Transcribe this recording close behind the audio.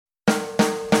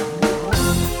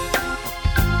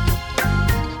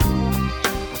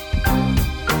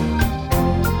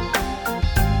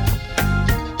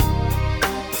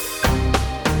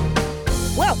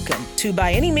to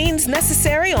By Any Means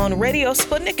Necessary on Radio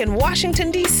Sputnik in Washington,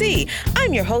 D.C.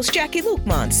 I'm your host, Jackie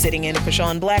Lukman, sitting in for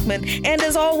Sean Blackman. And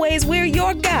as always, we're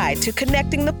your guide to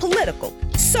connecting the political,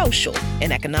 social,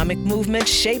 and economic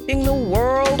movements shaping the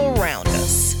world around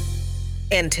us.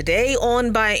 And today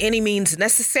on By Any Means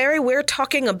Necessary, we're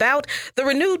talking about the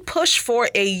renewed push for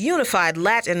a unified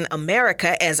Latin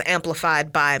America as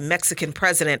amplified by Mexican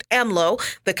President AMLO,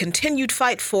 the continued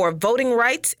fight for voting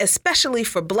rights, especially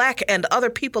for Black and other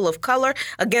people of color,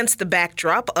 against the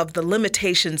backdrop of the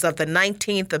limitations of the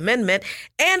 19th Amendment,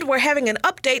 and we're having an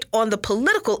update on the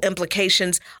political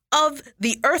implications of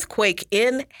the earthquake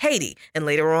in Haiti. And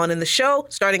later on in the show,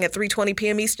 starting at 3:20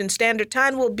 p.m. Eastern Standard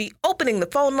Time, we'll be opening the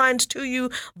phone lines to you.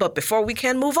 But before we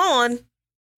can move on,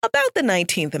 about the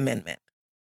 19th Amendment.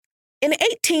 In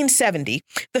 1870,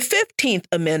 the 15th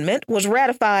Amendment was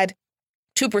ratified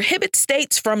to prohibit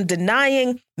states from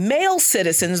denying male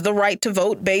citizens the right to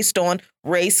vote based on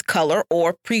race, color,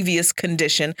 or previous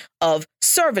condition of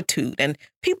servitude. And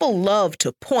people love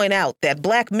to point out that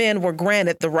Black men were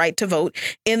granted the right to vote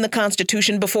in the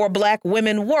Constitution before Black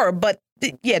women were. But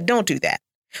yeah, don't do that.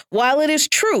 While it is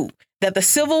true that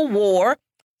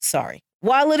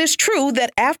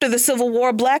after the Civil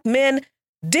War, Black men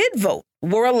did vote,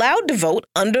 were allowed to vote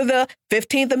under the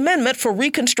 15th Amendment for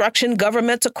Reconstruction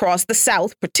governments across the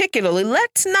South, particularly,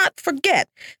 let's not forget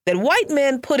that white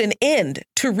men put an end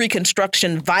to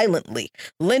Reconstruction violently,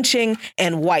 lynching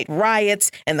and white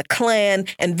riots and the Klan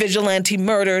and vigilante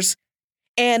murders.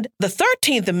 And the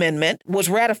 13th Amendment was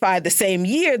ratified the same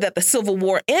year that the Civil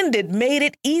War ended, made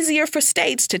it easier for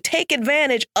states to take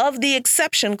advantage of the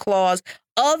exception clause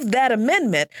of that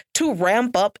amendment to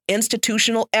ramp up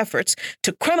institutional efforts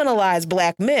to criminalize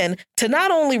Black men, to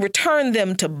not only return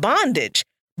them to bondage,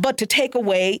 but to take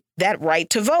away that right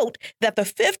to vote that the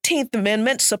 15th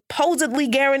Amendment supposedly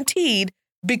guaranteed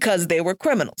because they were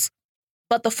criminals.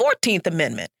 But the 14th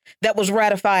Amendment that was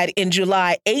ratified in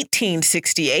July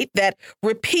 1868 that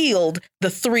repealed the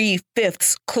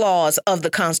 3/5 clause of the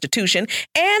Constitution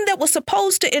and that was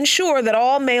supposed to ensure that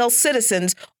all male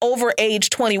citizens over age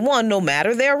 21, no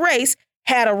matter their race,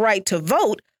 had a right to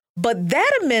vote. But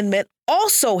that amendment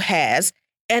also has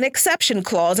an exception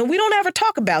clause, and we don't ever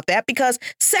talk about that because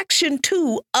Section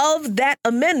 2 of that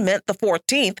amendment, the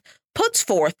 14th, puts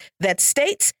forth that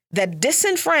states that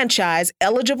disenfranchise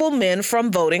eligible men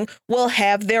from voting will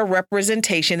have their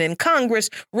representation in Congress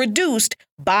reduced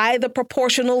by the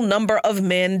proportional number of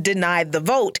men denied the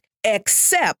vote,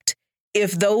 except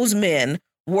if those men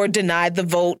were denied the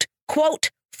vote, quote,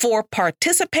 for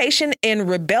participation in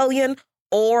rebellion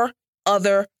or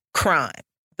other crime.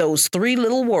 Those three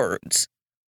little words,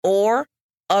 or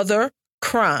other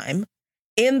crime,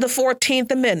 in the 14th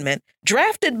Amendment,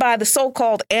 drafted by the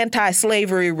so-called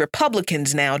anti-slavery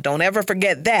Republicans now, don't ever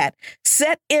forget that,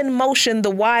 set in motion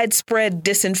the widespread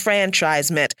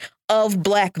disenfranchisement of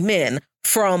Black men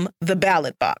from the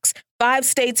ballot box. 5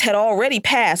 states had already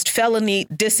passed felony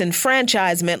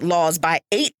disenfranchisement laws by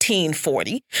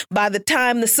 1840. By the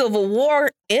time the Civil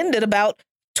War ended, about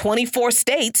 24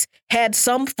 states had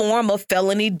some form of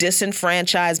felony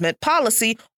disenfranchisement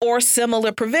policy or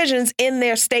similar provisions in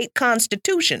their state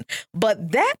constitution.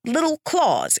 But that little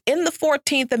clause in the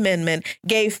 14th Amendment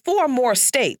gave 4 more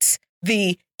states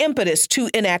the impetus to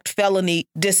enact felony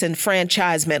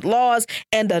disenfranchisement laws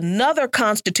and another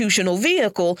constitutional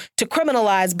vehicle to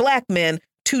criminalize Black men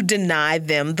to deny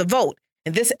them the vote.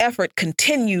 And this effort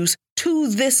continues to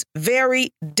this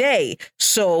very day.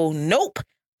 So, nope.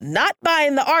 Not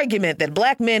buying the argument that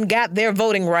Black men got their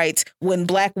voting rights when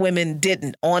Black women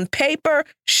didn't. On paper,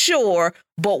 sure,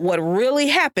 but what really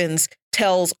happens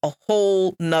tells a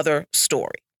whole nother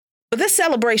story. But this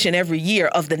celebration every year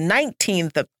of the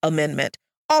 19th Amendment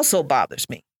also bothers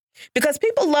me because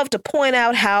people love to point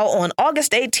out how on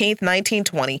August 18th,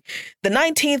 1920, the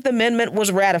 19th Amendment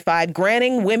was ratified,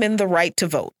 granting women the right to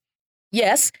vote.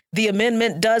 Yes, the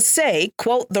amendment does say,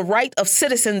 quote, the right of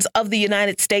citizens of the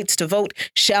United States to vote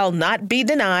shall not be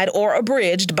denied or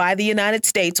abridged by the United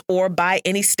States or by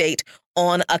any state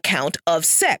on account of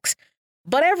sex.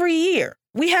 But every year,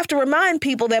 we have to remind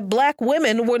people that Black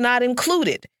women were not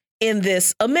included in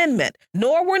this amendment,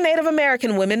 nor were Native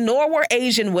American women, nor were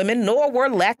Asian women, nor were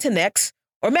Latinx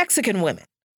or Mexican women.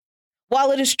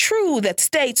 While it is true that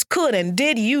states could and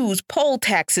did use poll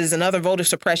taxes and other voter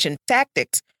suppression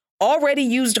tactics, already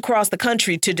used across the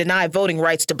country to deny voting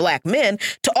rights to Black men,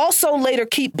 to also later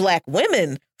keep Black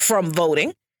women from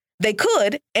voting, they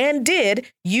could and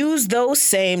did use those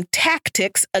same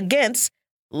tactics against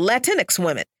Latinx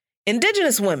women,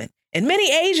 Indigenous women, and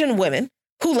many Asian women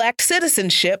who lacked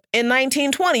citizenship in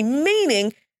 1920,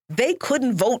 meaning they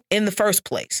couldn't vote in the first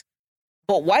place.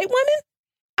 But white women?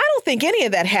 I don't think any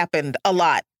of that happened a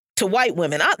lot to white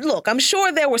women. Look, I'm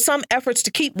sure there were some efforts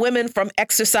to keep women from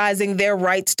exercising their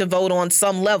rights to vote on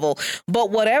some level, but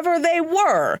whatever they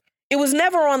were, it was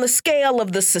never on the scale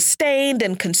of the sustained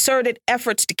and concerted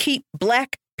efforts to keep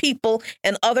Black people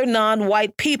and other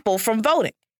non-white people from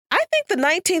voting. I think the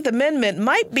 19th Amendment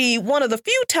might be one of the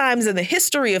few times in the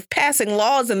history of passing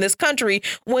laws in this country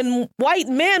when white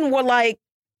men were like,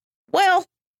 well,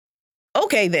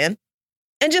 okay then,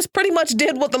 and just pretty much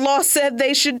did what the law said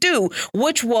they should do,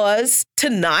 which was to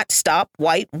not stop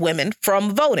white women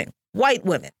from voting. White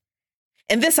women.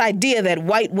 And this idea that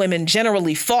white women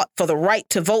generally fought for the right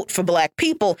to vote for Black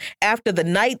people after the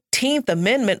 19th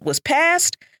Amendment was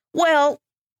passed, well,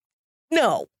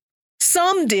 no.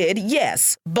 Some did,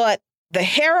 yes, but the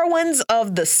heroines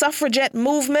of the suffragette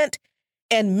movement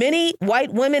and many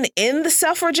white women in the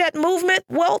suffragette movement,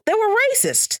 well, they were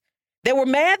racist. They were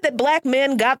mad that Black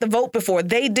men got the vote before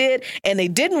they did, and they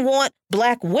didn't want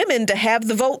Black women to have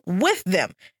the vote with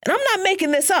them. And I'm not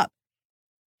making this up,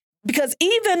 because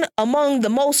even among the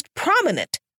most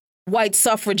prominent white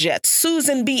suffragettes,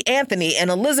 Susan B. Anthony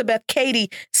and Elizabeth Cady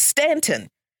Stanton,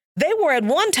 they were at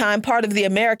one time part of the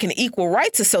American Equal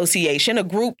Rights Association, a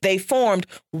group they formed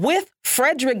with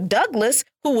Frederick Douglass,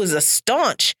 who was a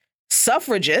staunch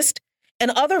suffragist,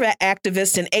 and other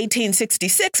activists in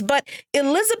 1866. But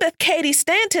Elizabeth Cady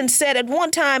Stanton said at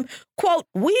one time, quote,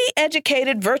 "We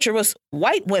educated, virtuous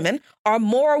white women are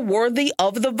more worthy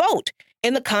of the vote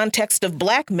in the context of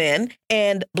Black men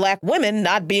and Black women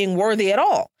not being worthy at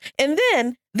all." And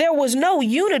then there was no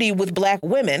unity with Black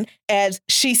women, as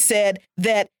she said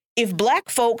that if Black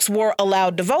folks were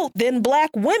allowed to vote, then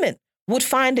Black women would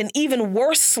find an even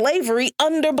worse slavery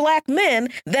under Black men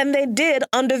than they did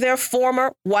under their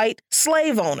former white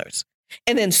slave owners.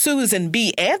 And then Susan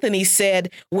B. Anthony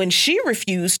said when she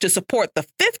refused to support the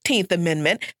 15th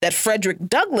Amendment that Frederick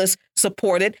Douglass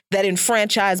supported that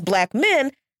enfranchised Black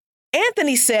men,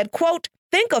 Anthony said, quote,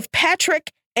 "Think of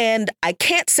Patrick and I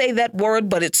can't say that word,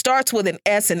 but it starts with an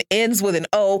S and ends with an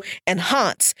O, and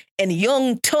Hans and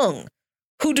Young Tung,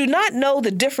 who do not know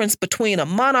the difference between a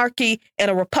monarchy and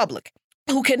a republic,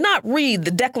 who cannot read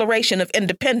the Declaration of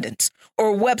Independence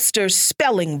or Webster's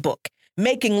spelling book,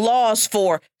 making laws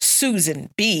for Susan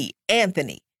B.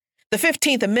 Anthony. The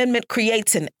 15th Amendment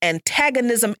creates an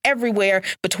antagonism everywhere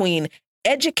between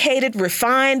educated,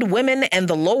 refined women and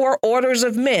the lower orders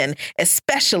of men,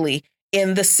 especially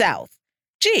in the South."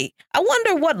 Gee, I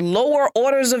wonder what lower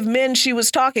orders of men she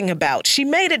was talking about. She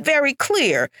made it very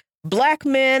clear. Black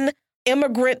men,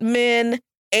 immigrant men,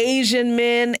 Asian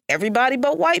men, everybody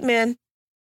but white men.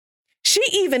 She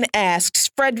even asks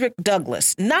Frederick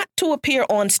Douglass not to appear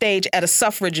on stage at a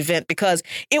suffrage event because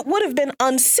it would have been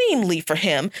unseemly for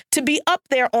him to be up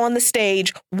there on the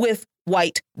stage with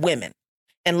white women.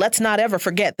 And let's not ever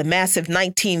forget the massive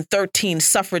 1913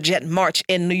 suffragette march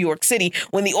in New York City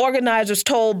when the organizers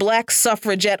told Black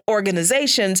suffragette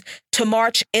organizations to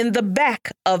march in the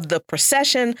back of the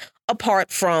procession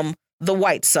apart from the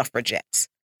white suffragettes.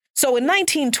 So in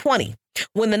 1920,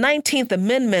 when the 19th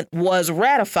Amendment was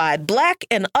ratified, Black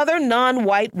and other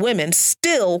non-white women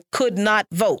still could not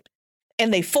vote.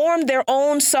 And they formed their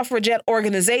own suffragette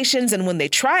organizations. And when they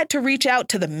tried to reach out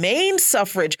to the main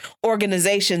suffrage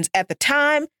organizations at the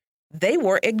time, they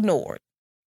were ignored.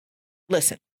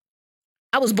 Listen,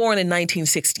 I was born in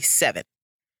 1967.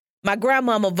 My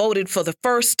grandmama voted for the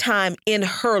first time in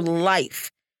her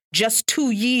life just 2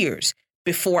 years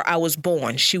before I was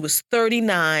born. She was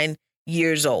 39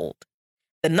 years old.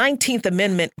 The 19th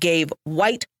Amendment gave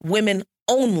white women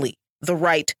only the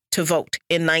right to vote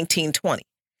in 1920.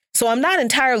 So I'm not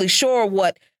entirely sure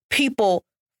what people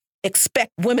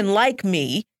expect women like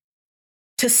me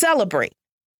to celebrate,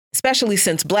 especially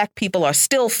since Black people are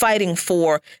still fighting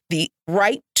for the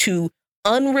right to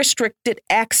unrestricted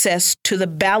access to the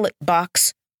ballot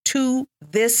box to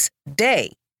this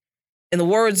day. In the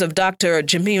words of Dr.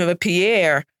 Jemima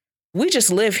Pierre, we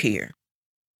just live here.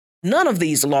 None of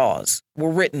these laws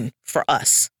were written for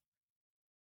us.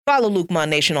 Follow Lukman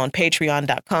Nation on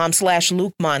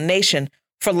patreon.com/Lukman Nation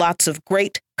for lots of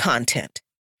great content.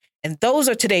 And those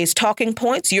are today's talking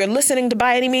points. You're listening to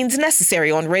By Any Means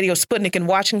Necessary on Radio Sputnik in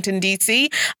Washington,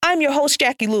 D.C. I'm your host,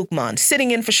 Jackie Lukman,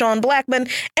 sitting in for Sean Blackman.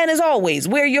 And as always,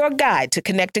 we're your guide to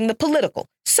connecting the political,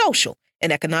 social,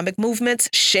 and economic movements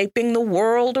shaping the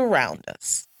world around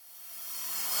us.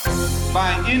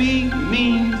 By any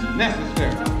means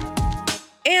necessary.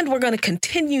 And we're going to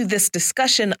continue this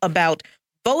discussion about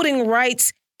voting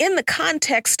rights in the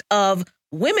context of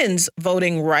women's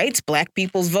voting rights, Black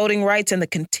people's voting rights, and the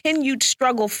continued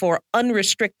struggle for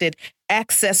unrestricted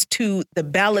access to the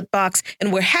ballot box.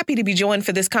 And we're happy to be joined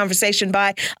for this conversation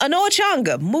by Anoa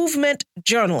Changa, movement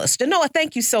journalist. Anoa,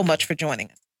 thank you so much for joining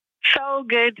us. So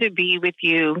good to be with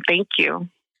you. Thank you.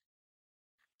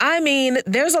 I mean,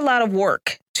 there's a lot of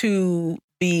work to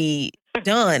be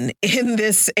done in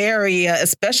this area,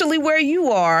 especially where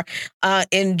you are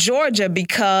in Georgia,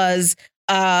 because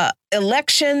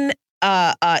election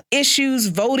issues,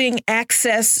 voting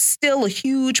access, still a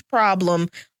huge problem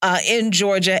in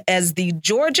Georgia, as the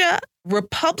Georgia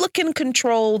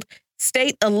Republican-controlled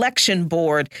state election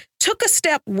board took a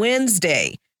step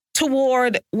Wednesday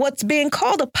toward what's being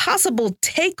called a possible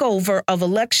takeover of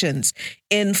elections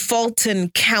in Fulton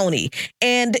County.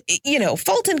 And, you know,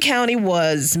 Fulton County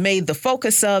was made the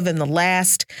focus of in the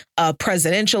last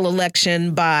presidential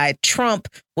election by Trump,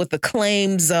 with the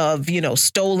claims of, you know,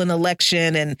 stolen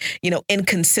election and, you know,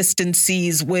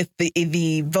 inconsistencies with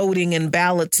the voting and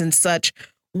ballots and such.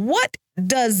 What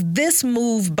does this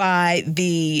move by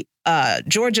the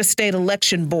Georgia State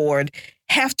Election Board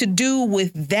have to do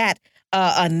with that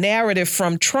a narrative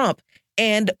from Trump?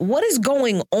 And what is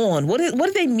going on? What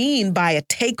do they mean by a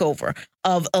takeover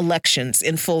of elections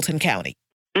in Fulton County?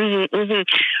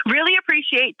 Really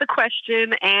appreciate the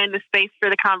question and the space for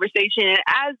the conversation.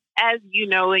 As you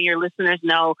know, and your listeners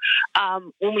know,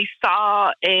 when we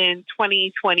saw in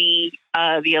 2020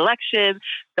 the election,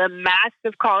 the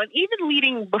massive call, and even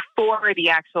leading before the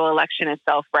actual election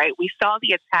itself, right? We saw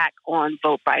the attack on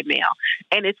vote by mail,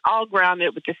 and it's all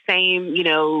grounded with the same, you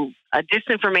know,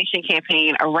 disinformation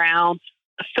campaign around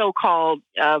so-called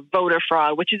voter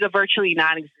fraud, which is a virtually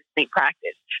non-existent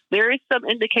practice. There is some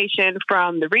indication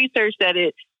from the research that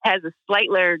it has a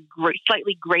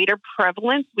slightly greater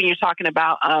prevalence when you're talking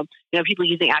about you know, people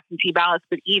using absentee ballots,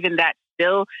 but even that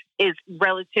still is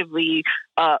relatively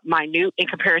minute in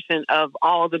comparison of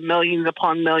all the millions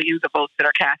upon millions of votes that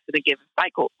are cast in a given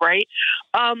cycle, right?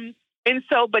 And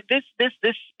so, but this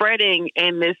spreading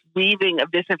and this weaving of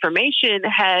disinformation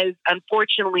has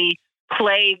unfortunately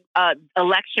plagued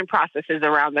election processes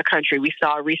around the country. We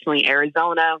saw recently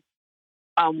Arizona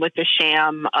with the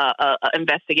sham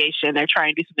investigation. They're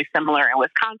trying to do something similar in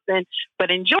Wisconsin, but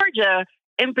in Georgia,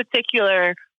 in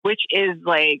particular, which is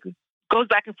like goes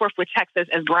back and forth with Texas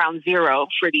as ground zero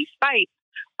for these fights,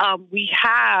 we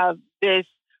have this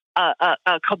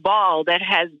a cabal that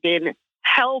has been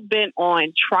hell-bent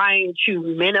on trying to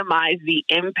minimize the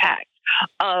impact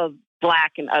of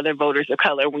Black and other voters of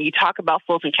color. When you talk about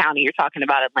Fulton County, you're talking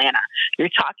about Atlanta. You're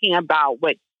talking about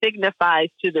what signifies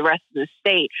to the rest of the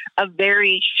state a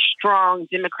very strong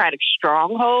Democratic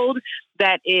stronghold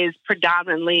that is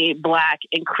predominantly Black,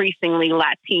 increasingly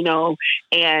Latino,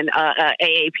 and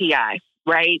AAPI.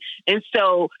 Right. And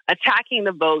so attacking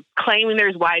the vote, claiming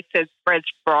there's widespread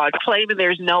fraud, claiming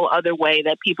there's no other way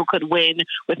that people could win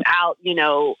without, you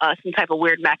know, some type of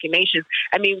weird machinations.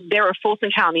 I mean, there were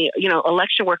Fulton County, you know,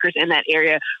 election workers in that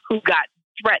area who got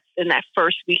threats in that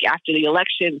first week after the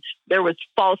election. There was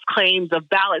false claims of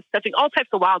ballot stuffing, all types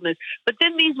of wildness. But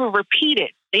then these were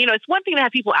repeated. You know, it's one thing to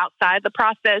have people outside the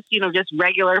process, you know, just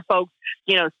regular folks,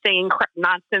 you know, saying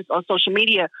nonsense on social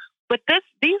media. But this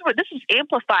is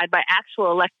amplified by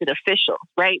actual elected officials,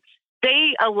 right?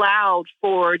 They allowed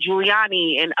for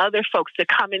Giuliani and other folks to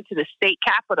come into the state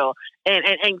capitol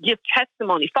and give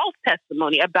testimony, false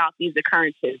testimony about these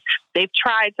occurrences. They've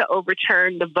tried to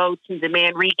overturn the votes and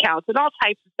demand recounts and all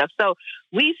types of stuff. So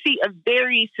we see a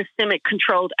very systemic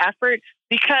controlled effort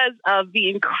because of the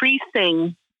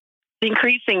increasing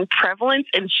prevalence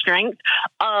and strength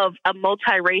of a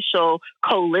multiracial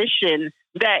coalition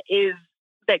that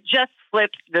just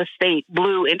flipped the state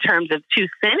blue in terms of 2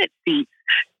 Senate seats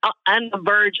on the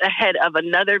verge ahead of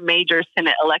another major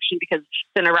Senate election, because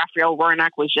Senator Raphael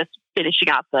Warnock was just finishing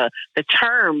out the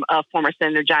term of former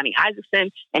Senator Johnny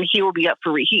Isakson, and he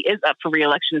is up for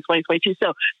re-election in 2022.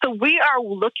 So we are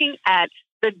looking at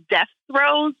the death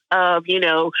throes of, you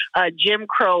know, Jim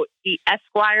Crow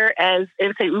Esquire, as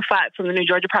Nsé Ufot from the New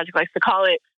Georgia Project likes to call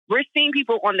it. We're seeing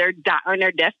people on their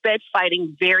deathbed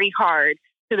fighting very hard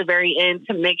to the very end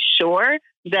to make sure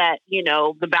that, you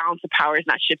know, the balance of power is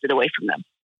not shifted away from them.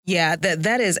 Yeah,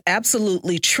 that is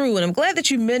absolutely true. And I'm glad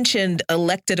that you mentioned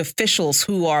elected officials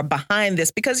who are behind this,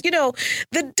 because, you know,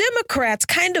 the Democrats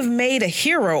kind of made a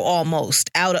hero almost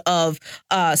out of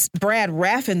Brad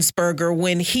Raffensperger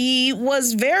when he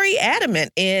was very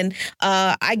adamant in,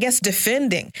 I guess,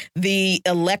 defending the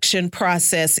election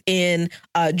process in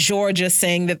Georgia,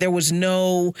 saying that there was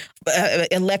no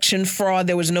election fraud,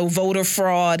 there was no voter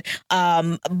fraud.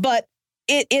 But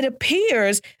it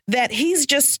appears that he's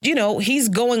just, you know, he's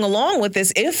going along with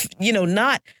this, if, you know,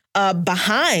 not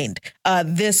behind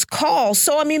this call.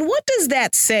 So, I mean, what does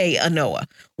that say, Anoa,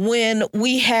 when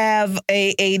we have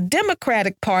a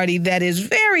Democratic Party that is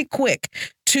very quick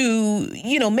to,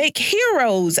 make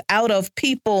heroes out of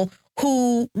people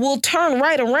who will turn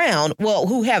right around,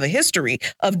 who have a history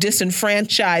of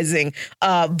disenfranchising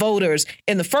voters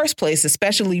in the first place,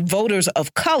 especially voters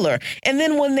of color. And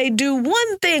then when they do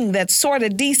one thing that's sort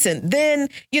of decent, then,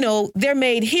 they're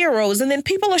made heroes. And then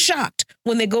people are shocked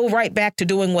when they go right back to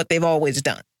doing what they've always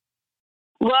done.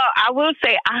 Well, I will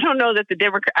say I don't know that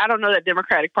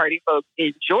Democratic Party folks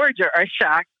in Georgia are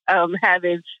shocked,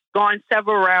 having gone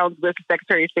several rounds with the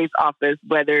Secretary of State's office,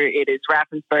 whether it is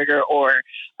Raffensperger or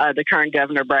the current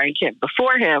governor, Brian Kemp,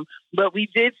 before him. But we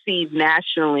did see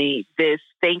nationally this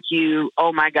thank you,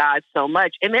 oh my God, so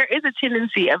much. And there is a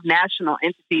tendency of national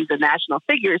entities and national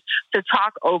figures to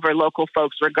talk over local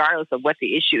folks, regardless of what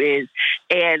the issue is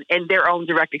and their own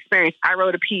direct experience. I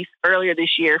wrote a piece earlier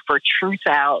this year for Truth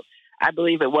Out, I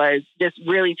believe it was, just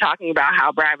really talking about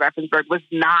how Brad Raffensperger was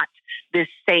not this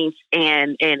saint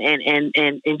and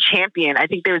champion. I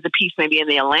think there was a piece maybe in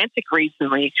The Atlantic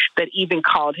recently that even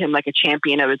called him like a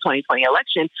champion of the 2020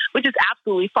 election, which is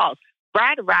absolutely false.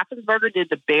 Brad Raffensperger did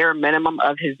the bare minimum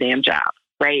of his damn job,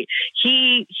 right?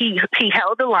 He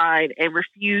held the line and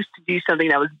refused to do something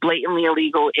that was blatantly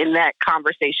illegal in that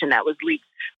conversation that was leaked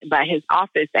by his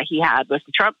office that he had with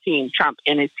the Trump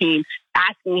and his team,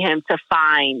 asking him to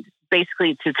find,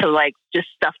 basically to like just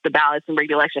stuff the ballots and rig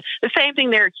the election. The same thing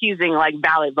they're accusing like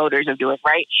ballot voters of doing,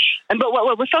 right? But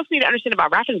what folks need to understand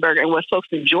about Raffensperger and what folks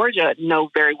in Georgia know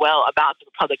very well about the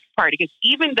Republican Party, because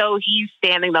even though he's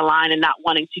standing the line and not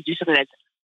wanting to do something that's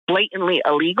blatantly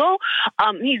illegal,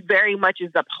 he's very much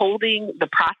is upholding the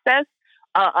process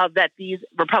of that these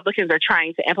Republicans are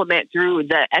trying to implement through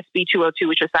the SB 202,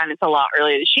 which was signed into law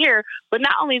earlier this year. But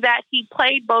not only that, he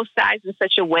played both sides in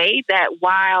such a way that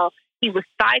while he was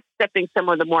sidestepping some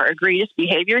of the more egregious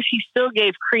behaviors, he still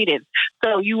gave credence.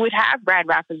 So you would have Brad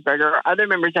Raffensperger or other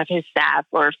members of his staff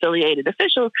or affiliated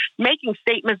officials making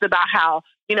statements about how,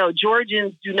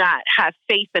 Georgians do not have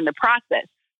faith in the process.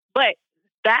 But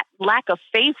that lack of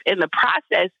faith in the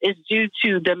process is due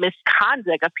to the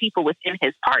misconduct of people within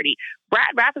his party.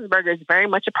 Brad Raffensperger is very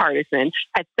much a partisan,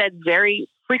 has said very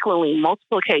frequently,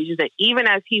 multiple occasions, that even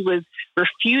as he was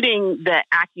refuting the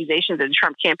accusations that the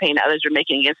Trump campaign and others were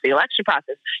making against the election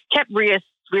process, kept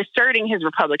reasserting his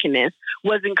Republicanness,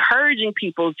 was encouraging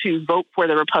people to vote for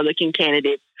the Republican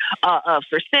candidates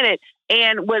for Senate,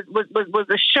 and was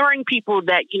assuring people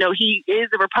that, he is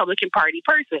a Republican Party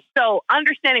person. So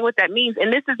understanding what that means,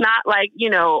 and this is not like,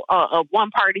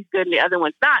 one party's good and the other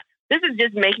one's not. This is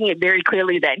just making it very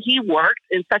clearly that he worked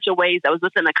in such a way that was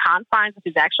within the confines of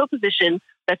his actual position,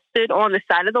 that stood on the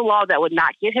side of the law that would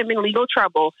not get him in legal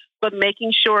trouble, but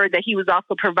making sure that he was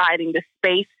also providing the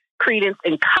space, credence,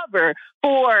 and cover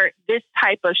for this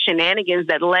type of shenanigans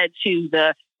that led to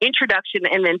the introduction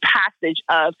and then passage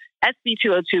of SB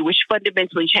 202, which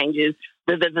fundamentally changes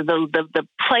the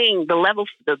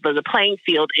playing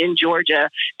field in Georgia,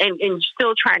 and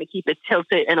still trying to keep it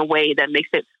tilted in a way that makes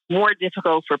it more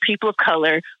difficult for people of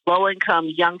color, low-income,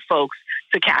 young folks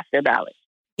to cast their ballots.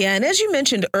 Yeah, and as you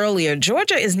mentioned earlier,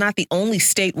 Georgia is not the only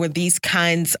state where these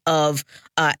kinds of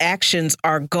actions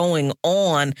are going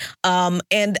on.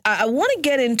 And I want to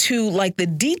get into like the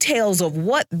details of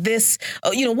what this,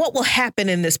 what will happen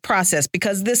in this process,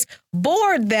 because this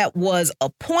board that was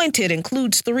appointed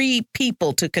includes 3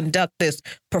 people to conduct this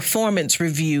performance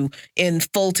review in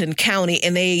Fulton County.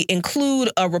 And they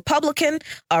include a Republican,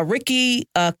 Ricky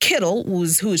Kittle,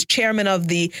 who is chairman of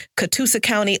the Catoosa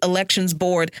County Elections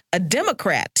Board, a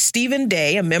Democrat, Stephen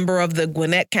Day, a member of the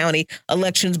Gwinnett County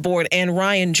Elections Board, and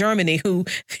Ryan Germany, who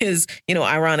is,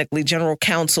 ironically, general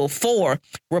counsel for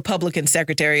Republican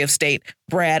Secretary of State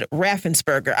Brad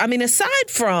Raffensperger. I mean, aside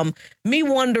from me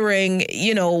wondering,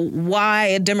 why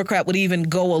a Democrat would even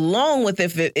go along with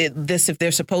if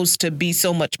they're supposed to be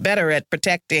so much better at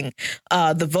protecting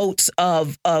the votes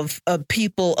of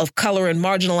people of color and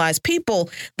marginalized people,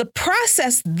 the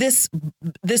process this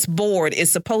board is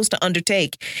supposed to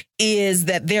undertake is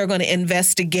that they're going to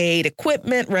investigate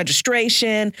equipment,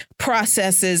 registration,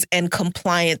 processes, and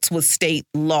compliance with state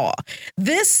law.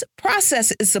 This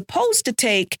process is supposed to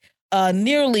take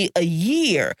nearly a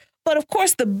year. But of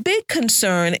course, the big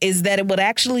concern is that it would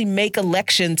actually make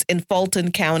elections in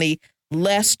Fulton County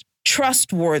less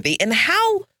trustworthy. And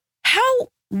how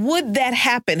would that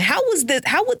happen? How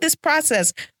would this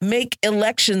process make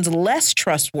elections less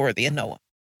trustworthy, Anoa?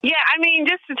 Yeah, I mean,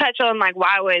 just to touch on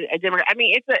why would a Democrat? I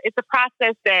mean, it's a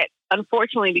process that,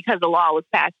 unfortunately, because the law was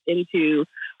passed into,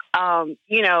 because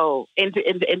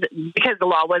the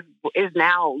law is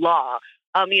now law,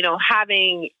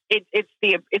 having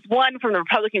it's one from the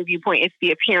Republican viewpoint, it's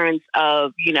the appearance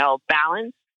of,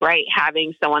 balance, right?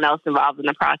 Having someone else involved in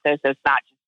the process that's not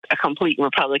just a complete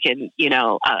Republican,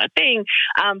 thing.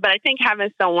 But I think having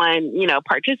someone,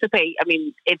 participate, I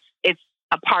mean, it's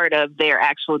a part of their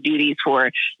actual duties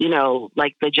for,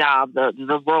 like the job,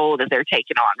 the role that they're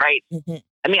taking on, right? Mm-hmm.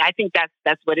 I mean, I think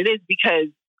that's what it is, because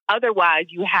otherwise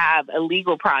you have a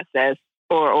legal process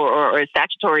or a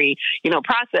statutory,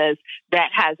 process that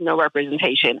has no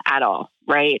representation at all,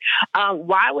 right?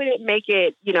 Why would it make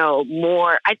it,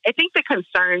 more? I think the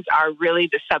concerns are really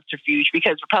the subterfuge,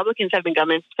 because Republicans have been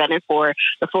gunning for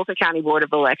the Fulton County Board of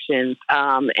Elections,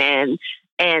 and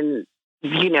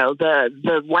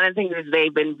the one of the things is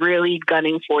they've been really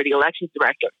gunning for the elections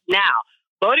director. Now,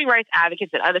 voting rights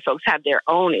advocates and other folks have their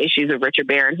own issues with Richard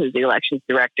Barron, who's the elections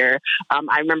director.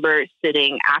 I remember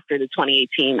sitting after the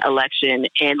 2018 election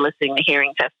and listening to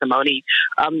hearing testimony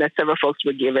that several folks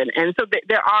were given. And so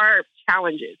there are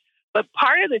challenges. But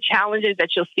part of the challenges that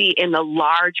you'll see in the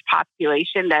large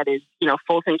population that is,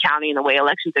 Fulton County and the way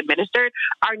elections are administered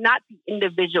are not the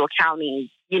individual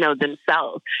counties,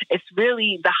 themselves. It's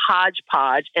really the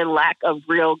hodgepodge and lack of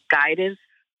real guidance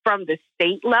from the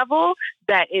state level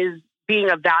that is being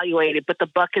evaluated, but the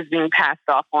buck is being passed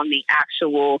off on the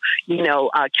actual,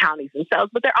 counties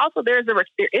themselves. But there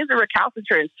is a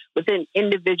recalcitrance within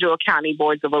individual county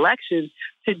boards of elections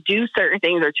to do certain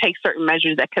things or take certain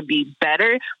measures that could be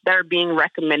better, that are being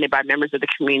recommended by members of the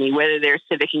community, whether they're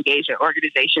civic engagement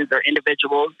organizations or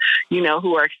individuals,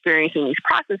 who are experiencing these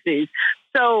processes.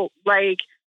 So,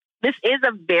 this is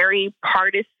a very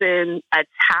partisan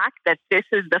attack. That this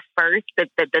is the first. That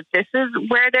this is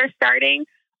where they're starting.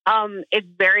 It's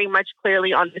very much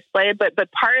clearly on display, but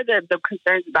part of the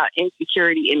concerns about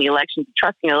insecurity in the elections,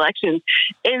 trusting elections,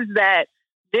 is that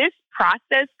this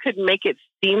process could make it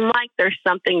seem like there's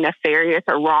something nefarious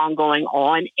or wrong going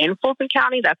on in Fulton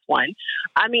County. That's one.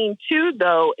 I mean, two,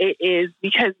 though, it is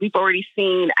because we've already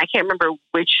seen, I can't remember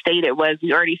which state it was,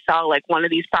 we already saw one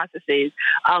of these processes,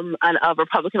 a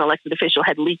Republican elected official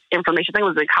had leaked information, I think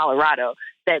it was in Colorado,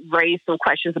 that raised some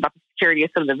questions about the security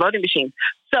of some of the voting machines.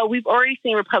 So we've already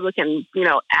seen Republicans,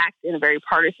 act in a very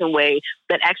partisan way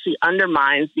that actually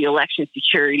undermines the election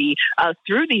security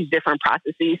through these different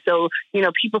processes. So,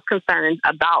 people's concerns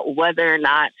about whether or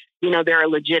not, there are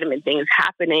legitimate things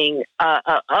happening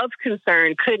of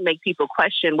concern could make people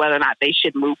question whether or not they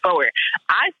should move forward.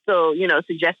 I still,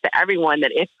 suggest to everyone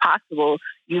that if possible,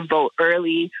 you vote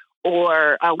early,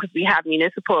 or because we have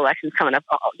municipal elections coming up,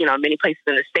 in many places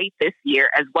in the state this year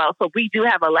as well. So we do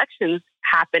have elections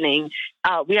happening.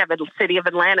 We have a city of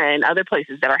Atlanta and other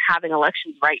places that are having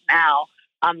elections right now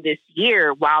this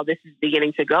year while this is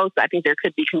beginning to go. So I think there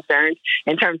could be concerns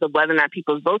in terms of whether or not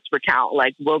people's votes were count.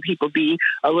 Will people be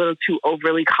a little too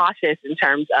overly cautious in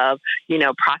terms of,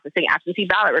 processing absentee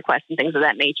ballot requests and things of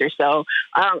that nature? So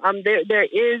there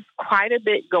is quite a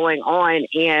bit going on,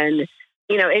 and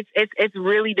it's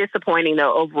really disappointing,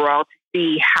 though, overall, to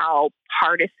see how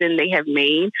partisan they have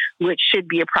made, which should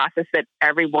be a process that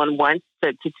everyone wants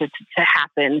to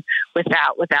happen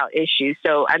without issues.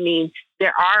 So, I mean,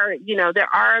 there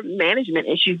are management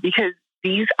issues, because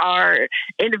these are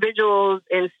individuals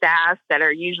and staff that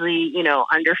are usually,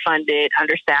 underfunded,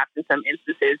 understaffed in some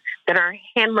instances, that are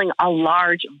handling a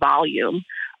large volume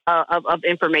of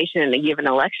information in a given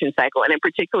election cycle. And in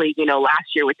particularly,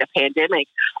 last year with the pandemic,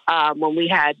 when we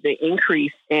had the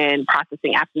increase in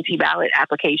processing absentee ballot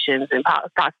applications and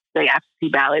processing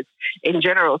absentee ballots in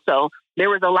general. So there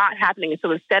was a lot happening. And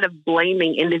so instead of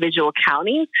blaming individual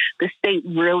counties, the state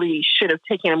really should have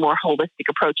taken a more holistic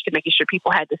approach to making sure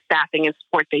people had the staffing and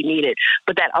support they needed.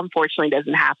 But that unfortunately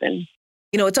doesn't happen.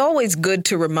 It's always good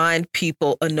to remind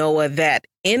people, Anoa, that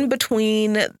in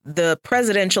between the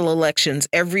presidential elections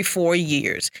every 4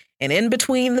 years and in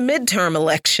between the midterm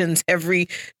elections every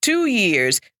 2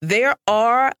 years, there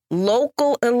are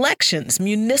local elections,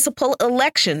 municipal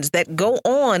elections that go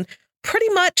on pretty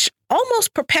much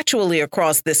almost perpetually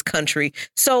across this country.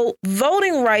 So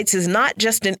voting rights is not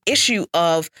just an issue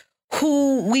of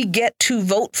who we get to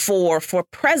vote for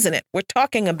president. We're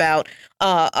talking about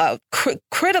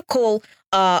critical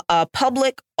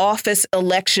public office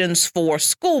elections for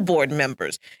school board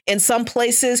members. In some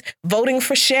places, voting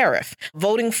for sheriff,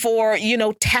 voting for,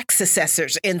 tax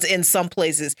assessors in some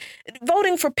places,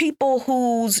 voting for people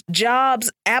whose jobs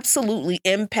absolutely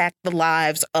impact the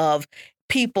lives of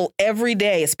people every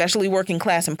day, especially working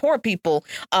class and poor people,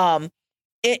 in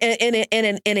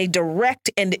a direct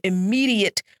and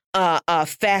immediate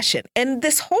fashion. And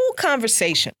this whole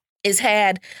conversation is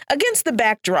had against the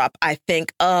backdrop, I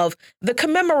think, of the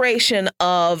commemoration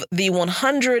of the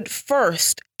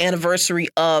 101st anniversary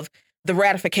of the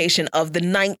ratification of the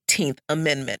 19th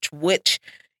Amendment, which,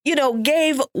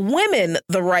 gave women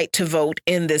the right to vote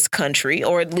in this country,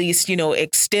 or at least,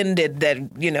 extended that,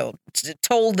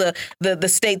 told the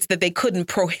states that they couldn't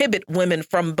prohibit women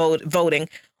from voting.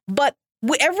 But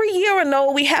every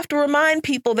year, we have to remind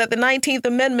people that the 19th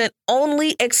Amendment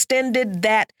only extended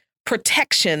that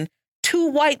protection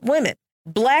to white women.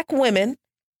 Black women,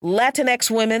 Latinx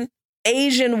women,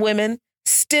 Asian women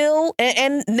still,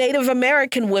 and Native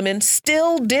American women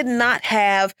still did not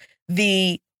have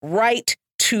the right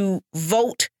to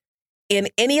vote in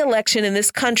any election in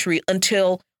this country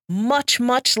until much,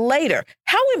 much later.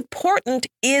 How important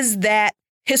is that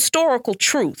historical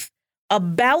truth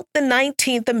about the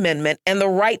 19th Amendment and the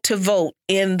right to vote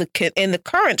in the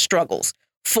current struggles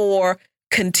for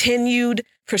continued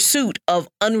pursuit of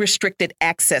unrestricted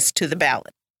access to the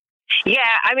ballot? Yeah,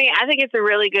 I think it's a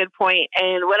really good point.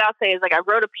 And what I'll say is, I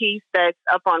wrote a piece that's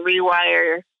up on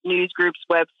Rewire News Group's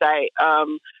website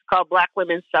called Black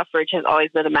Women's Suffrage Has Always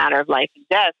Been a Matter of Life and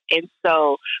Death. And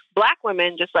so Black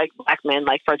women, just like Black men,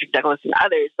 like Frederick Douglass and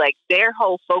others, their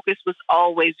whole focus was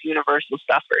always universal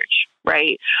suffrage,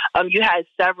 right? You had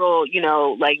several,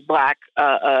 Black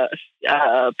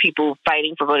people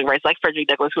fighting for voting rights, like Frederick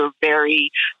Douglass, who were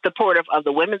very supportive of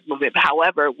the women's movement.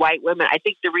 However, white women, I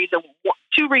think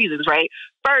two reasons, right?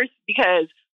 First, because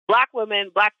Black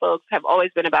women, Black folks have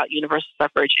always been about universal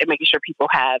suffrage and making sure people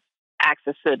have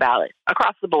access to the ballot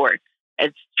across the board.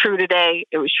 It's true today.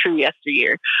 It was true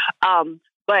yesteryear.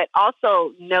 But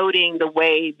also noting the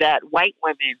way that white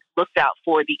women looked out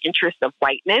for the interests of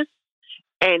whiteness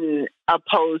and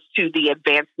opposed to the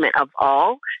advancement of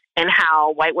all, and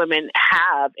how white women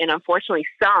have, and unfortunately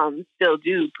some still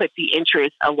do, put the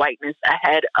interests of whiteness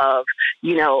ahead of,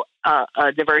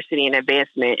 diversity and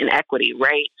advancement and equity,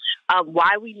 right?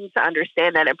 Why we need to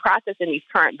understand that and process in these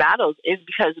current battles is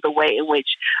because of the way in which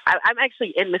I'm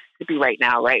actually in Mississippi right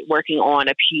now, right, working on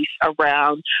a piece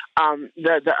around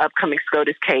the upcoming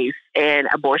SCOTUS case and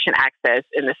abortion access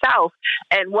in the South.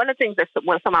 And one of the things that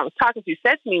when someone I was talking to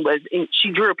said to me was,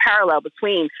 she drew a parallel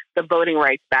between the voting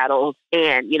rights battles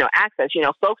and, access.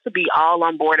 Folks would be all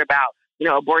on board about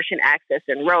abortion access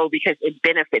in Roe because it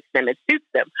benefits them, it suits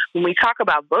them. When we talk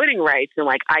about voting rights and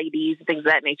IDs and things of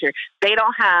that nature, they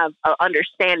don't have an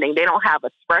understanding. They don't have a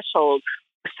threshold.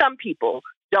 Some people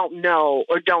don't know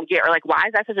or don't get, or why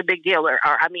is that such a big deal? Or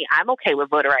I'm okay with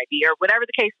voter ID or whatever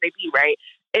the case may be, right?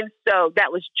 And so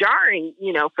that was jarring,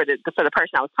 for the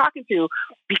person I was talking to,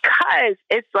 because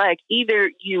it's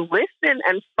either you listen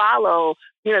and follow,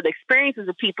 the experiences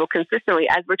of people consistently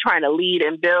as we're trying to lead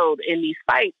and build in these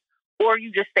fights, or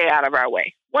you just stay out of our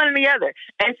way, one or the other.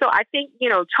 And so I think,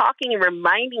 talking and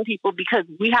reminding people, because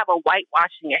we have a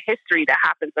whitewashing of history that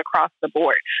happens across the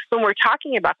board. When we're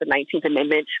talking about the 19th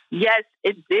Amendment, yes,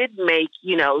 it did make,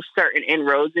 certain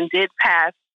inroads and did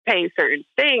pay certain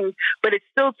things, but it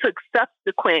still took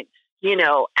subsequent,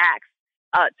 acts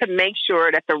to make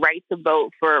sure that the right to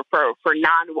vote for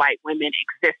non-white women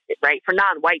existed, right? For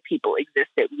non-white people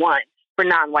existed, one. For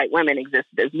non-white women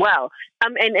existed as well.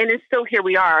 And it's still, here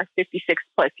we are 56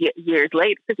 years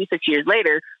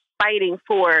later, fighting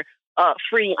for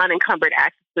free, unencumbered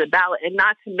access to the ballot. And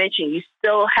not to mention, you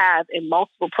still have in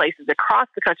multiple places across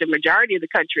the country, majority of the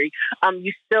country,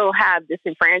 you still have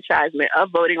disenfranchisement of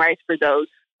voting rights for those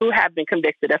who have been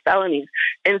convicted of felonies.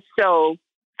 And so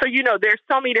there's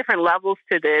so many different levels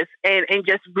to this, and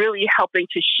just really helping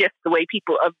to shift the way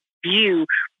people view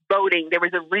voting. There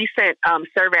was a recent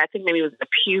survey, I think maybe it was a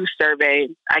Pew survey,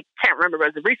 I can't remember, but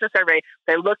it was a recent survey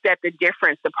that looked at the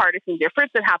partisan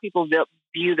difference in how people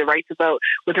view the right to vote,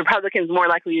 with Republicans more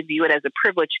likely to view it as a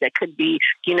privilege that could be,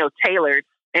 tailored,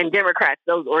 and Democrats,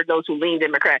 those who lean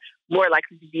Democrat, more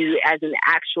likely to view it as an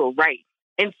actual right.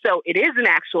 And so it is an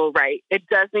actual right. It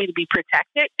does need to be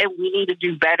protected, and we need to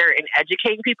do better in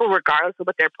educating people, regardless of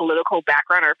what their political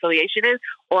background or affiliation is,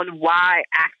 on why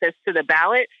access to the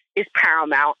ballot is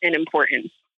paramount in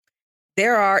importance.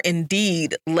 There are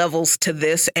indeed levels to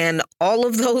this, and all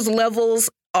of those levels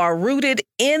are rooted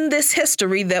in this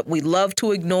history that we love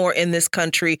to ignore in this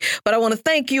country. But I want to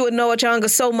thank you, Anoa Changa,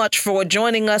 so much for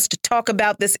joining us to talk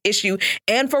about this issue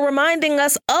and for reminding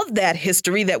us of that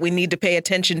history that we need to pay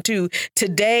attention to.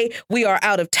 Today, we are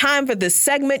out of time for this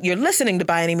segment. You're listening to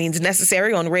By Any Means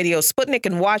Necessary on Radio Sputnik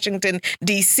in Washington,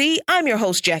 D.C. I'm your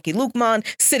host, Jackie Lukman,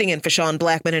 sitting in for Sean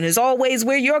Blackman. And as always,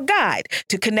 we're your guide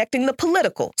to connecting the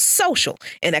political, social,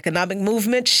 and economic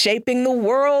movement shaping the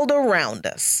world around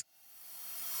us.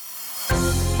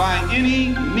 By any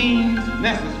means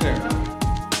necessary.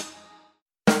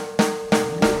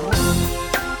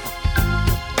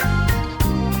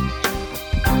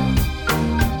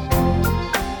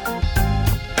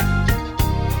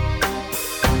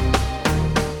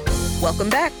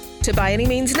 Welcome back to By Any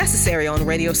Means Necessary on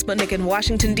Radio Sputnik in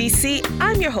Washington, D.C.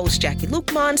 I'm your host, Jackie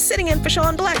Lukman, sitting in for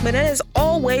Sean Blackman, and as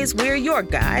always, we're your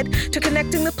guide to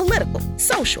connecting the political,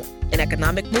 social, and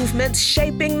economic movements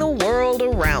shaping the world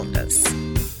around us.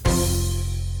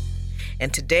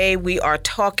 And today we are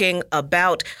talking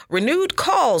about renewed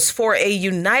calls for a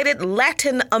united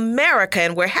Latin America.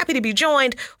 And we're happy to be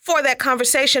joined for that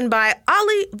conversation by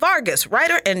Ali Vargas,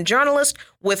 writer and journalist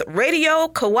with Radio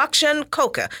Coaction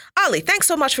Coca. Ali, thanks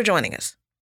so much for joining us.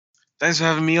 Thanks for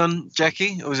having me on,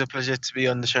 Jackie. It was a pleasure to be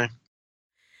on the show.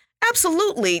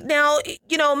 Absolutely. Now,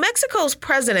 Mexico's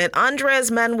president,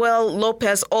 Andrés Manuel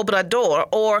López Obrador,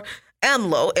 or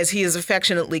AMLO, as he is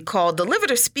affectionately called, delivered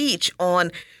a speech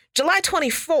on July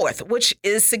 24th, which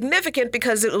is significant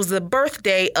because it was the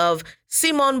birthday of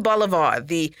Simón Bolívar,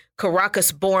 the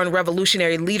Caracas-born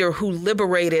revolutionary leader who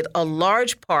liberated a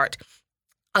large part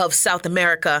of South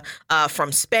America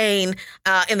from Spain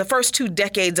in the first 2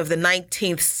 decades of the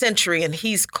 19th century. And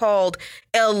he's called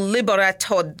El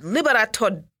Libertador,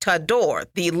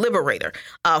 the liberator,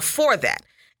 for that.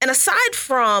 And aside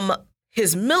from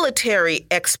his military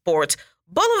exports,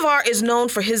 Bolivar is known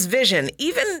for his vision,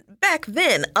 even back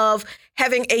then, of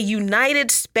having a united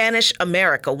Spanish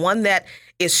America, one that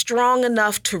is strong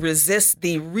enough to resist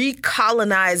the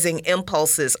recolonizing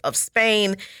impulses of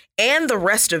Spain and the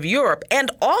rest of Europe,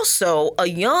 and also a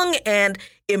young and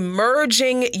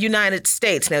emerging United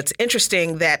States. Now, it's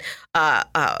interesting that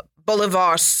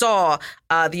Bolivar saw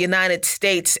the United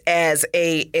States as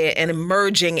an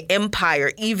emerging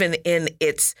empire, even in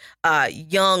its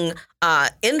young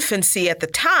infancy at the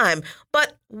time.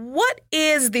 But what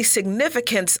is the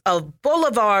significance of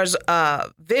Bolivar's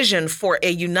vision for a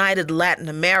united Latin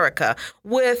America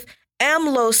with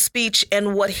AMLO's speech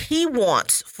and what he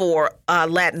wants for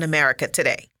Latin America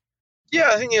today?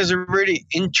 Yeah, I think it was a really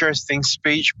interesting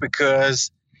speech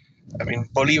because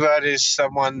Bolivar is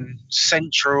someone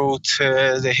central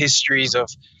to the histories of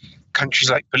countries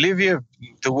like Bolivia.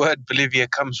 The word Bolivia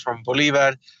comes from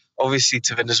Bolivar, obviously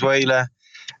to Venezuela.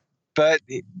 But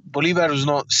Bolivar was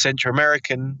not Central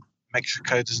American.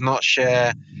 Mexico does not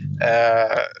share,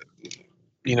 the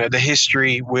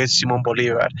history with Simón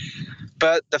Bolívar.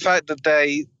 But the fact that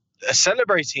they are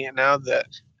celebrating it now, that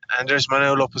Andrés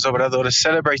Manuel López Obrador is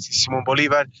celebrating Simón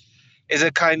Bolívar, is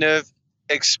a kind of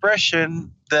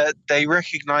expression that they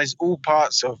recognize all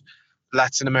parts of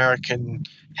Latin American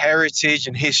heritage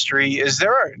and history as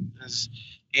their own. As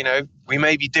we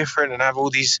may be different and have all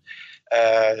these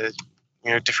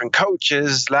different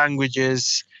cultures,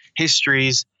 languages,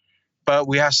 histories, but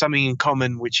we have something in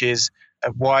common, which is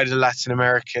a wider Latin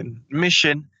American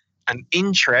mission and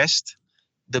interest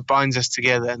that binds us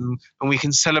together, and we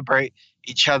can celebrate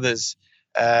each other's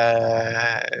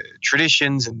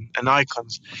traditions and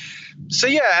icons. So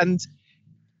and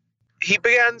he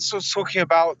began sort of talking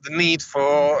about the need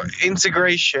for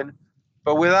integration,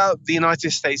 but without the United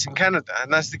States and Canada.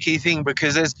 And that's the key thing,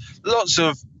 because there's lots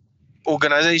of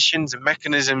organizations and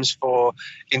mechanisms for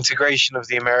integration of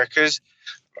the Americas.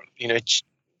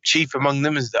 Chief among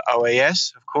them is the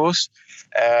OAS, of course.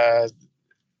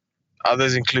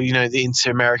 Others include, the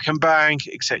Inter-American Bank,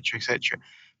 etc., etc.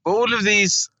 But all of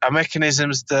these are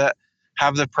mechanisms that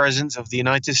have the presence of the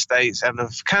United States and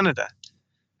of Canada.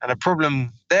 And the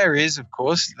problem there is, of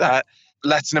course, that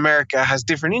Latin America has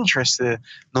different interests to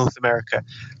North America.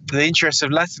 The interest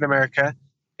of Latin America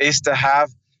is to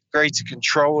have greater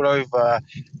control over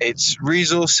its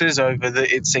resources, over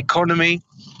its economy,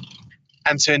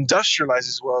 and to industrialize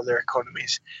as well their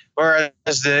economies.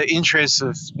 Whereas the interest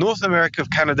of North America, of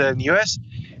Canada and the US,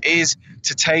 is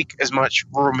to take as much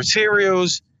raw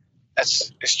materials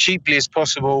as cheaply as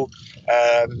possible,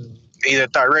 either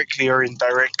directly or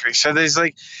indirectly. So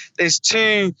there's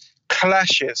two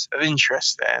clashes of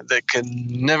interest there that can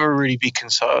never really be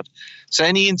reconciled. So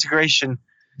any integration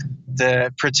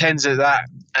that pretends that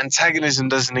antagonism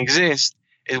doesn't exist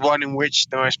is one in which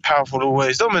the most powerful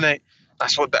always dominate.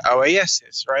 That's what the OAS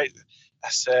is, right?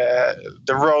 That's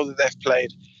the role that they've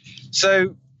played.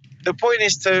 So the point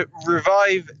is to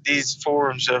revive these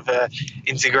forums of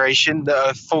integration that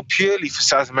are purely for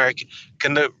South America,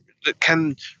 that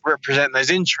can represent those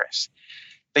interests.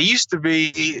 There used to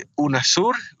be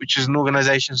UNASUR, which is an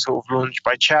organization sort of launched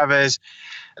by Chavez,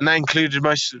 and that included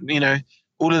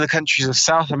all of the countries of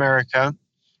South America,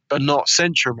 but not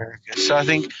Central America. So I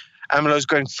think AMLO is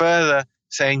going further,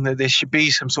 saying that there should be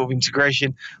some sort of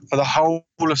integration for the whole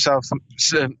of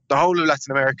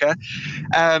Latin America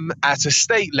at a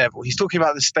state level. He's talking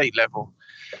about the state level.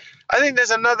 I think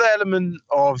there's another element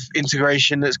of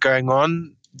integration that's going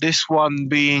on, this one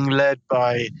being led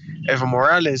by Evo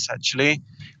Morales, actually,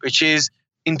 which is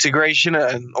integration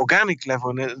at an organic level,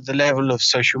 and at the level of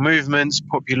social movements,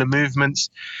 popular movements.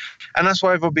 And that's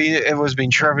why everyone's been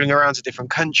traveling around to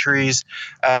different countries,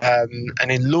 and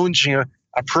in launching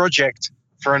a project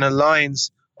for an alliance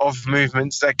of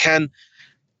movements that can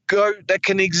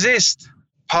exist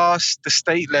past the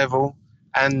state level.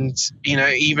 And,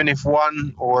 even if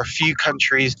one or a few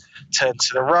countries turn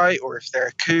to the right, or if there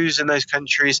are coups in those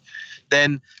countries,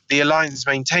 then the alliance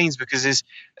maintains, because it's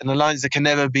an alliance that can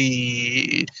never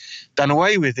be done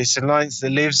away with. It's an alliance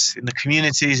that lives in the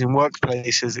communities, in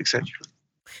workplaces, etc.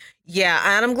 Yeah,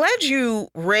 and I'm glad you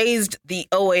raised the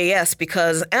OAS,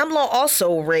 because AMLO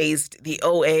also raised the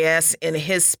OAS in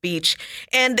his speech.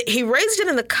 And he raised it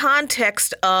in the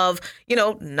context of,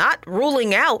 not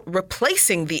ruling out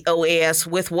replacing the OAS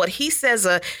with what he says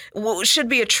should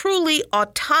be a truly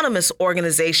autonomous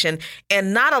organization,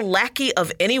 and not a lackey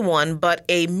of anyone, but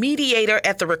a mediator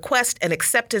at the request and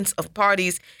acceptance of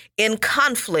parties in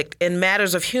conflict in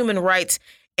matters of human rights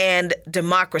and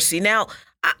democracy. Now,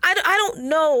 I don't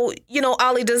know,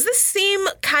 Ali, does this seem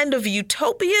kind of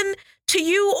utopian to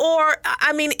you? Or,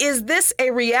 is this a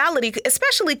reality,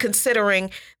 especially considering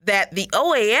that the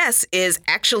OAS is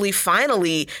actually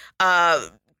finally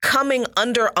coming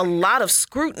under a lot of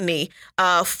scrutiny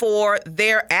for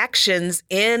their actions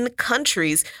in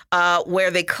countries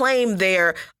where they claim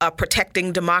they're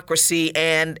protecting democracy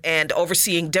and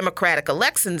overseeing democratic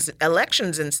elections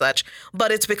and such.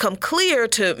 But it's become clear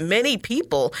to many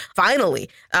people, finally,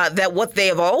 that what they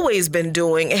have always been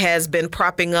doing has been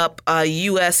propping up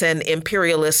U.S. and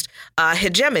imperialist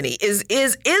hegemony. Is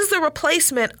the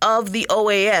replacement of the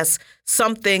OAS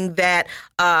something that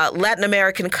Latin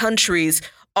American countries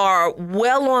are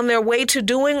well on their way to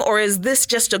doing, or is this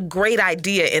just a great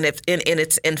idea in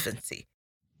its infancy?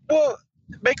 Well,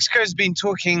 Mexico's been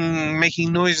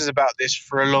making noises about this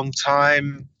for a long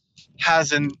time,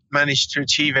 hasn't managed to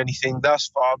achieve anything thus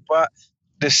far, but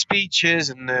the speeches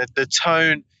and the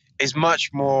tone is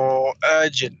much more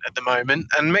urgent at the moment.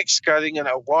 And Mexico, I think, at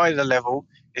a wider level,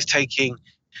 is taking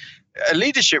a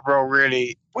leadership role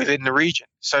really within the region.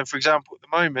 So, for example, at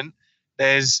the moment,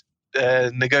 there's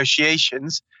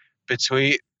negotiations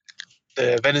between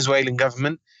the Venezuelan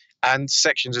government and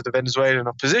sections of the Venezuelan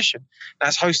opposition.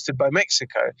 That's hosted by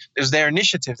Mexico. It was their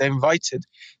initiative. They invited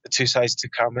the two sides to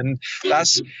come, and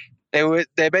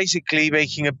they're basically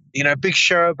making a big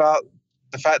show about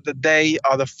the fact that they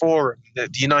are the forum.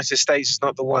 That the United States is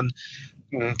not the one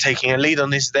taking a lead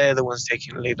on this. They're the ones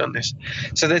taking the lead on this.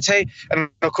 So and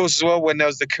of course as well, when there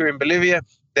was the coup in Bolivia,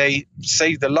 they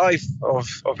saved the life of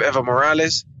Evo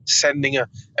Morales, sending a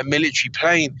military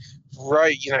plane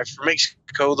from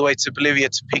Mexico all the way to Bolivia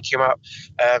to pick him up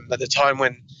at the time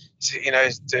when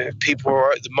the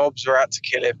mobs were out to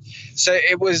kill him. So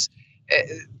it was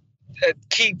at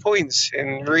key points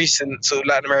in recent sort of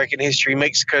Latin American history,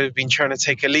 Mexico has been trying to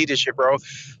take a leadership role.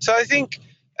 So I think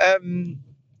they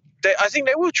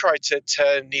will try to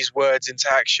turn these words into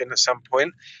action at some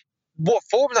point. What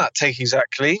form that take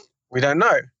exactly, we don't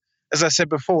know. As I said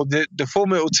before, the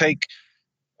form it will take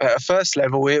at a first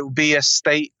level, it will be a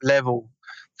state level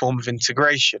form of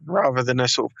integration rather than a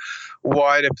sort of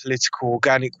wider political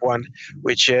organic one,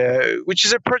 which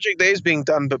is a project that is being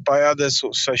done, but by other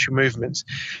sort of social movements.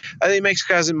 I think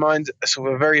Mexico has in mind a sort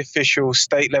of a very official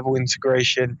state level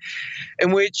integration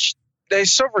in which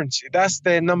there's sovereignty. That's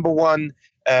their number one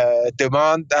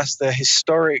demand. That's the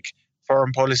historic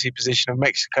foreign policy position of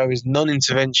Mexico, is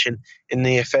non-intervention in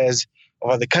the affairs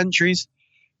of other countries.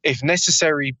 If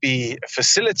necessary, be a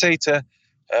facilitator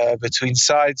between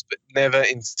sides, but never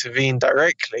intervene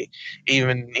directly,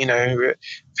 even, if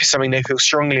it's something they feel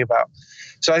strongly about.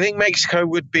 So I think Mexico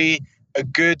would be a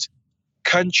good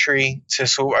country to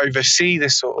sort of oversee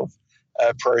this sort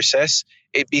of process.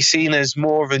 It'd be seen as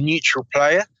more of a neutral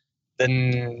player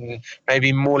than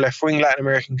maybe more left-wing Latin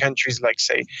American countries like,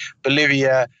 say,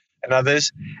 Bolivia and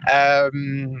others.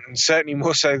 Certainly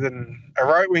more so than a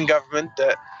right-wing government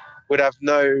that would have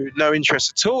no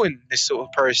interest at all in this sort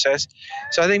of process.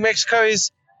 So I think Mexico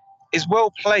is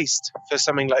well placed for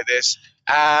something like this.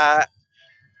 But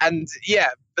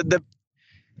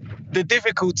the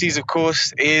difficulties, of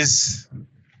course, is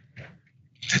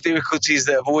the difficulties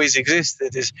that have always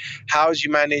existed is how do you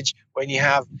manage when you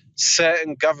have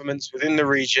certain governments within the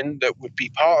region that would be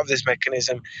part of this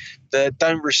mechanism that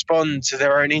don't respond to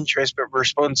their own interests but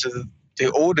respond to the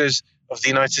orders of the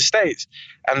United States,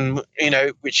 and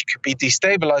which could be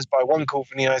destabilized by one call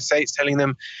from the United States telling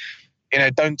them,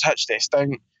 don't touch this,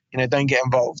 don't get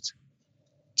involved.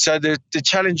 So the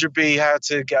challenge would be how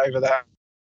to get over that.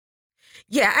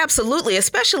 Yeah, absolutely,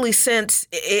 especially since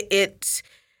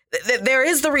there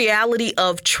is the reality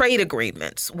of trade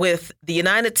agreements with the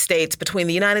United States, between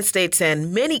the United States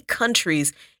and many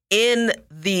countries in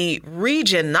the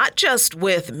region, not just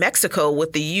with Mexico,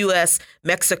 with the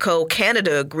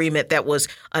U.S.-Mexico-Canada agreement that was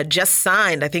just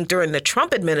signed, I think, during the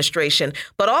Trump administration,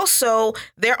 but also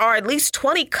there are at least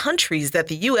 20 countries that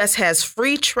the U.S. has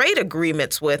free trade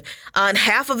agreements with, and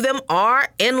half of them are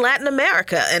in Latin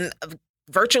America and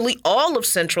virtually all of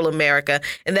Central America,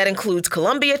 and that includes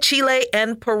Colombia, Chile,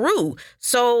 and Peru.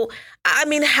 So, I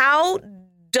mean, how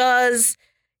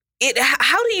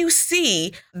do you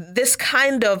see this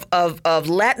kind of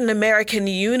Latin American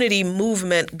unity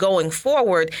movement going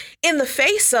forward in the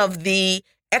face of the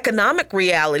economic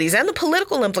realities and the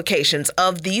political implications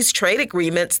of these trade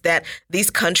agreements that these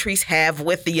countries have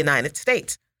with the United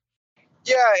States?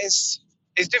 Yeah, it's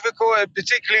difficult.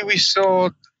 Particularly, we saw,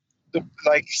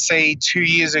 say 2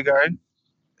 years ago,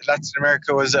 Latin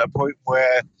America was at a point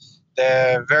where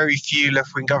there are very few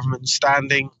left-wing governments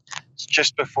standing.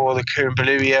 Just before the coup in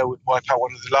Bolivia would wipe out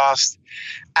one of the last.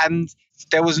 And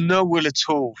there was no will at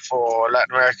all for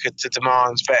Latin America to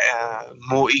demand better,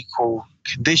 more equal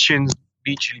conditions,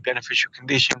 mutually beneficial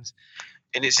conditions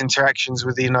in its interactions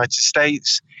with the United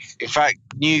States. In fact,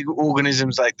 new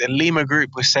organisms like the Lima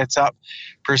Group were set up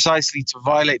precisely to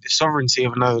violate the sovereignty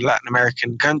of another Latin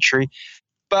American country.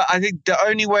 But I think the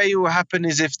only way it will happen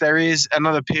is if there is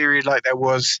another period like there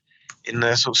was in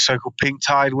the sort of so-called pink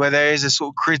tide, where there is a sort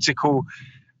of critical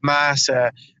mass,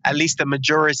 at least a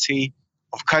majority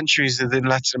of countries within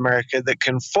Latin America that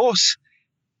can force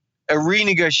a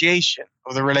renegotiation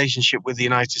of the relationship with the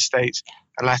United States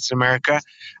and Latin America.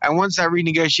 And once that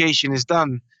renegotiation is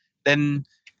done, then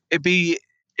it'd be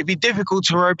difficult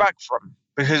to row back from,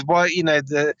 because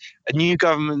a new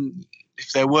government,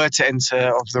 if they were to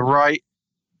enter of the right,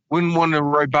 wouldn't want to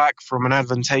row back from an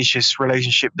advantageous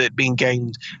relationship that had been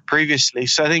gained previously.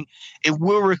 So I think it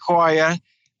will require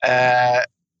a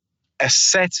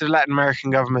set of Latin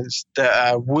American governments that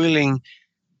are willing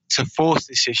to force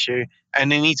this issue,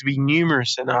 and they need to be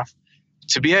numerous enough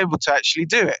to be able to actually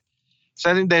do it.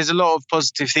 So I think there's a lot of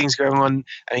positive things going on.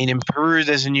 I mean, in Peru,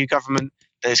 there's a new government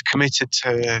that is committed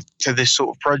to this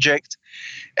sort of project.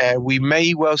 We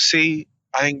may well see,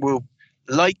 I think we're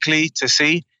likely to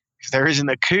see, if there isn't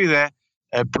a coup there,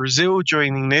 Brazil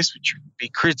joining this, which would be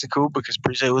critical because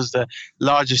Brazil is the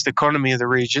largest economy of the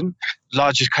region,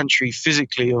 largest country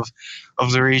physically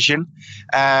of the region.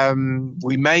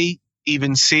 We may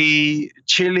even see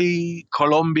Chile,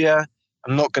 Colombia.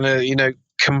 I'm not going to,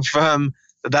 confirm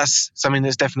that that's something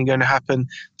that's definitely going to happen,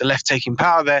 the left taking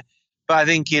power there. But I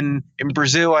think in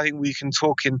Brazil, I think we can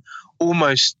talk in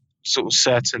almost sort of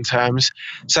certain terms.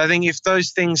 So I think if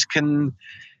those things can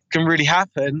really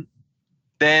happen,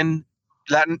 then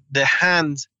the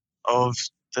hand of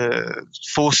the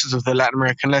forces of the Latin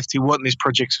American left who want these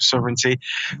projects of sovereignty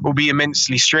will be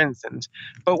immensely strengthened.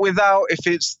 But if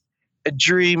it's a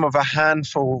dream of a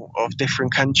handful of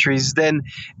different countries, then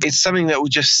it's something that will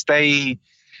just stay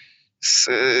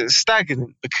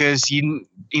stagnant, because the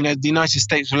United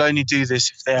States will only do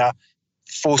this if they are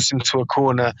forced into a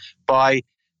corner by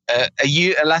a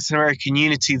Latin American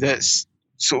unity that's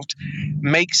sort of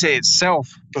makes it itself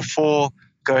before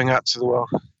going out to the world.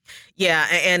 Yeah,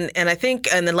 and I think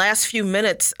in the last few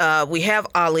minutes we have,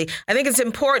 Ali, I think it's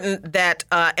important that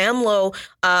AMLO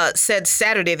said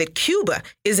Saturday that Cuba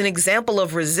is an example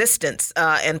of resistance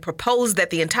and proposed that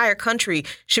the entire country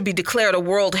should be declared a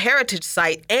World Heritage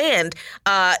Site. And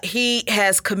he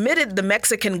has committed the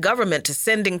Mexican government to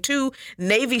sending 2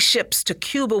 Navy ships to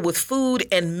Cuba with food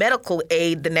and medical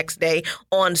aid the next day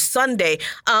on Sunday.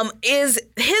 Is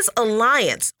his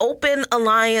open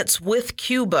alliance with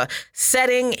Cuba,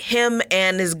 setting him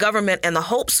and his government and the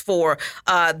hopes for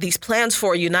these plans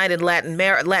for a united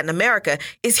Latin America,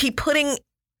 is he putting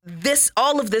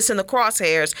all of this in the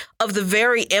crosshairs of the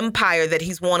very empire that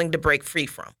he's wanting to break free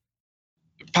from?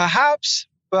 Perhaps,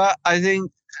 but I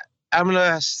think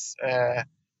AMLO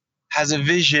has a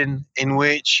vision in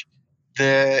which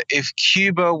if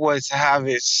Cuba were to have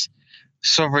its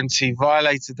sovereignty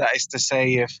violated, that is to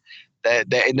say, if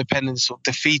their independence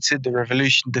defeated, the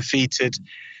revolution defeated,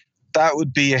 that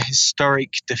would be a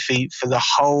historic defeat for the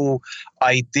whole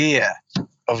idea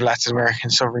of Latin American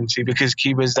sovereignty, because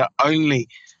Cuba is the only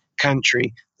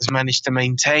country that's managed to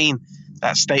maintain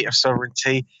that state of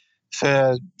sovereignty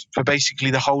for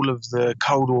basically the whole of the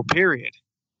Cold War period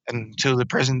until the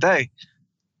present day.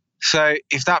 So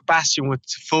if that bastion were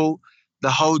to fall,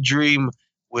 the whole dream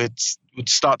would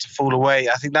start to fall away.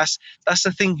 I think that's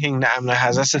the thinking that AMLO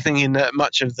has. That's the thinking that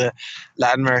much of the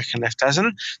Latin American left has.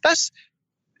 And that's,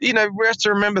 we have to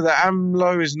remember that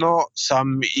AMLO is not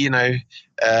some,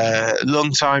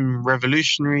 long-time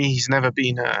revolutionary. He's never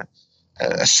been a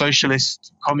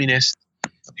socialist, communist.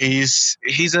 He's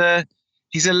a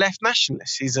left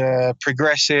nationalist. He's a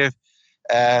progressive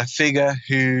figure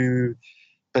who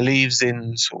believes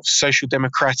in sort of social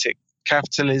democratic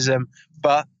capitalism,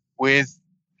 but with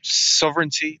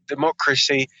sovereignty,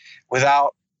 democracy,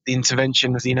 without the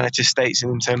intervention of the United States in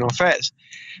internal affairs.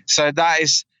 So that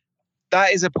is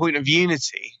a point of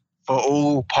unity for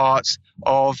all parts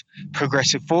of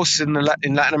progressive forces in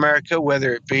Latin America,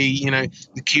 whether it be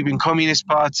the Cuban Communist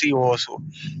Party or sort of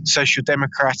the social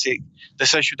democratic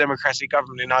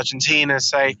government in Argentina.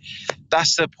 Say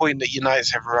that's the point that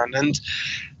unites everyone. And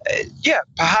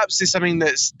perhaps it's something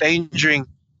that's endangering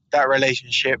that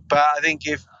relationship. But I think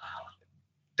if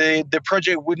the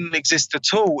project wouldn't exist at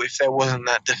all if there wasn't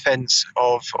that defense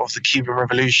of the Cuban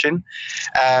Revolution.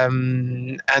 I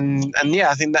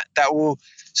think that will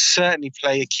certainly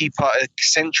play a key part, a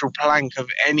central plank of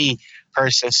any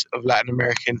process of Latin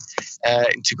American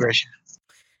integration.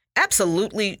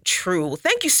 Absolutely true.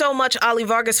 Thank you so much, Ali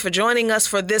Vargas, for joining us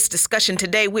for this discussion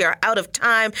today. We are out of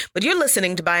time, but you're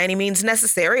listening to By Any Means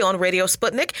Necessary on Radio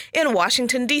Sputnik in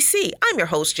Washington, D.C. I'm your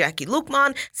host, Jackie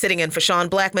Lukman, sitting in for Sean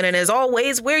Blackman, and as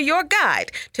always, we're your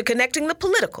guide to connecting the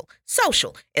political,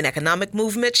 social, and economic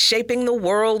movements shaping the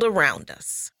world around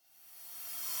us.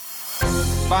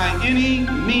 By any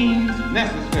means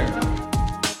necessary.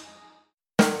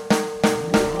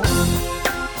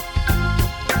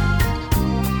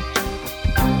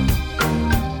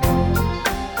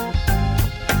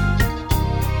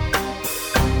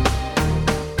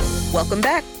 Welcome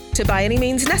back to By Any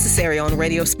Means Necessary on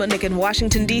Radio Sputnik in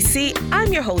Washington, D.C.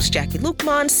 I'm your host, Jackie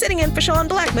Lukman, sitting in for Sean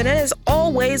Blackman, and as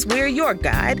always, we're your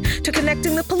guide to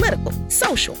connecting the political,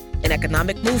 social, and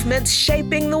economic movements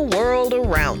shaping the world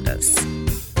around us.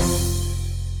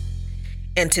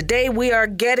 And today we are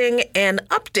getting an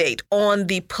update on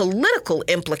the political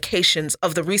implications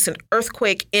of the recent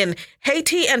earthquake in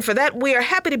Haiti. And for that, we are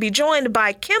happy to be joined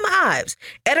by Kim Ives,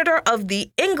 editor of the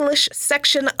English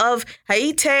section of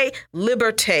Haiti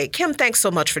Liberté. Kim, thanks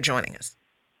so much for joining us.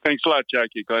 Thanks a lot,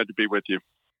 Jackie. Glad to be with you.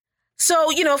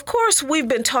 So, of course, we've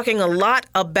been talking a lot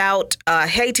about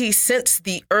Haiti since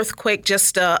the earthquake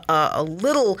just a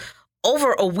little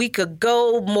over a week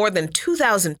ago. More than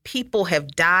 2,000 people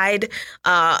have died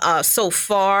so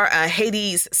far.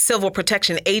 Haiti's Civil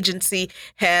Protection Agency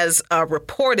has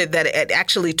reported that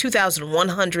actually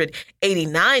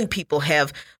 2,189 people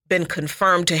have been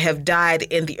confirmed to have died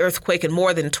in the earthquake, and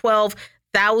more than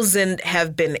 12,000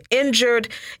 have been injured.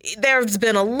 There's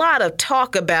been a lot of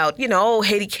talk about,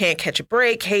 Haiti can't catch a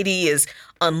break. Haiti is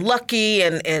unlucky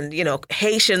and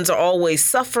Haitians are always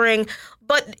suffering.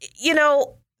 But,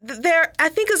 there, I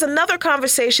think, is another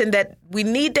conversation that we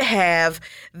need to have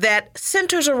that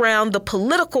centers around the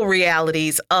political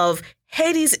realities of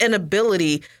Haiti's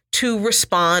inability to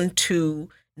respond to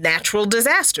natural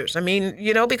disasters. I mean,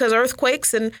 because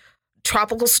earthquakes and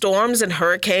tropical storms and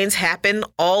hurricanes happen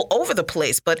all over the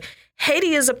place. But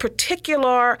Haiti is a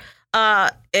particular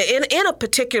in a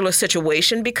particular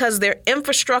situation because their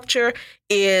infrastructure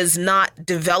is not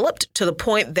developed to the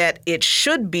point that it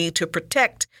should be to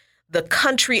protect the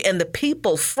country and the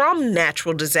people from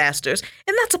natural disasters.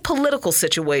 And that's a political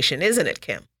situation, isn't it,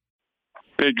 Kim?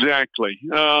 Exactly.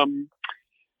 I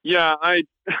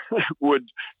would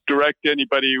direct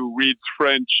anybody who reads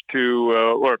French to,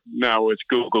 or now with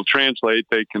Google Translate,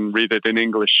 they can read it in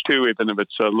English too, even if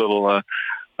it's a little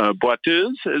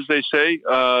boiteuse, as they say.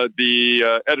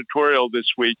 The editorial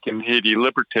this week in Haiti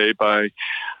Liberté by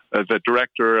the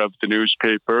director of the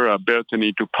newspaper,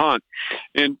 Bertani Dupont.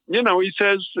 And, he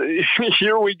says,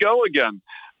 here we go again.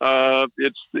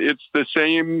 It's the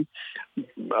same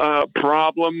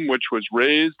problem which was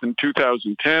raised in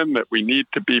 2010 that we need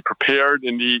to be prepared.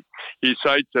 And he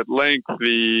cites at length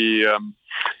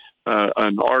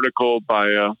an article by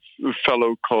a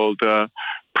fellow called Claude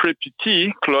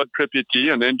Prépiti,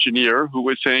 an engineer, who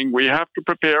was saying we have to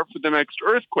prepare for the next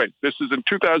earthquake. This is in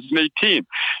 2018.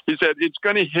 He said it's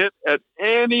going to hit at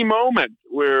any moment.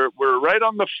 We're right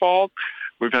on the fault.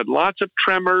 We've had lots of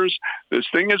tremors. This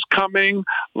thing is coming.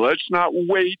 Let's not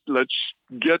wait. Let's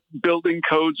get building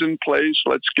codes in place.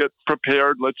 Let's get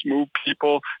prepared. Let's move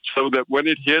people so that when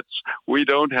it hits, we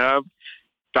don't have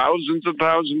thousands and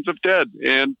thousands of dead.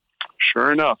 And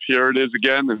sure enough, here it is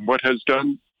again. And what has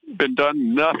been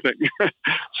done? Nothing.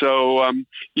 So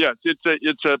yes,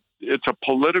 it's a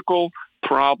political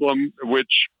problem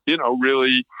which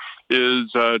really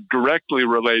is directly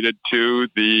related to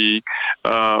the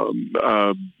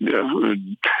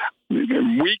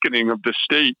weakening of the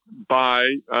state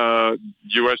by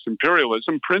U.S.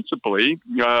 imperialism, principally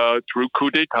through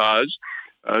coups d'etats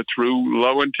through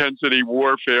low-intensity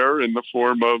warfare in the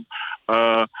form of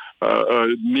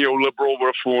neoliberal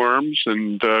reforms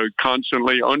and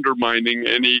constantly undermining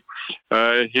any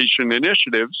Haitian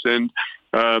initiatives. And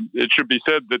it should be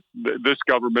said that this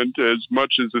government, as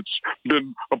much as it's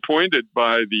been appointed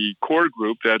by the core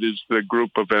group, that is the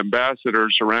group of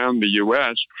ambassadors around the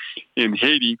U.S. in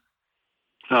Haiti,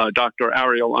 Dr.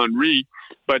 Ariel Henry,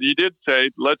 but he did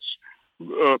say, let's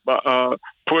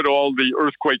put all the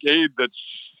earthquake aid that's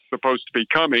supposed to be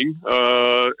coming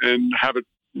and have it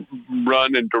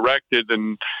run and directed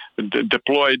and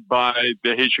deployed by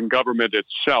the Haitian government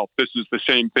itself. This is the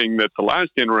same thing that the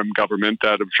last interim government,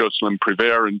 that of Jocelyn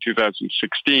Prévert in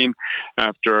 2016,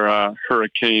 after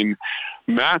Hurricane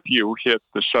Matthew hit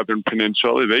the southern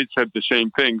peninsula, they said the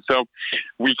same thing. So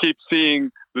we keep seeing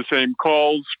the same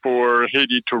calls for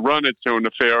Haiti to run its own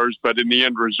affairs, but in the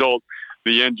end result,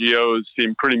 the NGOs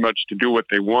seem pretty much to do what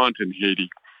they want in Haiti.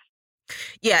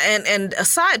 Yeah, and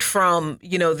aside from,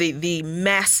 the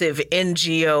massive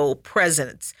NGO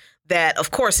presence that,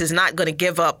 of course, is not going to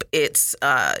give up its,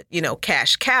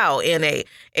 cash cow in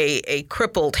a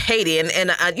crippled Haiti.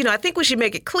 And I think we should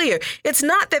make it clear, it's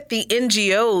not that the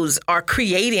NGOs are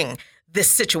creating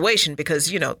this situation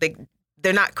because,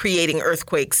 they're not creating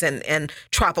earthquakes and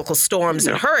tropical storms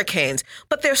and hurricanes,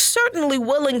 but they're certainly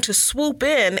willing to swoop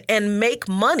in and make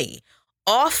money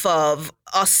off of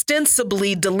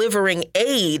ostensibly delivering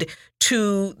aid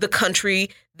to the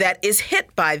country that is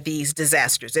hit by these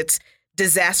disasters. It's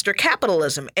disaster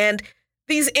capitalism. And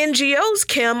these NGOs,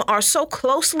 Kim, are so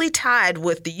closely tied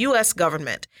with the U.S.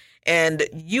 government and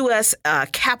U.S.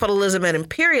 capitalism and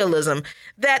imperialism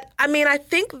that, I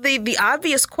think the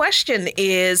obvious question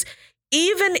is,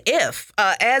 even if,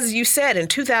 as you said, in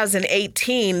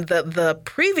 2018, the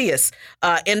previous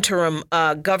interim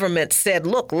government said,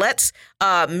 look, let's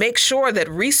make sure that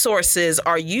resources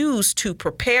are used to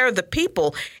prepare the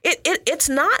people. It's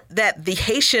not that the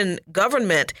Haitian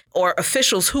government or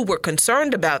officials who were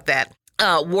concerned about that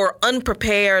were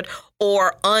unprepared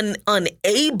or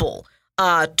unable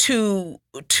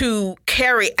to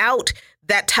carry out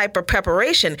that type of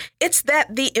preparation. It's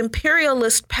that the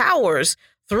imperialist powers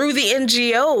through the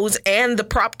NGOs and the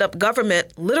propped up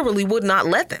government literally would not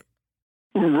let them.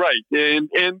 Right. And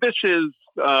this is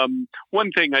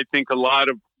one thing I think a lot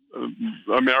of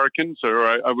Americans, or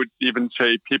I would even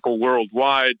say people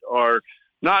worldwide, are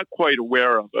not quite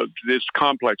aware of this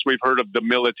complex. We've heard of the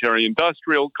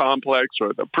military-industrial complex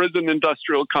or the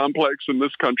prison-industrial complex in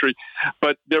this country,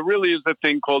 but there really is a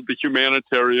thing called the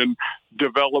humanitarian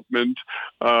development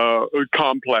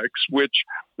complex, which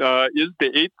is the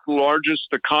 8th largest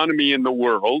economy in the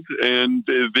world. And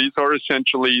these are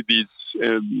essentially these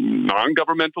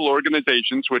non-governmental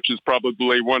organizations, which is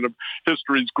probably one of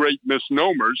history's great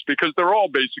misnomers, because they're all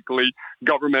basically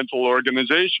governmental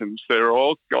organizations. They're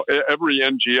all, every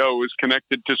NGO is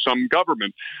connected to some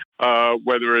government,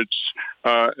 whether it's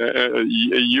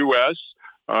U.S.,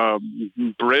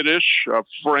 British,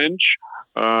 French,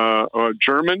 or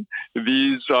German.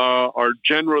 These are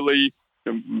generally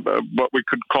what we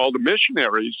could call the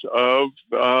missionaries of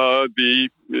the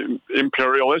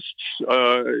imperialists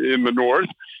in the north,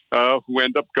 who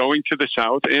end up going to the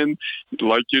south. And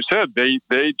like you said, they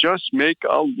just make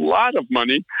a lot of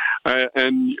money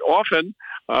and often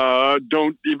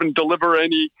don't even deliver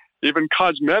any even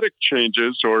cosmetic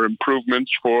changes or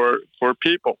improvements for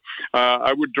people.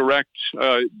 I would direct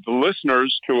the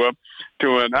listeners to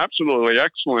an absolutely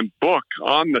excellent book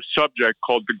on the subject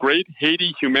called The Great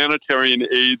Haiti Humanitarian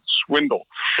Aid Swindle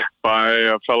by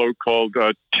a fellow called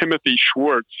Timothy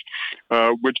Schwartz,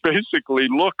 which basically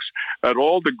looks at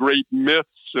all the great myths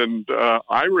and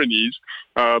ironies,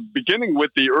 beginning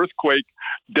with the earthquake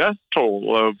death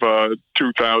toll of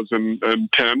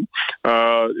 2010.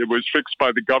 It was fixed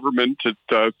by the government at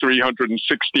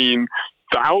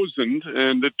 316,000,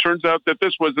 and it turns out that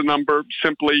this was a number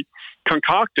simply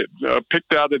concocted,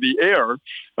 picked out of the air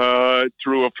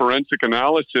through a forensic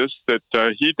analysis that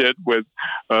he did with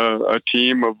a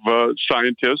team of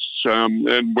scientists,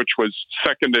 and which was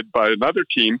seconded by another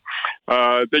team.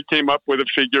 They came up with a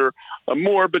figure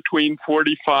more between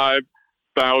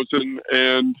 45,000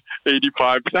 and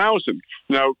 85,000.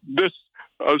 Now, this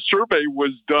survey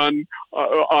was done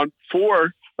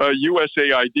for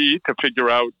USAID to figure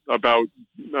out about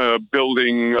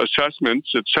building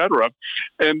assessments, etc.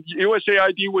 And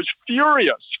USAID was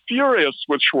furious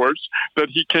with Schwartz that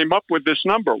he came up with this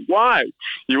number. Why?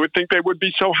 You would think they would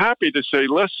be so happy to say,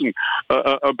 listen,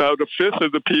 about a fifth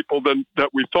of the people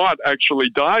that we thought actually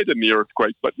died in the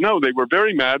earthquake. But no, they were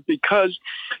very mad because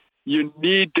you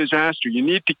need disaster. You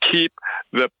need to keep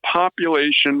the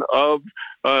population of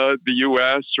the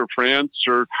U.S. or France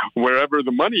or wherever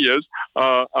the money is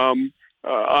on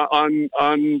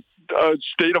a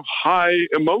state of high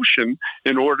emotion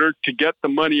in order to get the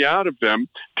money out of them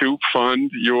to fund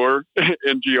your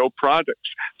NGO projects.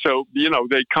 So,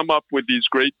 they come up with these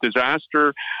great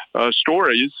disaster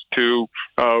stories to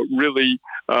really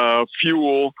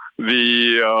fuel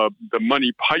the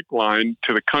money pipeline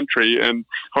to the country, and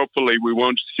hopefully we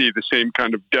won't see the same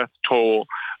kind of death toll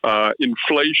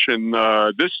inflation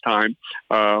this time.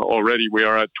 Already we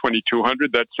are at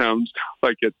 2,200. That sounds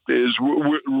like it is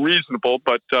reasonable,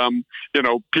 but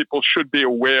people should be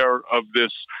aware of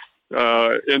this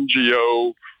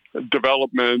NGO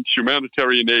development,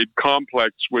 humanitarian aid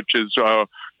complex, which is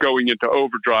going into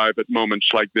overdrive at moments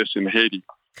like this in Haiti.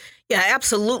 Yeah,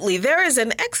 absolutely. There is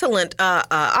an excellent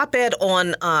op-ed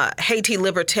on Haiti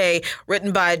Liberté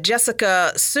written by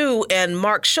Jessica Sue and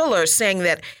Mark Schuller saying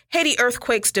that Haiti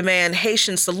earthquakes demand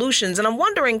Haitian solutions. And I'm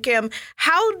wondering, Kim,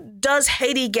 how does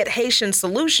Haiti get Haitian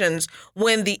solutions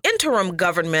when the interim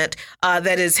government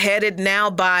that is headed now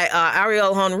by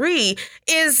Ariel Henry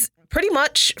is pretty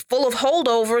much full of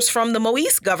holdovers from the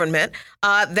Moïse government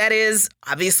that is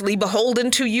obviously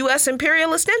beholden to U.S.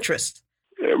 imperialist interests?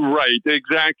 Right,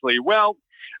 exactly. Well,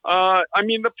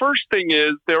 the first thing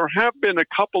is there have been a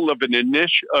couple of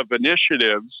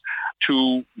initiatives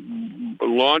to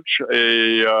launch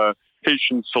a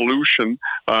Haitian solution,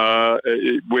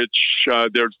 which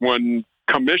there's one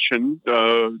commission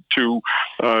to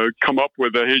come up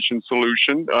with a Haitian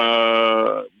solution,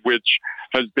 which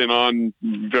has been on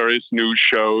various news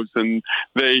shows, and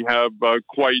they have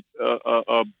quite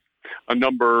a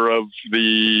number of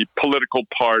the political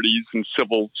parties and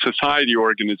civil society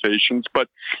organizations. But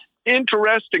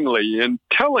interestingly and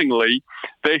tellingly,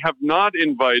 they have not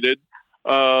invited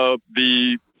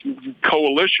the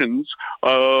coalitions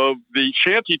of the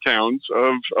shanty towns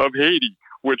of Haiti,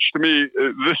 which to me,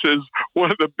 this is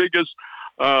one of the biggest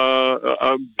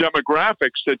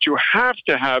demographics that you have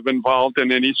to have involved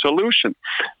in any solution.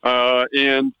 I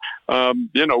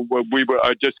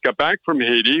just got back from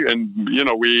Haiti, and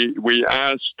we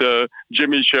asked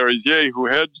Jimmy Cherizier, who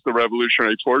heads the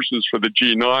Revolutionary Forces for the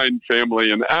G9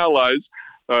 family and allies.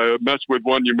 Mess with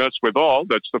one, you mess with all.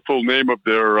 That's the full name of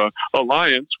their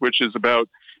alliance, which is about.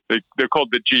 They're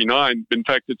called the G9. In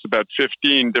fact, it's about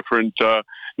 15 different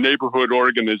neighborhood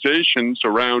organizations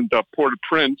around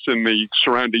Port-au-Prince and the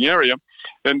surrounding area,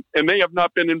 and they have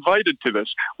not been invited to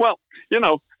this. Well,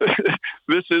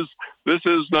 this is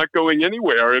not going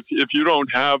anywhere if you don't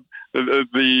have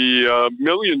the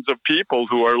millions of people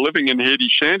who are living in Haiti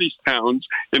shanty towns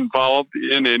involved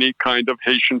in any kind of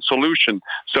Haitian solution.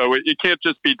 So it can't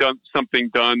just be something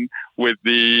done with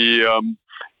the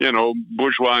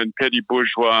bourgeois and petty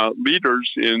bourgeois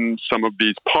leaders in some of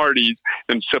these parties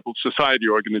and civil society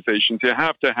organizations. You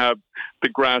have to have the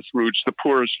grassroots, the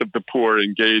poorest of the poor,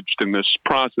 engaged in this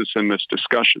process and this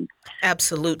discussion.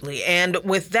 Absolutely. And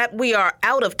with that, we are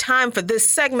out of time for this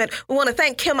segment. We want to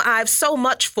thank Kim Ives so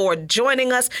much for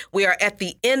joining us. We are at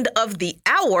the end of the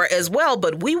hour as well,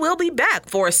 but we will be back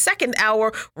for a second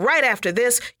hour right after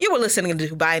this. You were listening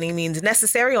to By Any Means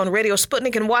Necessary on Radio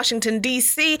Sputnik in Washington,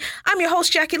 D.C. I'm your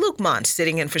host, Jackie Lukman,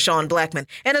 sitting in for Sean Blackman.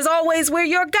 And as always, we're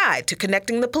your guide to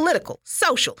connecting the political,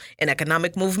 social, and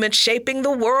economic movements shaping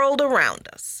the world around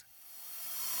us.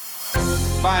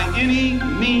 By any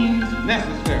means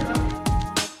necessary.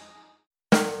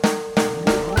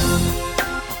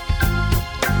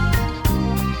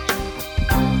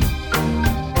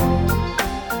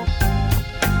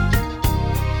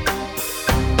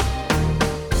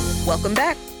 Welcome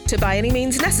back to By Any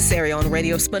Means Necessary on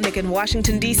Radio Sputnik in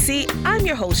Washington, D.C. I'm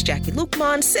your host, Jackie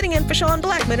Lukman, sitting in for Sean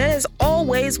Blackman. And as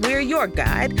always, we're your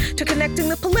guide to connecting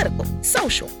the political,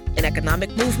 social, and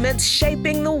economic movements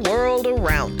shaping the world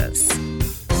around us.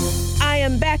 I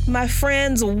am back, my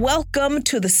friends. Welcome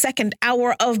to the second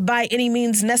hour of By Any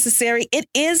Means Necessary. It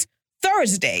is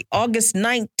Thursday, August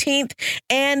 19th,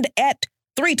 and at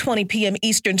 3:20 p.m.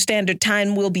 Eastern Standard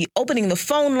Time, we'll be opening the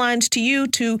phone lines to you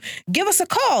to give us a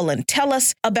call and tell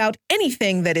us about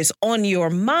anything that is on your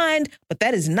mind. But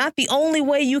that is not the only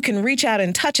way you can reach out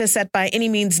and touch us at By Any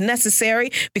Means Necessary,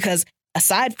 because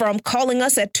Aside from calling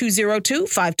us at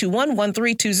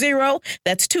 202-521-1320,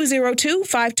 that's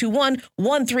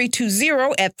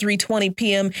 202-521-1320 at 3:20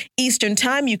 p.m. Eastern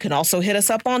Time. You can also hit us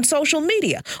up on social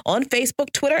media on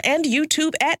Facebook, Twitter, and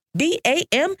YouTube at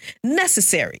BAM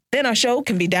Necessary. Then our show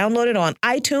can be downloaded on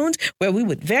iTunes, where we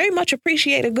would very much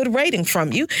appreciate a good rating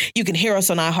from you. You can hear us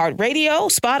on iHeartRadio,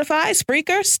 Spotify,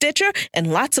 Spreaker, Stitcher,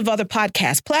 and lots of other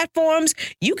podcast platforms.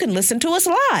 You can listen to us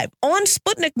live on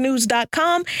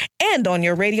SputnikNews.com and on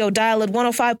your radio dial at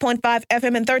 105.5 FM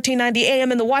and 1390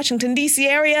 AM in the Washington, D.C.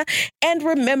 area. And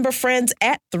remember, friends,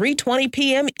 at 3:20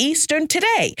 p.m. Eastern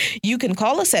today, you can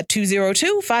call us at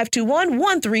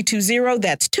 202-521-1320.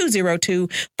 That's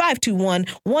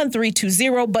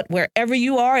 202-521-1320. But wherever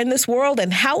you are in this world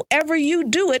and however you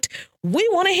do it, we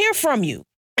want to hear from you.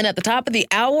 And at the top of the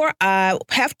hour, I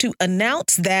have to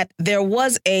announce that there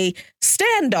was a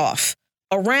standoff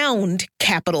around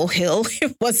Capitol Hill.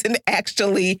 It wasn't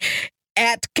actually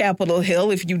at Capitol Hill.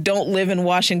 If you don't live in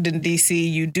Washington, D.C.,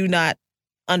 you do not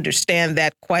understand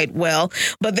that quite well.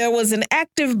 But there was an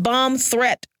active bomb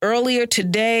threat earlier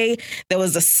today. There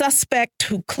was a suspect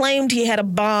who claimed he had a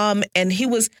bomb, and he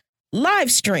was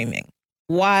live streaming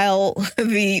while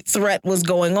the threat was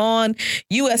going on.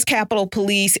 U.S. Capitol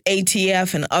Police,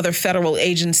 ATF, and other federal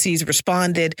agencies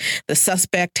responded. The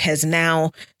suspect has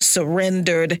now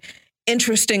surrendered.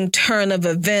 Interesting turn of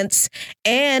events.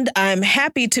 And I'm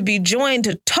happy to be joined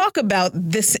to talk about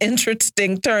this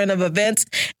interesting turn of events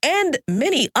and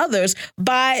many others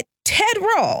by Ted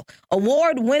Rall,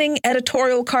 award-winning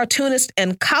editorial cartoonist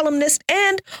and columnist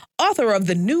and author of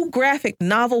the new graphic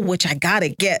novel, which I gotta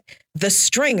get, The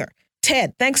Stringer.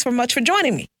 Ted, thanks so much for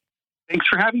joining me. Thanks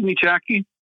for having me, Jackie.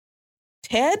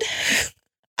 Ted,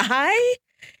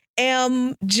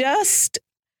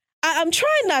 I'm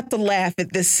trying not to laugh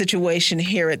at this situation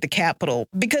here at the Capitol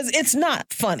because it's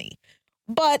not funny.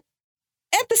 But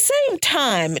at the same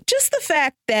time, just the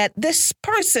fact that this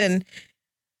person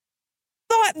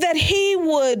thought that he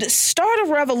would start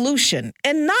a revolution,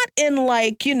 and not in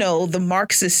the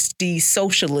Marxist-y,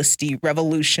 socialist-y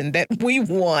revolution that we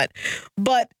want,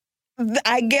 but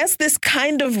I guess this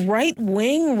kind of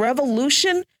right-wing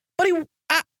revolution. But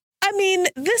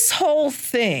this whole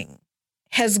thing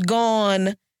has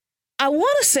gone, I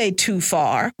want to say, too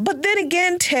far. But then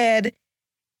again, Ted,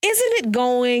 isn't it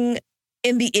going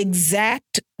in the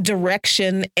exact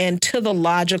direction and to the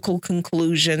logical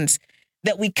conclusions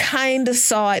that we kind of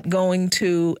saw it going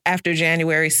to after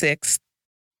January 6th?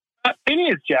 It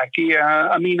is, Jackie.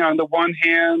 On the one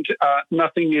hand,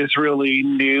 nothing is really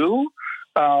new.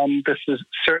 This is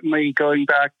certainly going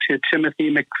back to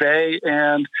Timothy McVeigh,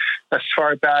 and as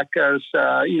far back as,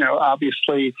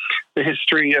 obviously the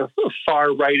history of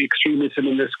far-right extremism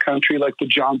in this country, like the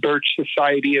John Birch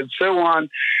Society and so on.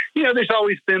 There's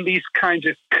always been these kinds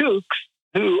of kooks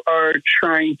who are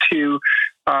trying to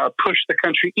push the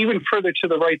country even further to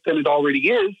the right than it already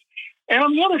is. And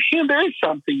on the other hand, there is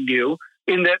something new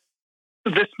in that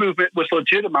this movement was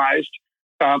legitimized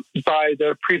by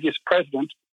the previous president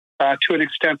to an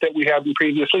extent that we haven't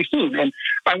previously seen. And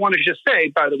I want to just say,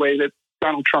 by the way, that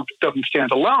Donald Trump doesn't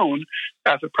stand alone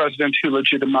as a president who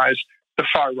legitimized the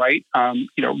far right.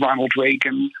 Ronald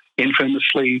Reagan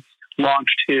infamously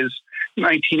launched his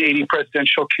 1980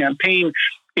 presidential campaign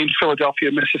in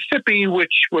Philadelphia, Mississippi,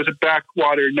 which was a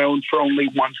backwater known for only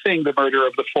one thing: the murder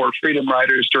of the 4 Freedom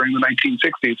Riders during the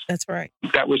 1960s. That's right.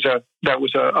 That was a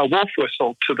wolf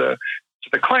whistle to the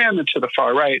Klan and to the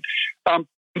far right.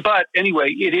 But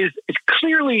anyway, it's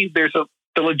clearly the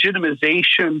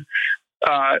legitimization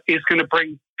is going to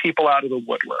bring people out of the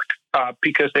woodwork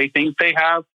because they think they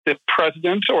have the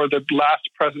president or the last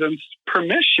president's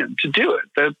permission to do it.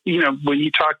 That, when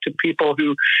you talk to people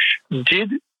who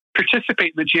did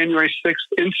participate in the January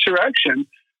 6th insurrection,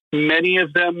 many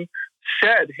of them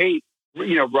said, hey,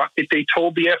 they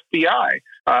told the FBI,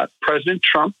 President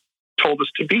Trump told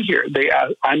us to be here.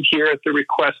 I'm here at the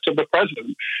request of the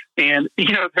president. And,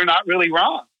 they're not really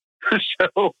wrong.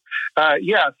 So I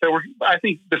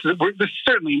think this is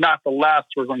certainly not the last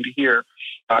we're going to hear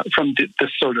from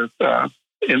this sort of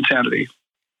insanity.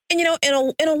 And,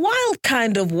 in a wild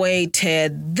kind of way,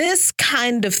 Ted, this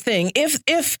kind of thing, if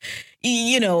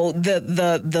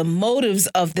the motives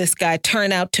of this guy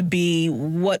turn out to be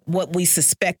what we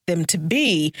suspect them to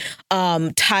be,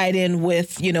 tied in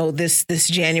with, this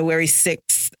January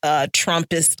 6th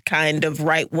Trumpist kind of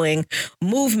right-wing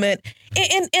movement,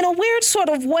 in a weird sort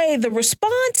of way, the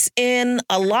response in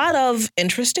a lot of,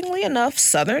 interestingly enough,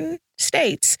 southern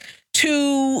states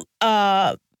to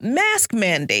mask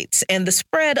mandates and the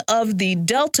spread of the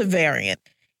Delta variant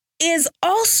is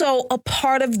also a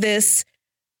part of this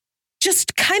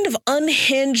just kind of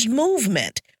unhinged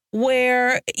movement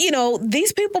where,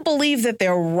 these people believe that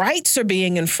their rights are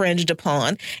being infringed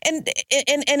upon, and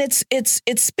it's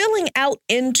spilling out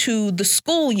into the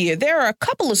school year. There are a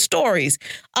couple of stories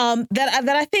that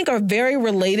I think are very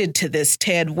related to this,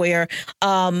 Ted, where,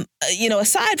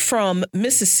 aside from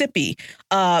Mississippi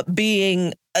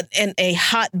being a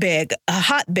hotbed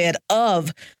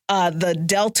of the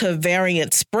Delta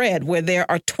variant spread, where there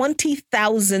are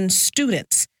 20,000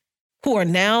 students who are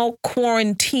now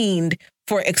quarantined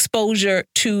for exposure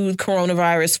to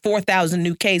coronavirus, 4,000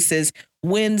 new cases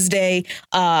Wednesday,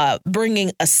 bringing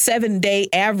a 7-day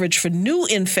average for new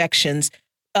infections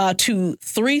to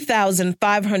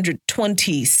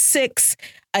 3,526.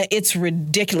 It's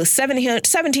ridiculous.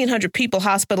 1,700 people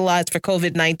hospitalized for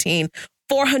COVID-19.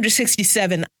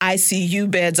 467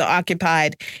 ICU beds are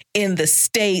occupied in the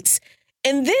states.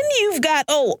 And then you've got,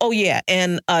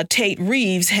 and Tate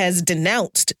Reeves has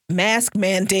denounced mask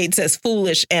mandates as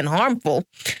foolish and harmful.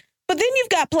 But then you've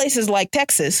got places like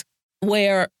Texas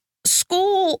where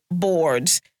school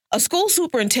boards, a school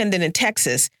superintendent in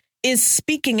Texas is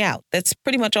speaking out. That's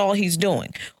pretty much all he's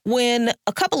doing. When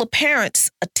a couple of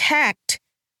parents attacked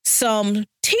some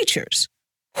teachers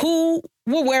who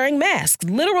were wearing masks,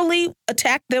 literally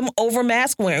attacked them over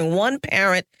mask wearing. One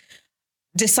parent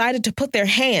decided to put their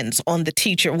hands on the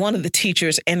teacher, one of the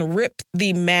teachers, and ripped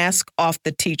the mask off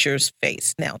the teacher's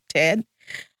face. Now, Ted,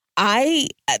 I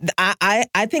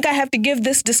think I have to give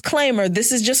this disclaimer.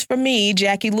 This is just for me,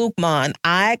 Jackie Lukman.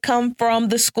 I come from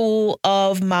the school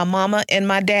of my mama and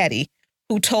my daddy,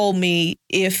 who told me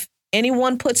if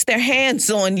anyone puts their hands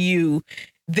on you,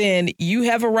 then you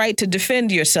have a right to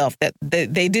defend yourself. That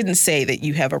they didn't say that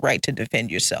you have a right to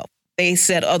defend yourself. They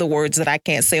said other words that I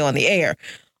can't say on the air.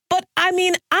 But I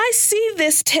mean, I see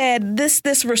this, Ted,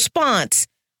 this response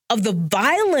of the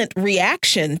violent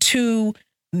reaction to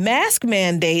mask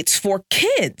mandates for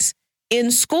kids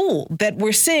in school that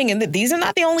we're seeing. And that these are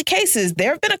not the only cases.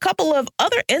 There have been a couple of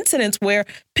other incidents where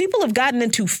people have gotten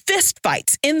into fist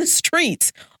fights in the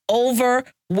streets over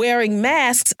wearing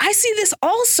masks. I see this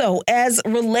also as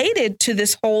related to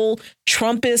this whole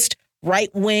Trumpist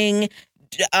right-wing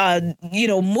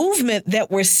movement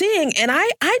that we're seeing. And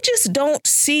I just don't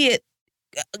see it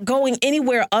going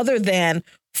anywhere other than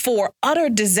for utter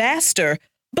disaster.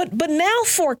 But now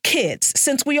for kids,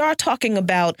 since we are talking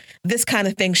about this kind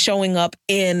of thing showing up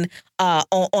in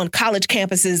on college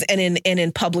campuses and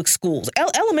in public schools,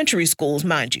 elementary schools,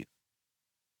 mind you.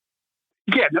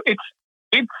 Yeah, no, it's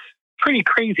pretty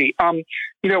crazy. One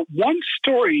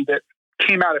story that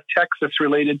came out of Texas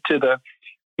related to the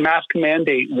mask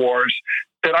mandate wars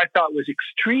that I thought was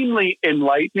extremely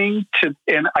enlightening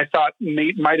and I thought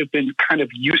might have been kind of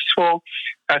useful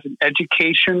as an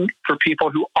education for people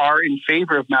who are in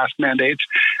favor of mask mandates,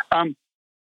 was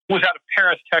out of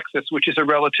Paris, Texas, which is a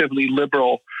relatively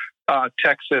liberal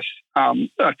Texas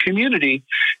community.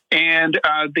 And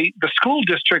the school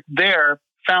district there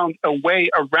found a way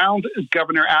around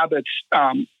Governor Abbott's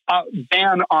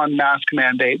ban on mask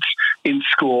mandates in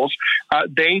schools.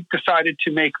 They decided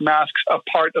to make masks a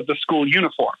part of the school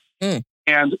uniform.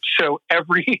 And so that's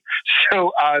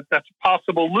a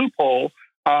possible loophole.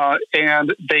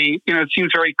 And they, it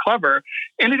seems very clever.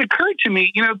 And it occurred to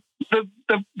me, the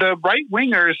right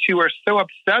wingers who are so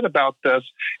upset about this,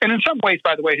 and in some ways,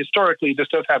 by the way, historically, this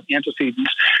does have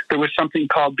antecedents. There was something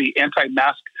called the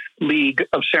Anti-Mask League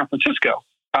of San Francisco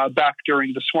back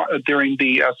during the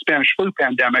Spanish flu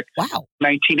pandemic,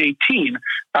 1918,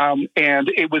 and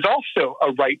it was also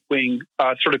a right-wing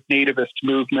sort of nativist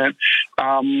movement.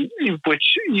 So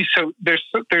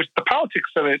there's the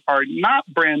politics of it are not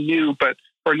brand new,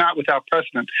 or not without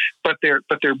precedent, but they're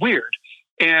weird.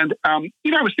 And I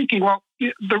was thinking, well,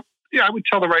 I would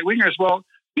tell the right wingers, well,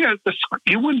 you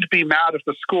wouldn't be mad if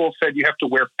the school said you have to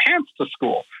wear pants to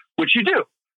school, which you do.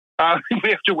 We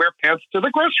have to wear pants to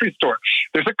the grocery store.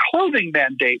 There's a clothing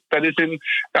mandate that is in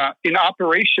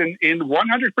operation in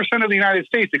 100% of the United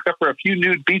States, except for a few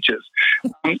nude beaches.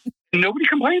 Nobody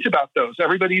complains about those.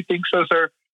 Everybody thinks those are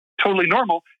totally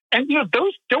normal. And,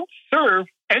 those don't serve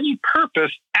any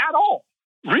purpose at all,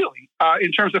 really,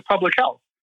 in terms of public health,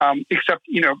 except,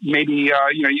 maybe,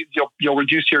 you'll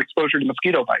reduce your exposure to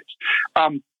mosquito bites.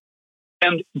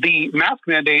 And the mask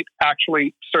mandate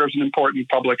actually serves an important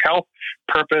public health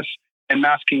purpose, and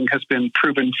masking has been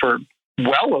proven for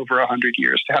well over 100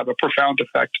 years to have a profound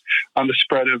effect on the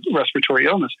spread of respiratory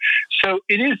illness. So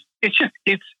it's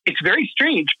very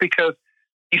strange because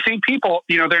these same people,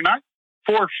 they're not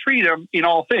for freedom in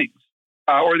all things,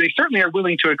 or they certainly are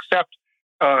willing to accept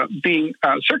being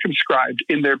circumscribed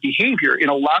in their behavior in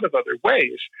a lot of other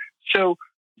ways. So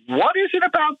what is it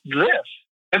about this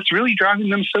that's really driving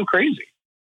them so crazy.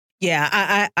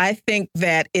 Yeah, I think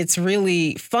that it's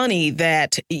really funny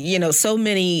that, so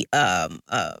many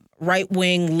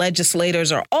right-wing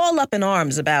legislators are all up in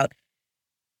arms about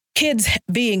kids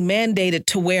being mandated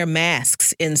to wear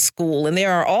masks in school. And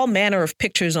there are all manner of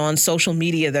pictures on social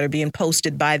media that are being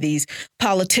posted by these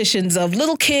politicians of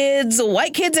little kids,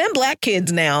 white kids and black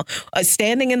kids now,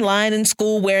 standing in line in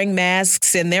school wearing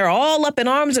masks. And they're all up in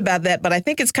arms about that. But I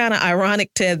think it's kind of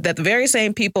ironic, Ted, that the very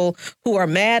same people who are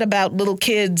mad about little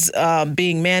kids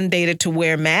being mandated to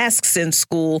wear masks in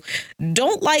school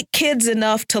don't like kids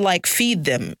enough to feed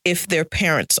them if their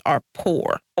parents are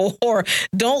poor, or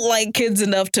don't like kids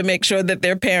enough to make sure that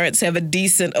their parents have a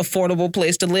decent, affordable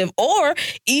place to live, or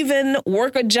even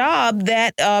work a job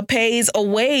that pays a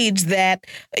wage that,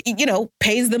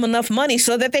 pays them enough money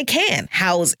so that they can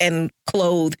house and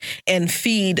clothe and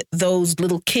feed those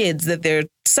little kids that they're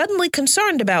suddenly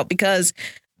concerned about because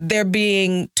they're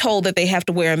being told that they have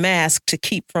to wear a mask to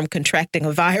keep from contracting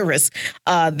a virus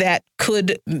that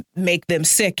could make them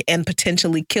sick and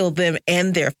potentially kill them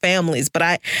and their families.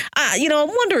 But I'm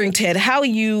wondering, Ted, how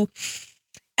you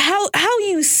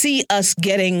see us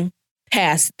getting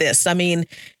past this. I mean,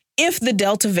 if the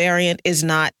Delta variant is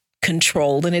not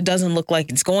controlled, and it doesn't look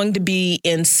like it's going to be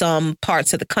in some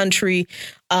parts of the country,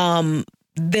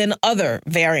 then other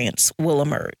variants will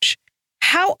emerge.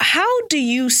 How do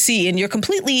you see, in your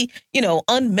completely,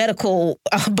 unmedical,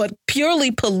 but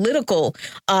purely political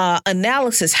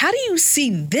analysis, how do you see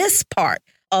this part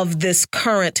of this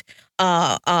current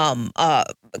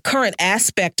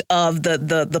aspect of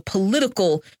the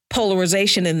political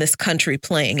polarization in this country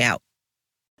playing out?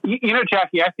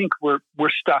 Jackie, I think we're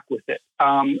stuck with it.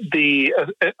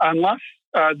 Unless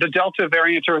the Delta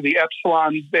variant or the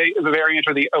Epsilon variant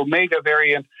or the Omega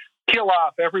variant kill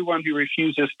off everyone who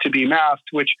refuses to be masked,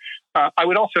 which I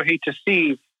would also hate to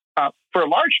see for a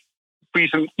large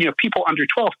reason. People under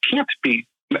 12 can't be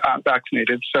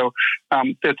vaccinated. So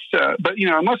but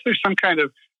unless there's some kind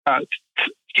of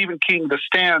Stephen King, The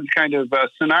Stand kind of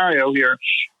scenario here,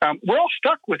 we're all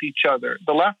stuck with each other,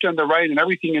 the left and the right and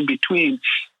everything in between,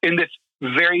 in this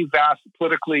very vast,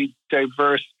 politically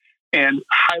diverse and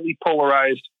highly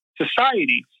polarized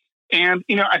society. And,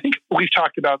 I think we've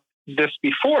talked about this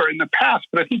before in the past,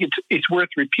 but I think it's worth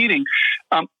repeating.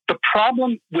 The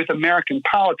problem with American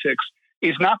politics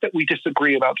is not that we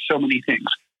disagree about so many things.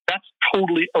 That's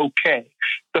totally okay.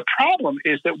 The problem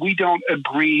is that we don't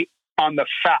agree on the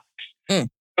facts.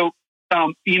 So,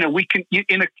 we can,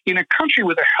 in a country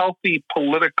with a healthy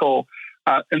political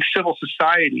and civil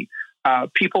society,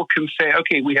 people can say,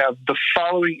 okay, we have the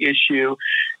following issue,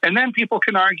 and then people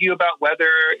can argue about whether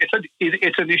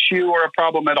it's an issue or a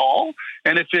problem at all.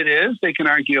 And if it is, they can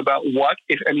argue about what,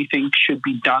 if anything, should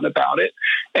be done about it.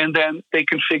 And then they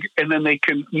can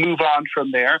move on from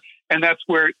there. And that's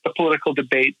where the political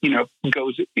debate,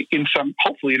 goes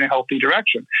hopefully in a healthy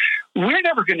direction. We're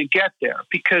never going to get there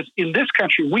because in this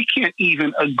country, we can't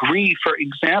even agree, for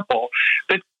example,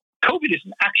 that COVID is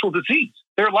an actual disease.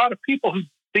 There are a lot of people who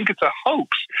think it's a hoax.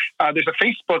 There's a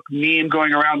Facebook meme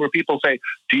going around where people say,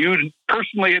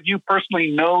 have you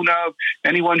personally known of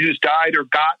anyone who's died or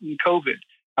gotten COVID?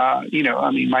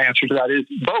 My answer to that is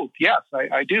both. Yes,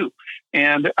 I do.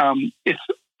 And it's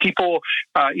people,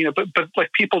 but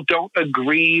people don't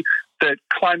agree that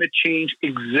climate change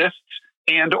exists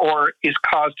and or is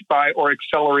caused by or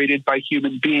accelerated by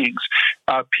human beings.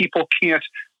 People can't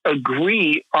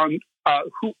agree on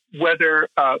whether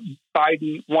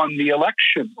Biden won the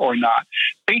election or not.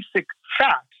 Basic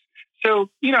facts.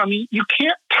 So, you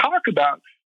can't talk about,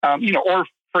 or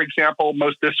for example,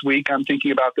 most this week, I'm thinking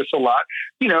about this a lot,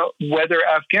 whether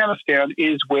Afghanistan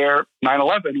is where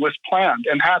 9/11 was planned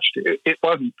and hatched. It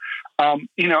wasn't.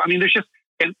 There's just,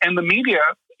 and the media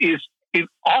is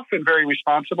often very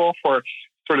responsible for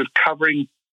sort of covering,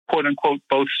 quote unquote,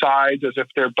 both sides as if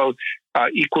they're both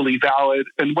equally valid.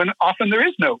 And when often there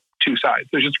is no two sides,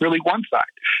 there's just really one side.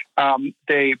 And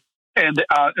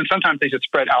sometimes they just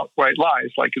spread outright lies,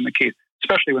 like in the case,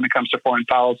 especially when it comes to foreign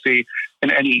policy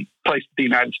in any place that the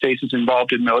United States is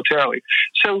involved in militarily.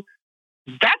 So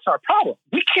that's our problem.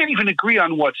 We can't even agree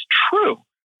on what's true.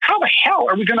 How the hell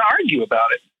are we going to argue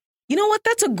about it? You know what?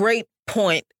 That's a great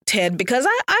point, Ted, because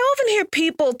I often hear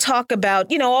people talk about,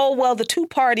 the two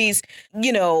parties,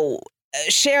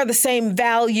 share the same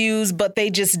values, but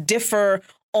they just differ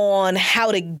on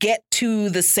how to get to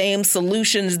the same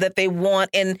solutions that they want.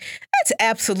 And that's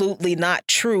absolutely not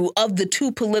true of the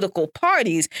two political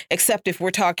parties, except if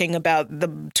we're talking about the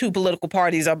two political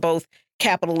parties are both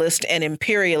capitalist and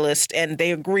imperialist, and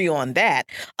they agree on that.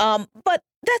 But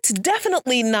that's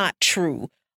definitely not true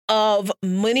of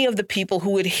many of the people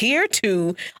who adhere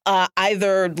to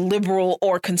either liberal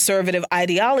or conservative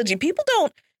ideology. People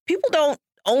don't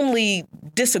only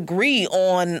disagree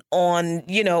on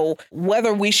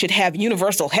whether we should have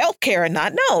universal health care or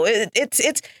not. No,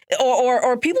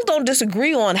 or people don't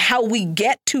disagree on how we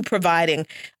get to providing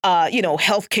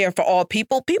health care for all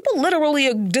people. People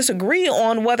literally disagree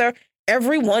on whether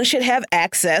everyone should have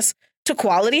access to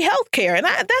quality health care. And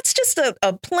that's just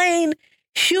a plain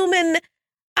human,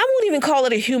 I won't even call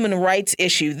it a human rights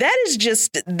issue. That is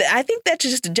I think that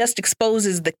just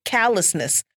exposes the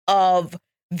callousness of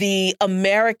the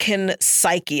American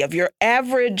psyche, of your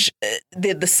average,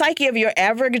 the psyche of your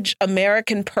average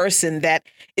American person that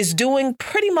is doing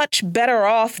pretty much better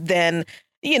off than,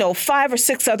 5 or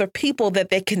 6 other people that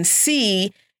they can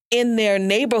see in their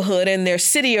neighborhood, in their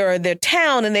city or their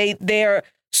town. And they're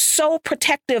so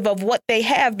protective of what they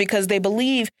have because they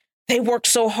believe they work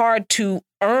so hard to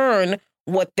earn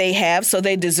what they have, so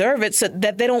they deserve it, so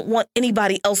that they don't want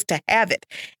anybody else to have it.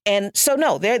 And so,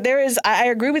 no, there is, I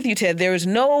agree with you, Ted, there is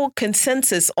no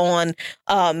consensus on,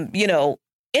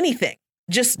 anything,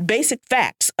 just basic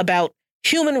facts about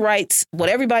human rights, what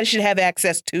everybody should have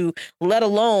access to, let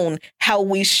alone how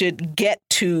we should get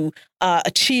to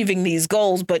achieving these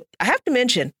goals. But I have to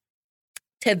mention,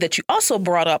 Ted, that you also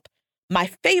brought up my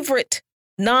favorite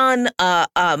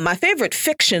my favorite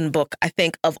fiction book, I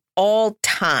think, of all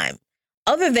time.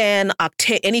 Other than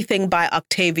anything by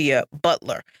Octavia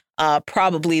Butler,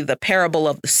 probably The Parable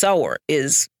of the Sower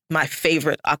is my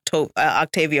favorite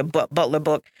Octavia Butler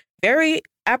book. Very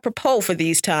apropos for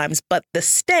these times, but The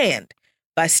Stand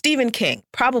by Stephen King,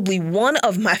 probably one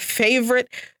of my favorite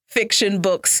fiction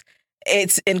books.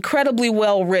 It's incredibly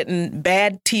well written,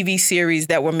 bad TV series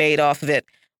that were made off of it.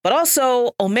 But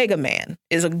also Omega Man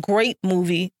is a great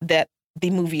movie that the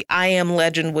movie I Am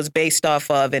Legend was based off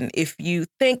of. And if you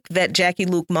think that Jackie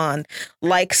Luqman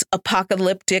likes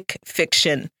apocalyptic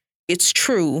fiction, it's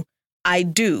true. I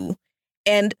do.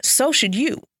 And so should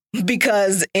you,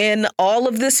 because in all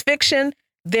of this fiction,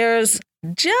 there's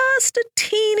just a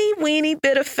teeny weeny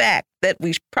bit of fact that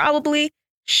we probably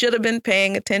should have been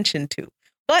paying attention to.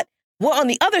 But we're on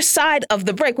the other side of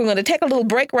the break. We're going to take a little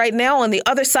break right now. On the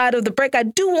other side of the break, I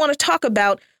do want to talk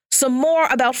about some more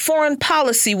about foreign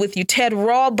policy with you, Ted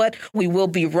Rawl, but we will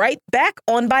be right back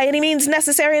on By Any Means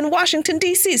Necessary in Washington,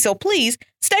 D.C. So please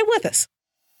stay with us.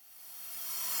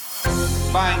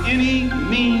 By any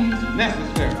means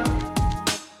necessary.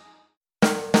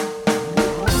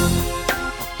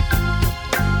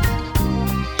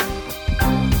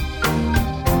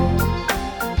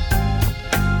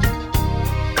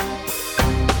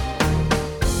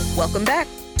 Welcome back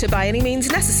to By Any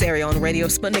Means Necessary on Radio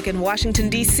Sputnik in Washington,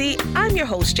 D.C. I'm your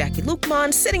host, Jackie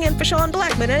Luqman, sitting in for Sean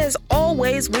Blackman. And as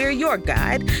always, we're your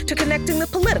guide to connecting the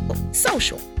political,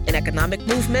 social, and economic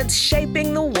movements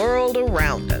shaping the world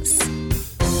around us.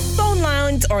 Phone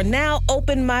lines are now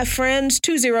open, my friends.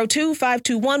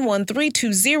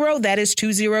 202-521-1320. That is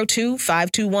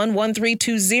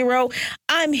 202-521-1320.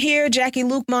 I'm here, Jackie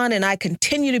Luqman, and I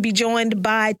continue to be joined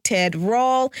by Ted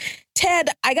Rawl. Ted,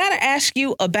 I got to ask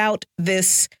you about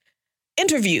this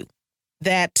interview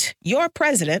that your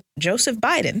president, Joseph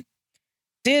Biden,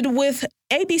 did with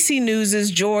ABC News'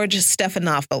 George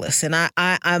Stephanopoulos. And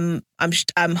I'm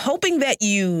hoping that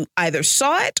you either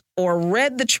saw it or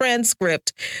read the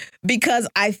transcript, because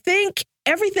I think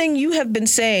everything you have been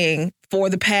saying for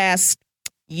the past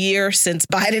year since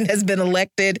Biden has been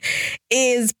elected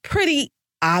is pretty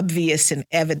obvious and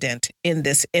evident in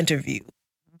this interview.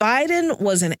 Biden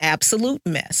was an absolute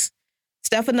mess.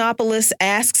 Stephanopoulos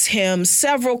asks him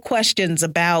several questions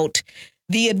about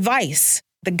the advice,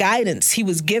 the guidance he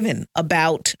was given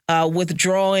about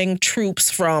withdrawing troops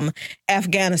from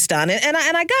Afghanistan. And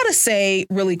I got to say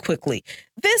really quickly,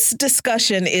 this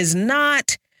discussion is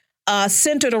not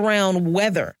centered around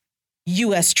whether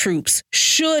U.S. troops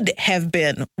should have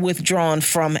been withdrawn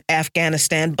from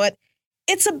Afghanistan, but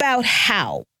it's about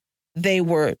how they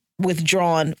were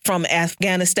withdrawn from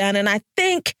Afghanistan. And I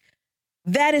think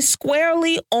that is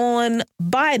squarely on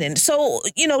Biden. So,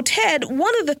 Ted,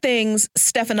 one of the things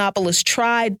Stephanopoulos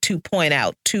tried to point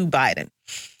out to Biden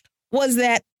was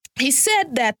that he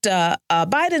said that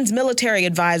Biden's military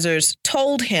advisors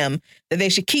told him that they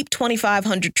should keep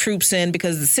 2,500 troops in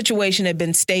because the situation had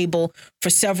been stable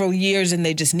for several years and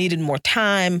they just needed more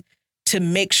time to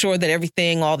make sure that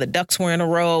all the ducks were in a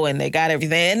row and they got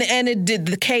everything. And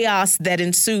the chaos that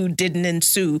ensued didn't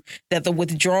ensue, that the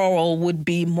withdrawal would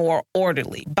be more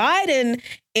orderly. Biden,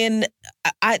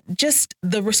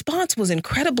 the response was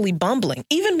incredibly bumbling,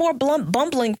 even more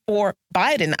bumbling for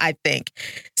Biden, I think,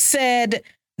 said,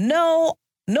 no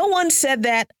one said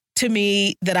that to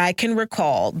me that I can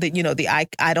recall, that, the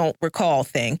I don't recall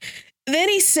thing. Then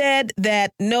he said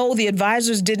that, no, the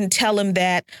advisors didn't tell him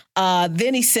that.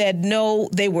 Then he said, no,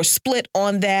 they were split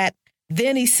on that.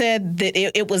 Then he said that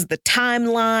it was the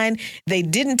timeline. They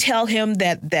didn't tell him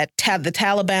that the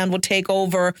Taliban would take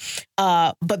over,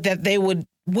 but that they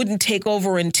wouldn't take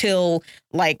over until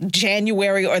like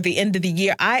January or the end of the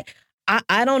year.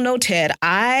 I don't know, Ted.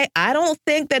 I don't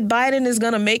think that Biden is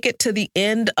going to make it to the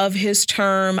end of his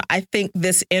term. I think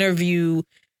this interview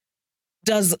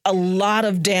does a lot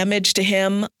of damage to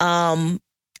him. I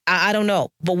don't know.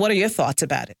 But what are your thoughts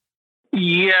about it?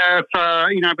 Yeah,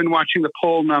 I've been watching the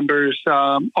poll numbers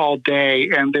all day,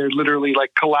 and they're literally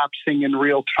like collapsing in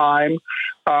real time.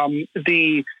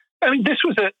 This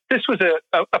was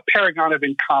a paragon of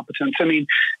incompetence. I mean,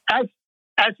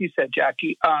 as you said,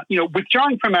 Jackie,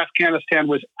 withdrawing from Afghanistan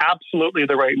was absolutely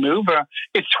the right move.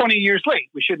 It's 20 years late.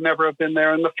 We should never have been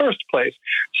there in the first place.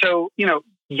 So,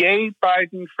 yay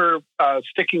Biden for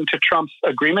sticking to Trump's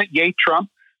agreement. Yay Trump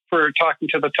for talking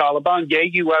to the Taliban. Yay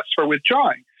U.S. for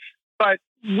withdrawing. But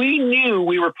we knew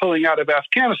we were pulling out of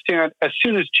Afghanistan as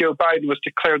soon as Joe Biden was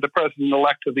declared the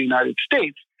president-elect of the United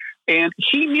States. And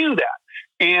he knew that.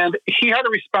 And he had a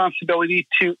responsibility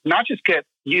to not just get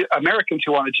Americans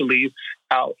who wanted to leave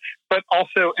out, but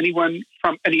also any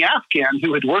Afghan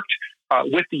who had worked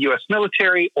with the U.S.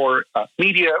 military or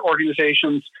media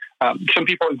organizations, some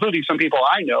people, including some people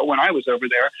I know when I was over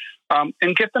there,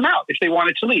 and get them out if they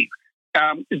wanted to leave.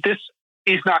 This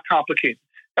is not complicated.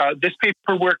 This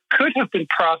paperwork could have been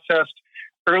processed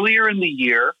earlier in the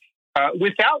year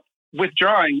without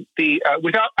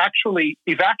without actually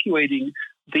evacuating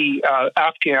the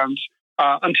Afghans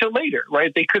until later,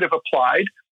 right? They could have applied.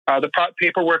 The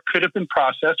paperwork could have been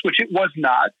processed, which it was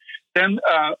not. Then,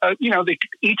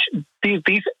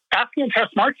 these Afghans have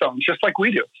smartphones just like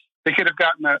we do. They could have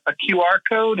gotten a QR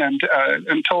code and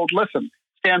told, listen,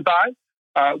 stand by.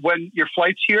 When your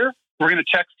flight's here, we're going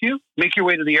to text you, make your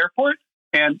way to the airport,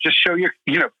 and just show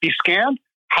be scanned,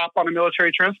 hop on a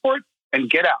military transport, and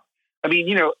get out. I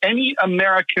mean, any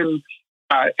American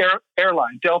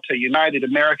airline, Delta, United,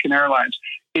 American Airlines,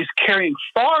 is carrying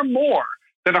far more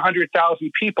than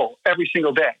 100,000 people every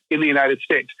single day in the United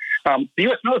States. The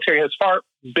U.S. military has far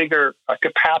bigger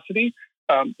capacity.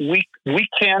 We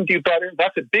can do better.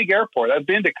 That's a big airport. I've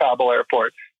been to Kabul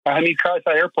Airport. Hamid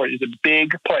Karzai Airport is a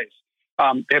big place.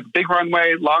 They have a big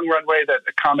runway, long runway that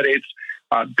accommodates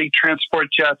big transport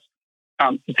jets.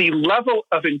 The level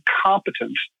of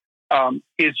incompetence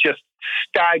is just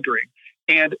staggering.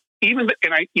 And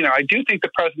I do think the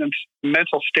president's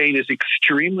mental state is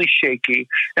extremely shaky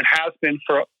and has been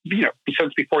for,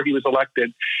 since before he was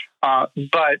elected.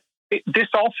 But this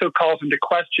also calls into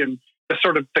question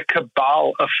the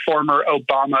cabal of former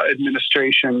Obama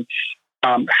administration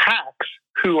hacks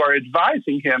who are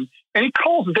advising him, and he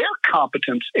calls their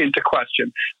competence into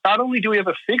question. Not only do we have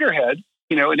a figurehead,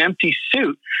 an empty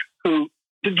suit who,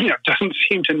 doesn't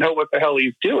seem to know what the hell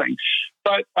he's doing,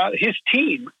 but his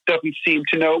team doesn't seem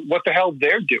to know what the hell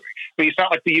they're doing. I mean, it's not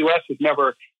like the U.S. has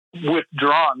never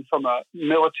withdrawn from a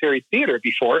military theater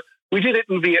before. We did it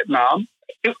in Vietnam.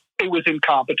 It was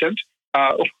incompetent.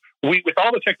 With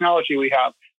all the technology we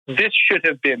have, this should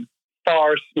have been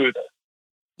far smoother.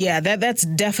 Yeah, that's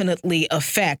definitely a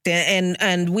fact.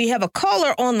 And we have a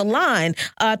caller on the line,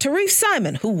 Tarif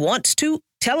Simon, who wants to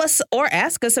tell us or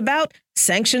ask us about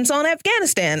sanctions on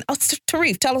Afghanistan.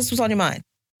 Tarif, tell us what's on your mind.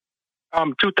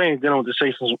 Two things dealing with the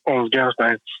sanctions on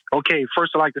Afghanistan. Okay,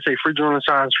 first I'd like to say free drone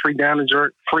signs, free down the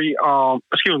jerk, free,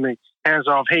 hands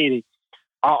off Haiti.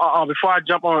 Before I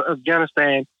jump on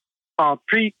Afghanistan,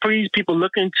 please people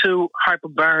look into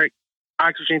hyperbaric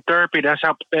oxygen therapy.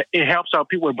 It helps out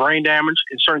people with brain damage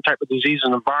and certain type of diseases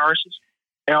and viruses,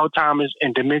 Alzheimer's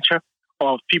and dementia,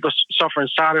 or people suffering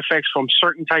side effects from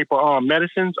certain type of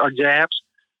medicines or jabs.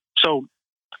 So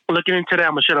looking into that,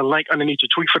 I'm gonna share a link underneath the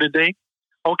tweet for the day.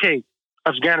 Okay,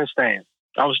 Afghanistan.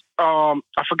 I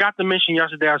forgot to mention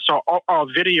yesterday. I saw a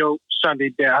video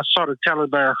Sunday that I saw the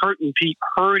Taliban herding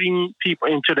people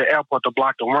into the airport to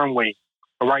block the runway,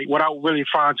 right, without really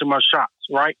firing too much shots,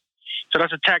 right? So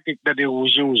that's a tactic that they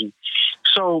was using.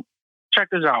 So check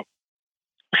this out.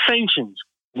 Sanctions.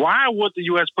 Why would the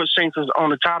U.S. put sanctions on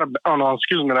the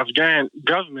the Afghan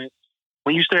government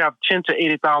when you still have 10 to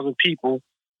 80,000 people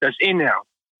that's in there?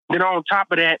 Then on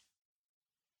top of that,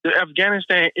 the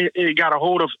Afghanistan, it got a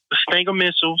hold of Stinger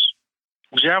missiles,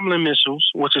 Javelin missiles,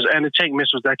 which is anti-tank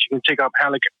missiles that you can take out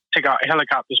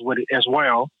helicopters with it as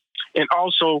well. And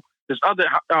also this other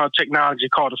technology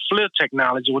called the FLIR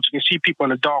technology, which you can see people in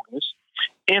the darkness.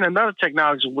 And another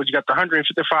technology, which got the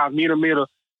 155 millimeter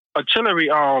artillery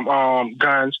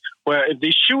guns, where if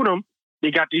they shoot them,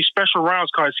 they got these special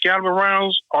rounds called scalable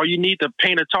rounds. All you need to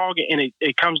paint a target, and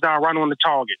it comes down right on the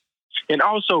target. And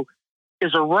also,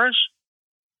 it's a rush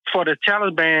for the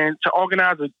Taliban to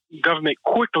organize the government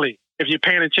quickly. If you're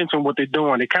paying attention to what they're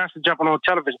doing, they're constantly jumping on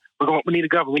television. We need a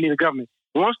government. We need a government.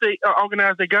 Once they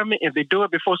organize their government, if they do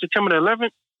it before September the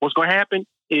 11th, what's going to happen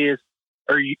is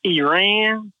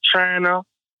Iran, China,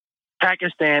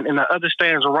 Pakistan, and the other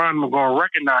stands around them are going to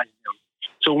recognize them.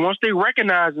 So once they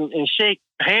recognize them and shake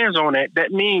hands on that,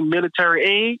 that means military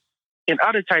aid and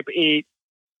other type of aid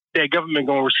that government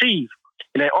going to receive.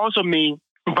 And that also means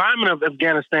bombing of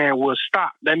Afghanistan will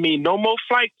stop. That means no more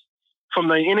flights from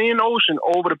the Indian Ocean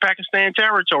over the Pakistan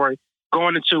territory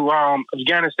going into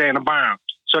Afghanistan to bomb.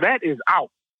 So that is out.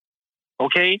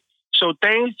 Okay? So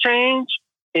things change,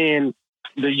 and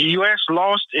the U.S.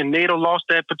 lost and NATO lost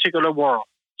that particular world.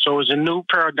 So it's a new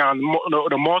paradigm.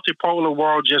 The multipolar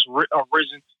world just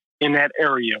arisen in that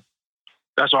area.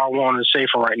 That's all I wanted to say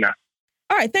for right now.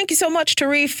 All right. Thank you so much,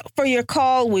 Tarif, for your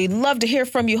call. We'd love to hear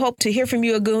from you. Hope to hear from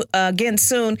you again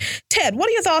soon. Ted, what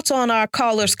are your thoughts on our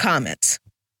caller's comments?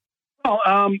 Well,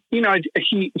 he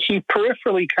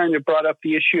peripherally kind of brought up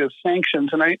the issue of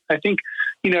sanctions. And I think,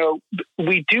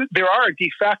 there are de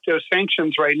facto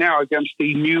sanctions right now against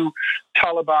the new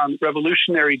Taliban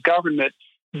revolutionary government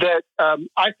that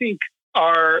I think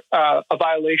are a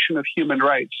violation of human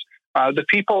rights. The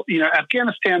people,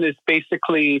 Afghanistan is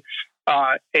basically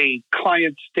a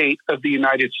client state of the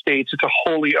United States. It's a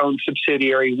wholly owned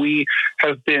subsidiary. We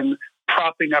have been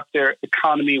propping up their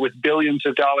economy with billions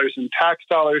of dollars in tax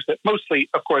dollars that mostly,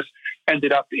 of course,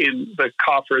 ended up in the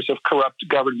coffers of corrupt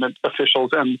government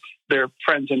officials and their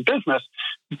friends in business.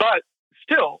 But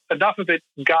still, enough of it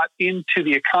got into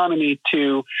the economy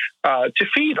to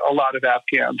feed a lot of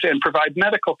Afghans and provide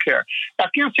medical care.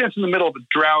 Afghanistan's in the middle of a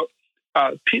drought.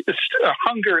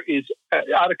 Hunger is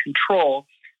out of control.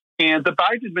 And the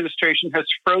Biden administration has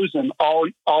frozen all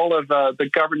of the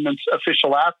government's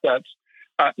official assets,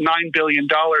 $9 billion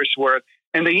worth.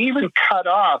 And they even cut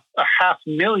off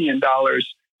 $500,000,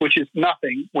 which is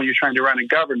nothing when you're trying to run a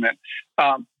government,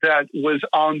 that was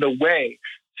on the way.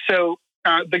 So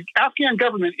the Afghan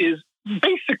government is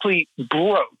basically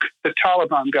broke. The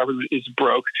Taliban government is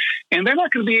broke. And they're not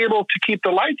going to be able to keep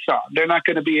the lights on. They're not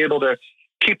going to be able to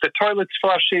keep the toilets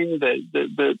flushing,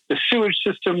 the sewage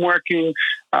system working.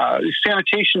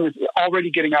 Sanitation is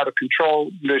already getting out of control.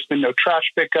 There's been no trash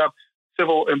pickup.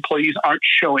 Civil employees aren't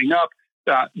showing up.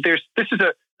 This is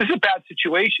a bad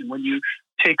situation when you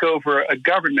take over a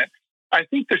government. I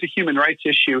think there's a human rights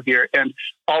issue here. And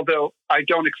although I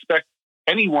don't expect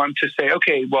anyone to say,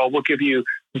 okay, well, we'll give you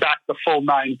back the full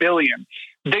 $9 billion,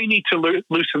 they need to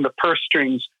loosen the purse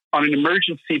strings on an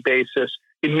emergency basis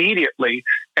immediately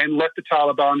and let the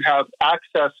Taliban have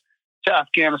access to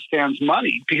Afghanistan's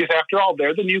money. Because after all,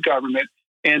 they're the new government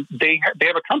and they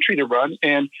have a country to run,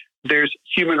 and there's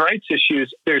human rights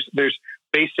issues. There's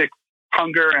basic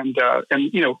hunger and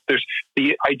there's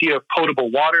the idea of potable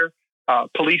water,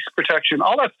 police protection.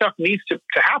 All that stuff needs to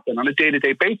happen on a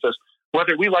day-to-day basis.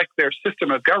 Whether we like their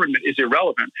system of government is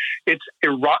irrelevant. It's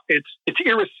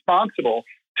irresponsible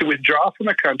to withdraw from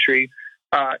a country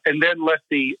and then let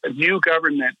the new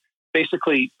government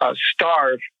basically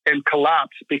starve and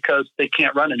collapse because they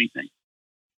can't run anything.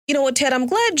 You know what, Ted, I'm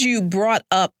glad you brought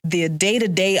up the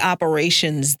day-to-day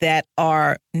operations that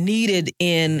are needed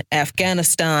in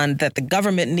Afghanistan that the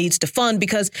government needs to fund,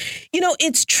 because,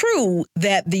 it's true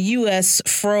that the U.S.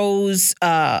 froze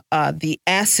the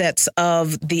assets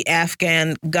of the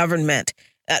Afghan government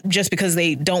just because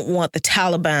they don't want the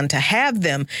Taliban to have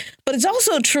them. But it's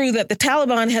also true that the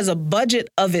Taliban has a budget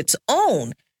of its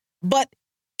own. But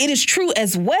it is true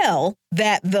as well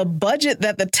that the budget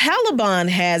that the Taliban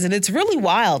has, and it's really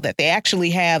wild that they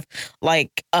actually have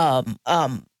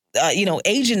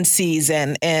agencies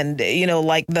and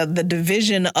like the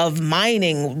division of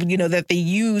mining, that they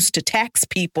use to tax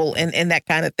people and that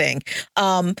kind of thing.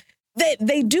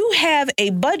 They do have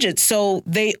a budget, so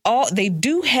they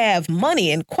do have money,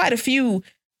 and quite a few $1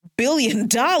 billion,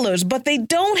 but they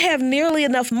don't have nearly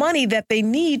enough money that they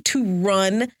need to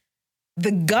run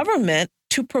the government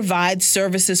to provide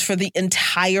services for the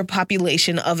entire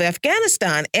population of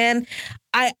Afghanistan. And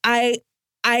I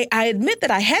admit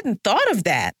that I hadn't thought of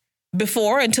that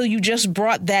before until you just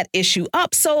brought that issue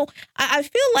up. So I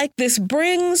feel like this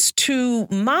brings to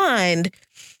mind,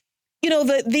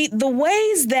 the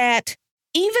ways that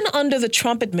even under the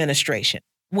Trump administration,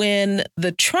 when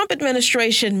the Trump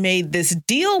administration made this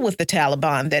deal with the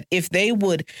Taliban that if the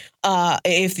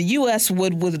U.S.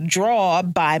 would withdraw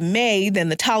by May, then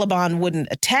the Taliban wouldn't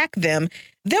attack them,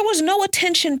 there was no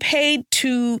attention paid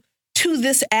to to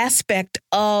this aspect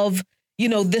of,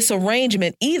 this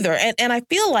arrangement either. And I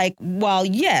feel like, while,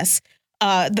 yes,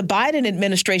 the Biden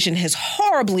administration has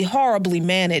horribly, horribly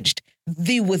managed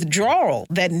the withdrawal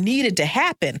that needed to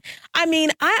happen. I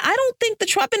mean, I don't think the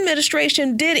Trump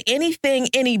administration did anything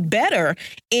any better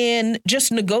in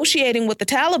just negotiating with the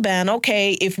Taliban.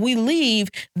 Okay, if we leave,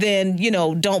 then,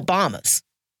 don't bomb us.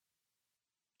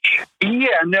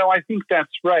 Yeah, no, I think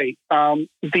that's right. I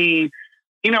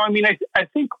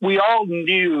think we all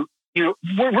knew,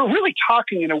 we're really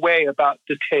talking in a way about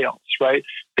details, right?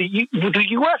 The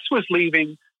U.S. was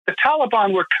leaving, the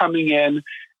Taliban were coming in,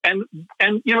 and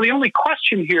the only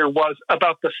question here was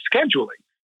about the scheduling.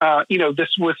 This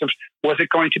was it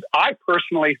going to? I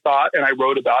personally thought, and I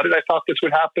wrote about it, I thought this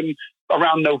would happen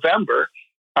around November.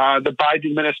 The Biden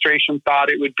administration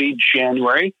thought it would be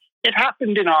January. It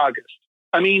happened in August.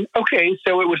 I mean, okay,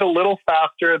 so it was a little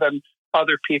faster than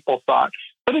other people thought.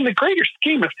 But in the greater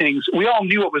scheme of things, we all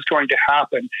knew it was going to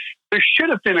happen. There should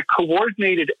have been a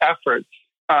coordinated effort.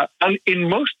 In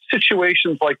most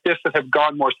situations like this that have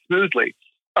gone more smoothly,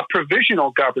 a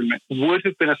provisional government would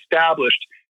have been established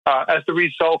as the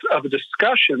result of a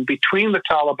discussion between the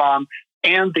Taliban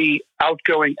and the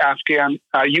outgoing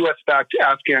U.S.-backed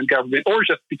Afghan government, or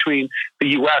just between the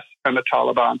U.S. and the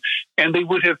Taliban. And they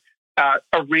would have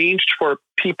arranged for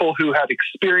people who had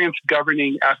experience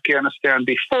governing Afghanistan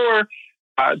before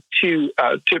to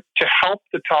help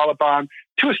the Taliban,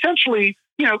 to essentially,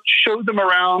 show them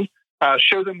around,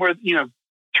 show them where,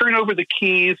 turn over the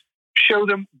keys, show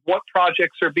them what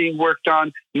projects are being worked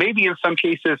on, maybe in some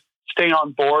cases stay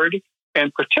on board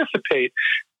and participate.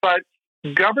 But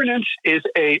governance is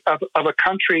of a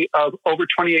country of over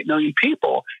 28 million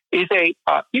people is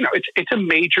it's a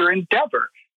major endeavor.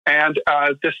 And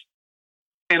I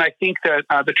think that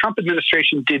the Trump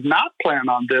administration did not plan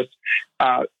on this,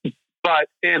 but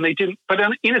they didn't. But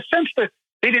in a sense, that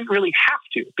they didn't really have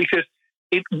to, because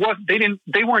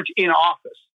they weren't in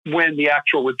office when the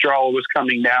actual withdrawal was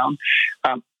coming down.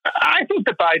 I think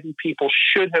the Biden people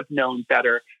should have known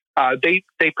better. They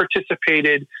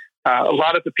participated. A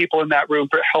lot of the people in that room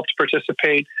helped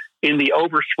participate in the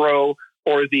overthrow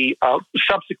or the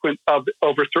subsequent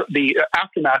overthrow, the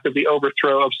aftermath of the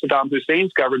overthrow of Saddam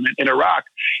Hussein's government in Iraq.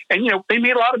 And, they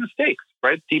made a lot of mistakes,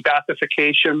 right?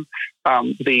 De-Baathification,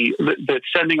 the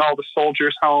sending all the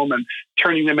soldiers home and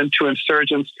turning them into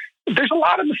insurgents. There's a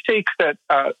lot of mistakes that,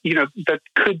 that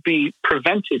could be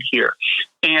prevented here.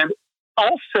 And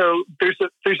also there's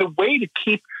a way to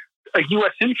keep a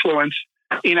U.S. influence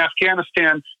in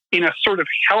Afghanistan in a sort of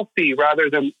healthy rather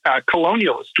than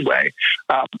colonialist way,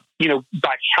 by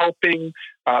helping,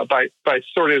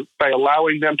 by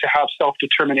allowing them to have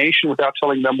self-determination without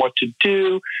telling them what to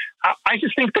do. I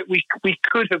just think that we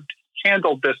could have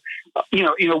handled this,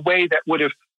 in a way that would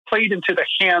have played into the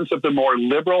hands of the more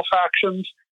liberal factions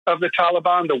of the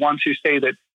Taliban, the ones who say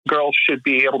that girls should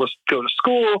be able to go to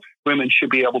school, women should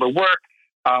be able to work,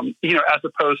 as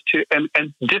opposed to,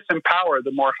 and disempower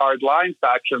the more hardline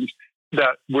factions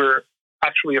that we're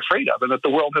actually afraid of and that the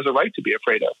world has a right to be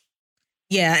afraid of.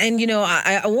 Yeah. And,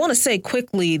 I want to say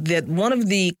quickly that one of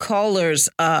the callers'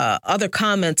 other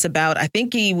comments about, I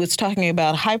think he was talking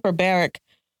about hyperbaric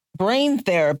brain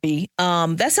therapy.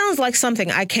 That sounds like something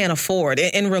I can't afford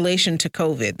in relation to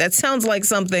COVID. That sounds like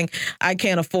something I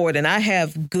can't afford. And I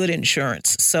have good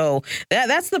insurance. So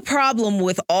that's the problem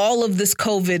with all of this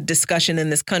COVID discussion in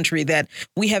this country, that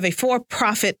we have a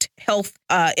for-profit health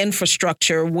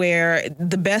infrastructure where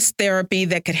the best therapy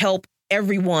that could help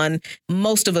everyone,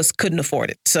 most of us couldn't afford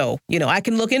it. So, I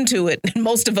can look into it.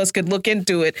 Most of us could look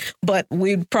into it, but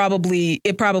it probably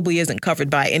isn't covered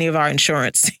by any of our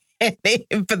insurance.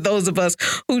 For those of us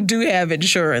who do have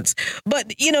insurance.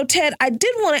 But, Ted, I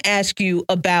did want to ask you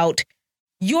about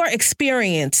your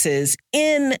experiences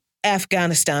in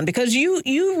Afghanistan, because you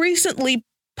recently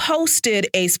posted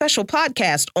a special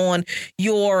podcast on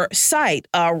your site,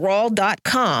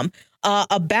 raw.com,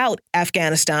 about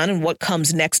Afghanistan and what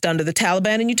comes next under the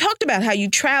Taliban. And you talked about how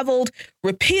you traveled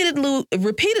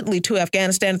repeatedly to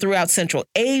Afghanistan throughout Central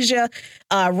Asia,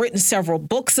 written several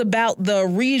books about the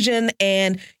region,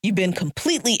 and you've been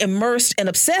completely immersed and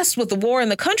obsessed with the war in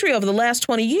the country over the last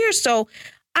 20 years. So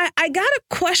I got a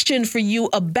question for you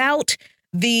about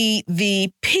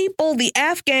the people, the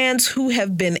Afghans who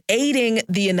have been aiding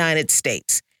the United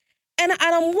States. And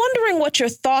I'm wondering what your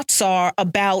thoughts are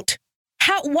about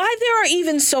why there are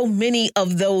even so many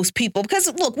of those people. Because,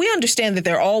 look, we understand that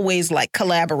they're always like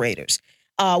collaborators.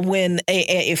 when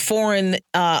a foreign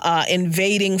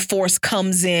invading force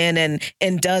comes in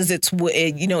and does its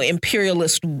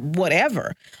imperialist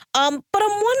whatever. But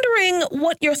I'm wondering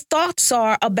what your thoughts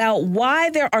are about why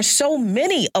there are so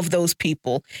many of those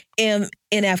people in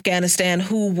Afghanistan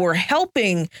who were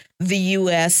helping the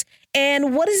U.S.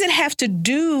 And what does it have to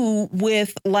do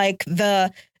with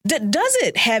does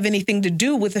it have anything to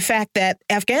do with the fact that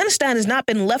Afghanistan has not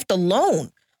been left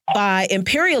alone by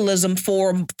imperialism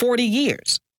for 40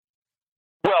 years?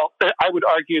 Well, I would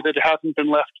argue that it hasn't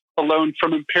been left alone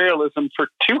from imperialism for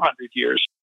 200 years.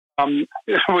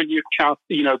 When you count,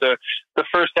 the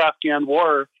first Afghan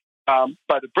war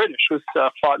by the British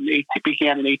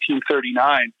began in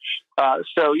 1839.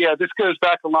 So this goes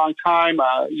back a long time.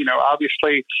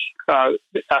 Obviously,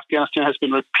 Afghanistan has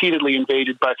been repeatedly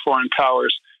invaded by foreign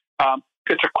powers.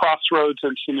 It's a crossroads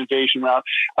and it's an invasion route.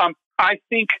 I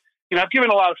think, I've given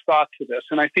a lot of thought to this,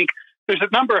 and I think there's a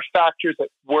number of factors that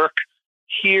work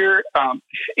here.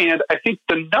 And I think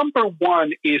the number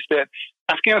one is that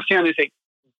Afghanistan is a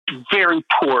very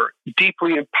poor,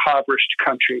 deeply impoverished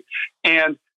country.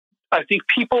 And I think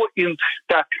people in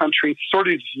that country sort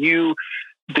of view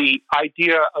the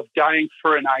idea of dying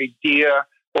for an idea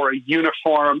or a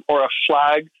uniform or a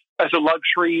flag as a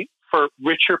luxury for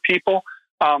richer people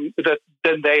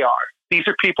than they are. These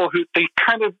are people who they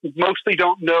kind of mostly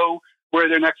don't know where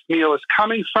their next meal is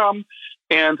coming from,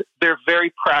 and they're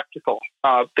very practical.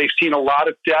 They've seen a lot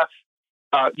of death.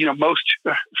 Most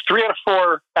 3 out of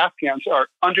 4 Afghans are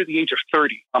under the age of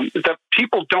 30. The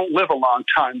people don't live a long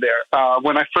time there.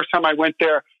 When first time I went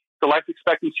there, the life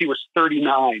expectancy was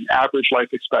 39, average life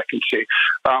expectancy.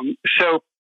 So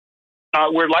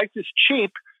where life is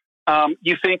cheap,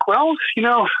 you think, well,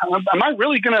 am I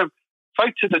really going to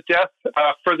fight to the death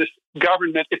for this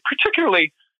government? It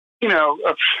particularly,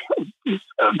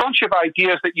 a bunch of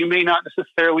ideas that you may not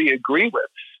necessarily agree with.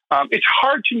 It's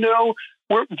hard to know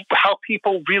how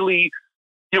people really,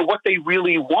 what they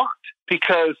really want,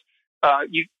 because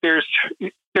there's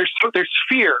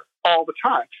fear all the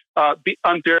time.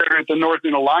 Under the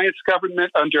Northern Alliance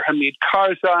government, under Hamid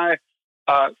Karzai,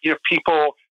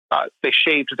 people they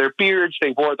shaved their beards,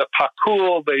 they wore the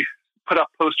pakul, they put up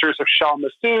posters of Shah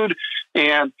Massoud,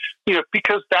 and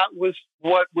because that was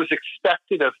what was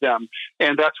expected of them,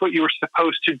 and that's what you were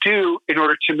supposed to do in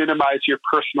order to minimize your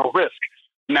personal risk.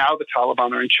 Now the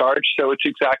Taliban are in charge, so it's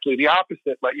exactly the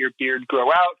opposite. Let your beard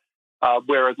grow out,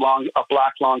 wear a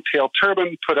black long-tailed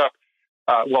turban, put up,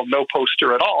 no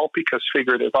poster at all because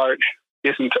figurative art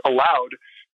isn't allowed,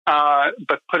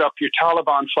 but put up your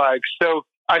Taliban flag. So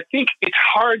I think it's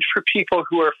hard for people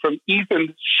who are from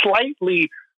even slightly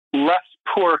less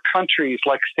poor countries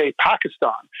like, say,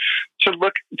 Pakistan,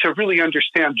 to really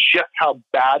understand just how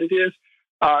bad it is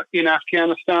in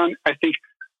Afghanistan. I think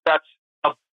that's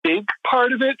big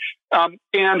part of it.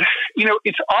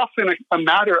 It's often a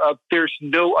matter of there's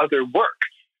no other work.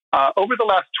 Over the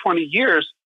last 20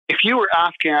 years, if you were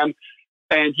Afghan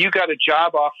and you got a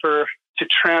job offer to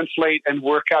translate and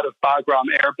work out of Bagram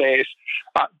Air Base,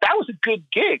 that was a good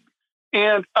gig.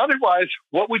 And otherwise,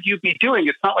 what would you be doing?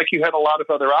 It's not like you had a lot of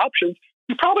other options.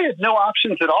 You probably had no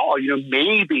options at all.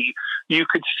 Maybe you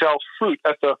could sell fruit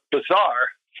at the bazaar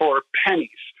for pennies.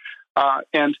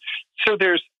 And so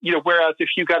there's, whereas if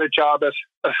you got a job as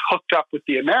hooked up with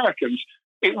the Americans,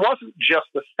 it wasn't just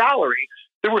the salary.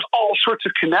 There was all sorts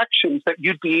of connections that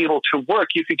you'd be able to work.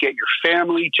 You could get your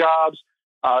family jobs.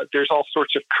 There's all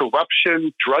sorts of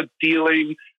corruption, drug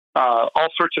dealing, all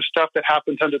sorts of stuff that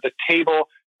happens under the table.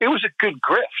 It was a good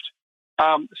grift.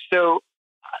 So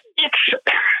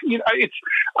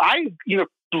I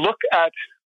look at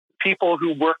people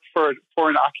who work for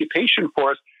an occupation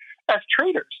force as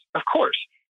traitors, of course,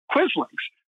 quislings.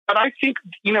 But I think,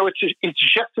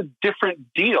 it's just a different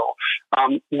deal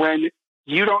when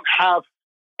you don't have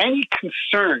any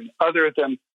concern other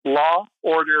than law,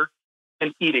 order,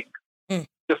 and eating.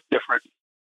 Just different.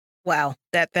 Wow,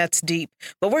 that's deep.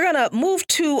 But we're going to move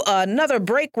to another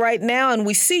break right now, and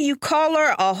we see you,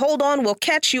 caller. Hold on, we'll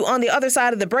catch you on the other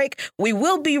side of the break. We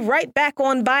will be right back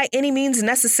on By Any Means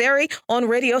Necessary on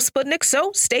Radio Sputnik,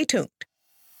 so stay tuned.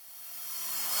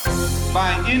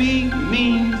 By any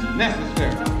means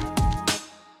necessary.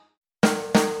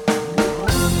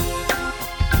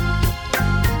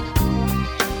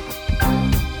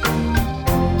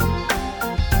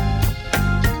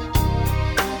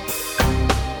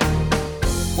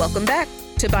 Welcome back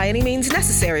to By Any Means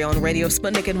Necessary on Radio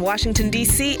Sputnik in Washington,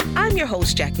 D.C. I'm your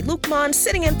host, Jackie Lukman,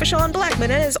 sitting in for Sean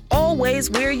Blackman, and as always,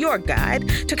 we're your guide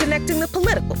to connecting the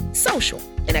political, social,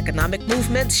 and economic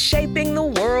movements shaping the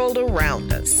world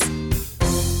around us.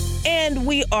 And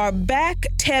we are back.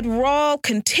 Ted Rall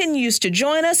continues to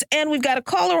join us, and we've got a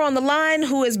caller on the line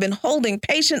who has been holding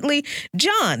patiently.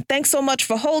 John, thanks so much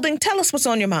for holding. Tell us what's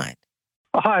on your mind.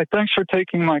 Hi, thanks for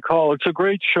taking my call. It's a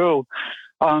great show.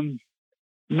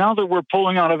 Now that we're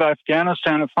pulling out of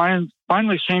Afghanistan, it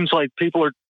finally seems like people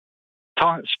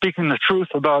are speaking the truth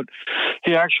about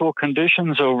the actual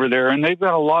conditions over there, and they've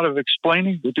got a lot of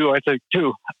explaining to do, I think,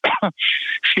 too.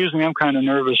 Excuse me, I'm kind of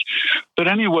nervous. But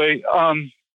anyway,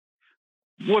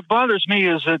 what bothers me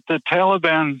is that the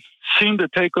Taliban seem to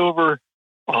take over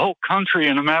a whole country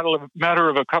in a matter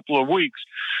of a couple of weeks.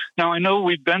 Now, I know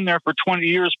we've been there for 20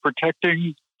 years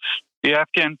protecting the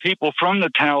Afghan people from the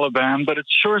Taliban, but it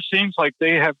sure seems like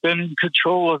they have been in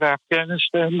control of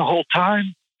Afghanistan the whole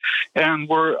time, and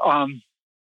we're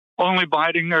only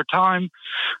biding their time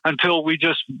until we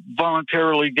just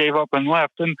voluntarily gave up and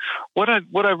left. And what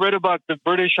I read about the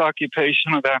British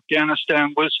occupation of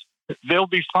Afghanistan was they'll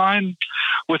be fine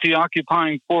with the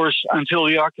occupying force until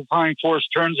the occupying force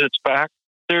turns its back.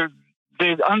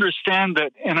 They understand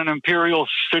that in an imperial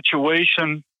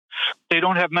situation, they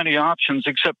don't have many options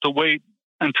except to wait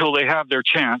until they have their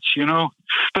chance, you know?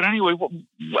 But anyway,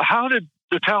 how did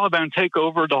the Taliban take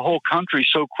over the whole country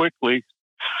so quickly,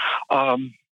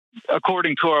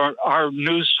 according to our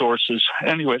news sources?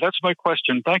 Anyway, that's my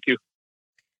question. Thank you.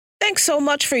 Thanks so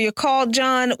much for your call,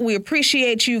 John. We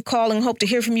appreciate you calling. Hope to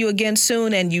hear from you again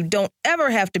soon. And you don't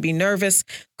ever have to be nervous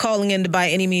calling in by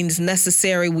any means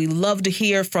necessary. We love to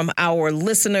hear from our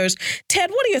listeners.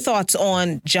 Ted, what are your thoughts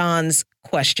on John's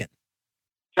question?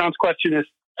 John's question is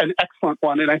an excellent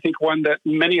one, and I think one that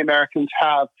many Americans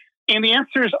have. And the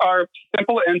answers are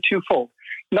simple and twofold.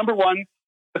 Number one,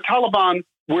 the Taliban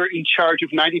were in charge of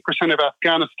 90% of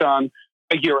Afghanistan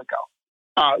a year ago.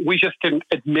 We just didn't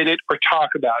admit it or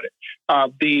talk about it.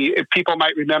 People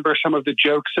might remember some of the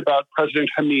jokes about President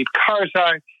Hamid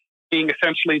Karzai being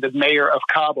essentially the mayor of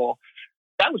Kabul.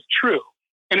 That was true,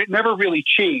 and it never really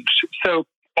changed. So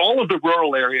all of the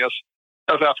rural areas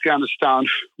of Afghanistan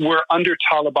were under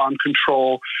Taliban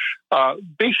control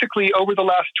basically over the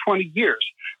last 20 years.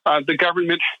 The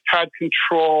government had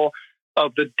control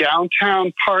of the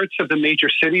downtown parts of the major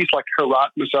cities like Herat,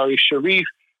 Mazar-e Sharif,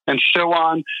 and so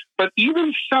on. But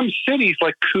even some cities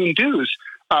like Kunduz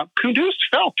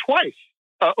fell twice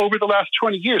over the last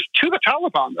 20 years to the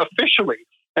Taliban officially,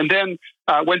 and then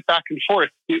went back and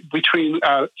forth between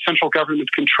central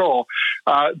government control.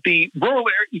 The rural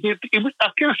area,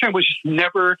 Afghanistan was just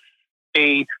never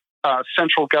a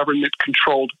central government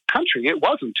controlled country. It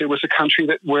wasn't. It was a country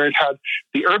where it had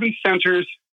the urban centers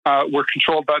were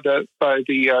controlled by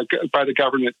the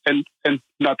government, and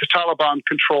not the Taliban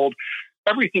controlled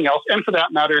everything else. And for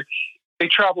that matter, they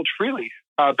traveled freely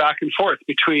back and forth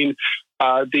between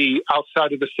the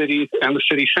outside of the cities and the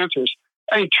city centers.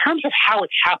 In terms of how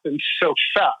it happened so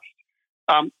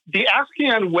fast, the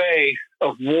Afghan way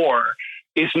of war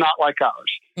is not like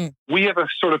ours. We have a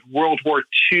sort of World War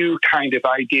II kind of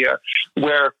idea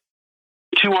where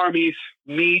two armies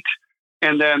meet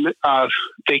and then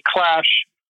they clash,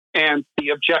 and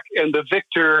the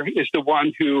victor is the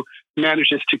one who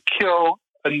manages to kill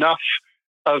enough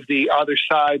of the other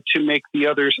side to make the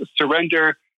others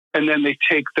surrender, and then they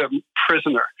take them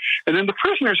prisoner. And then the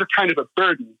prisoners are kind of a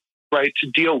burden, right,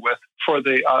 to deal with for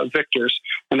the victors,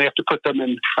 and they have to put them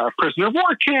in prisoner of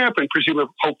war camp and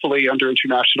presumably, hopefully, under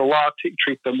international law, to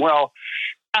treat them well.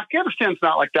 Afghanistan's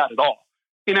not like that at all.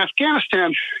 In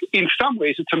Afghanistan, in some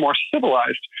ways, it's a more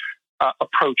civilized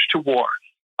approach to war.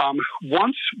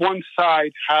 Once one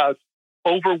side has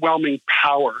overwhelming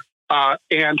power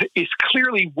and is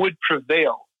clearly would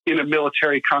prevail in a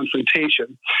military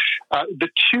confrontation, the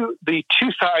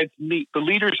two sides meet. The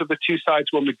leaders of the two sides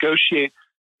will negotiate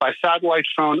by satellite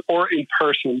phone or in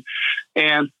person,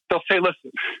 and they'll say,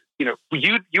 "Listen, you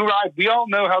and I, we all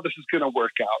know how this is going to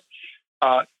work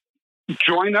out.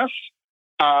 Join us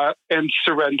and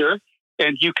surrender,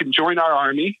 and you can join our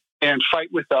army and fight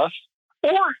with us,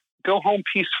 or go home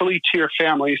peacefully to your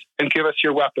families and give us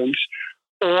your weapons,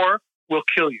 or we'll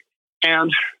kill you."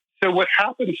 And so what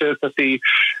happens is that the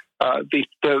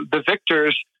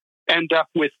victors end up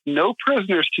with no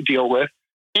prisoners to deal with,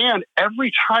 and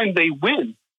every time they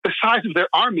win, the size of their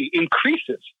army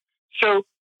increases. So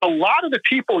a lot of the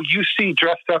people you see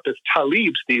dressed up as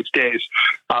talibs these days,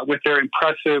 with their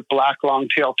impressive black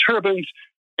long-tailed turbans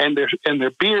and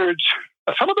their beards,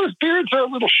 some of those beards are a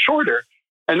little shorter.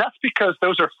 And that's because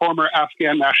those are former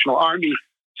Afghan National Army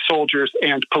soldiers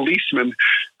and policemen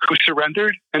who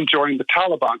surrendered and joined the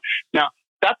Taliban. Now,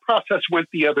 that process went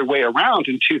the other way around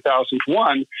in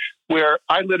 2001, where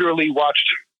I literally watched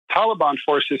Taliban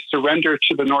forces surrender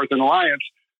to the Northern Alliance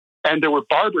And there were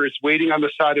barbers waiting on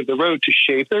the side of the road to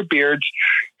shave their beards.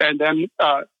 And then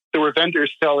there were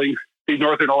vendors selling the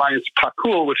Northern Alliance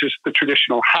pakul, which is the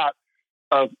traditional hat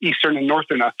of Eastern and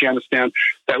Northern Afghanistan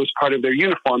that was part of their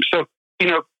uniform. So,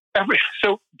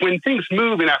 so when things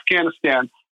move in Afghanistan,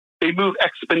 they move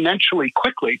exponentially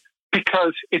quickly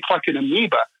because it's like an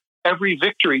amoeba. Every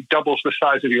victory doubles the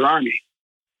size of your army.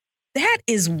 That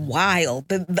is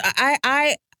wild.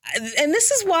 And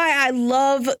this is why I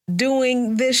love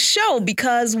doing this show,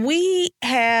 because we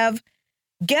have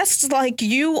guests like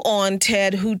you on,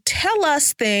 Ted, who tell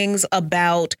us things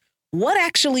about what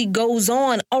actually goes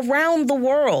on around the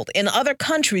world in other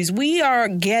countries. We are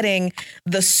getting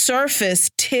the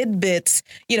surface tidbits,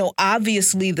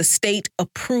 obviously the state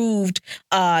approved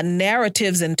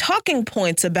narratives and talking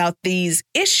points about these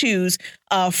issues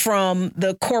from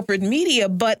the corporate media.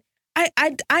 But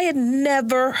I had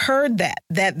never heard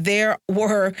that there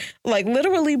were like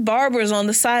literally barbers on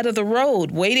the side of the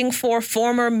road waiting for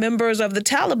former members of the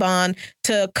Taliban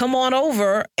to come on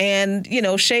over and,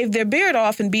 shave their beard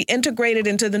off and be integrated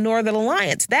into the Northern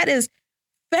Alliance. That is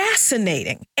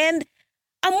fascinating. And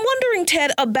I'm wondering,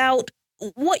 Ted, about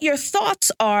what your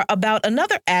thoughts are about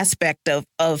another aspect of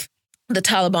the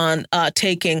Taliban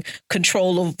taking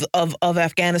control of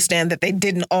Afghanistan that they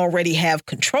didn't already have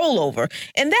control over.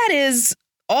 And that is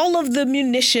all of the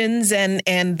munitions and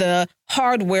the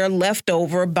hardware left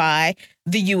over by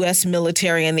the U.S.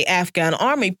 military and the Afghan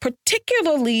army,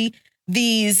 particularly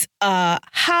these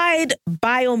hide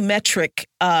biometric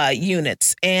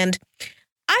units. And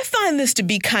I find this to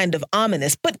be kind of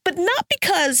ominous, but not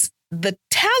because the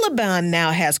Taliban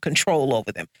now has control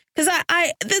over them. Because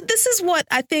this is what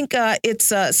I think it's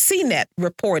CNET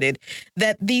reported,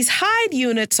 that these hide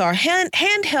units are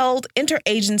handheld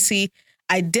interagency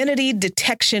identity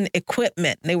detection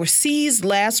equipment. They were seized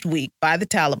last week by the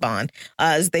Taliban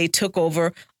as they took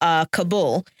over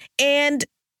Kabul. And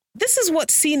this is what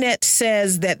CNET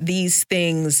says that these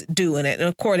things do. And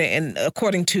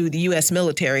according to the U.S.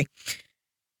 military,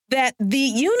 that the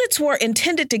units were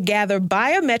intended to gather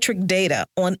biometric data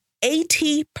on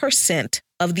 80%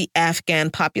 of the Afghan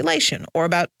population, or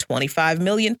about 25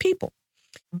 million people.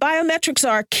 Biometrics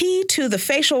are key to the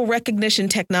facial recognition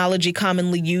technology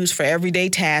commonly used for everyday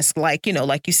tasks like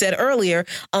you said earlier,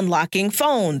 unlocking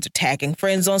phones, tagging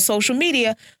friends on social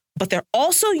media, but they're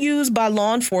also used by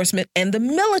law enforcement and the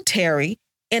military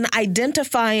in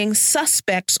identifying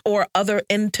suspects or other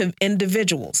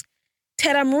individuals.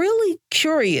 Ted, I'm really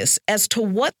curious as to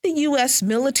what the U.S.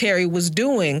 military was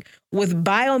doing with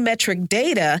biometric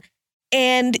data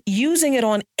and using it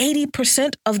on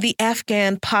 80% of the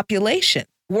Afghan population.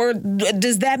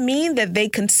 Does that mean that they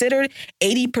considered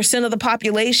 80% of the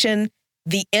population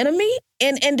the enemy?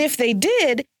 And if they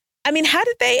did, I mean, how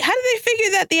did they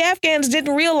figure that the Afghans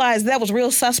didn't realize that was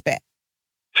real suspect?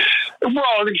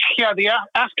 Well, yeah, the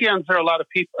Afghans are a lot of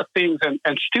things,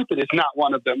 and stupid is not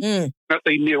one of them. That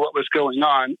they knew what was going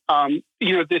on. I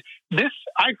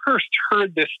first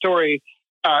heard this story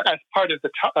as part of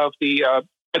the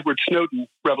Edward Snowden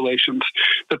revelations,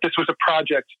 that this was a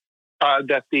project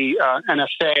that the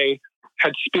NSA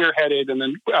had spearheaded, and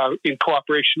then in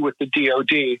cooperation with the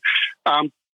DoD.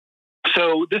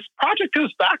 So this project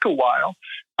goes back a while.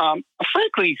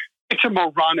 Frankly, it's a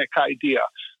moronic idea.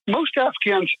 Most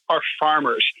Afghans are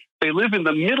farmers. They live in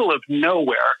the middle of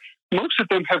nowhere. Most of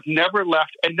them have never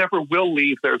left and never will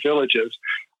leave their villages.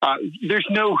 There's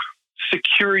no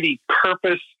security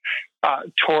purpose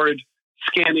toward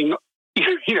scanning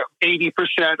 80%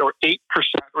 or 8%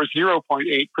 or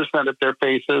 0.8% of their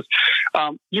faces.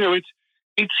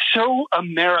 It's so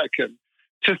American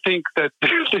to think that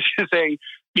this is an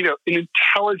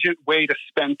intelligent way to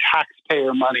spend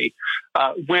taxpayer money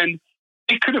when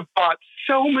it could have bought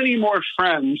so many more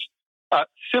friends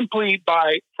simply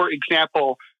by, for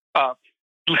example, not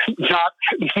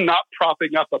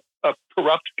propping up a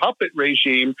corrupt puppet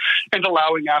regime and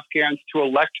allowing Afghans to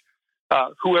elect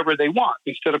whoever they want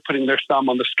instead of putting their thumb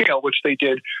on the scale, which they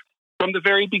did from the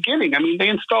very beginning. I mean, they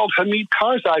installed Hamid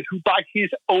Karzai, who by his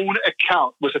own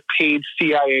account was a paid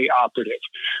CIA operative,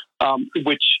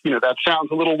 which, that sounds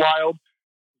a little wild.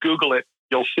 Google it,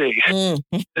 you'll see.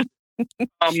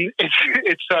 I think,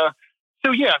 it's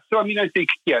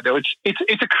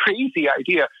a crazy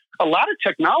idea. A lot of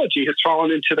technology has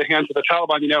fallen into the hands of the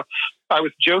Taliban. I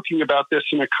was joking about this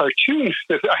in a cartoon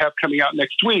that I have coming out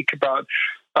next week about,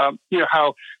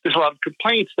 how there's a lot of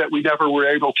complaints that we never were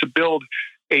able to build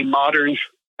a modern,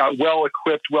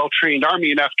 well-equipped, well-trained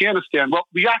army in Afghanistan. Well,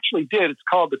 we actually did. It's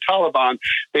called the Taliban.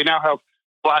 They now have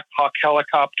Black Hawk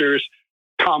helicopters,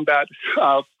 combat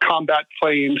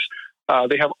planes,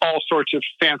 They have all sorts of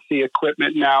fancy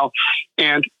equipment now.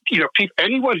 And,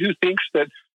 anyone who thinks that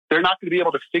they're not going to be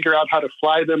able to figure out how to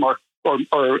fly them or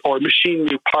machine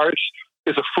new parts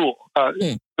is a fool.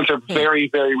 They're very,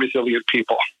 very resilient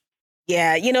people.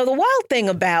 Yeah, the wild thing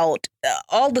about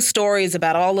all the stories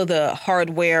about all of the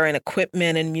hardware and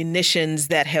equipment and munitions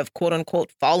that have, quote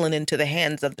unquote, fallen into the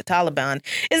hands of the Taliban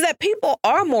is that people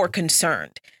are more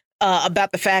concerned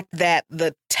about the fact that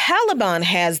the Taliban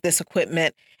has this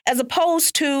equipment as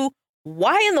opposed to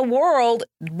why in the world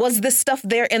was this stuff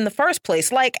there in the first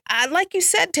place? Like you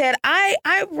said, Ted,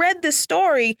 I read this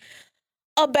story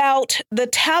about the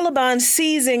Taliban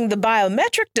seizing the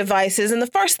biometric devices. And the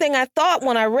first thing I thought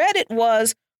when I read it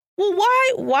was, well,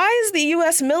 why is the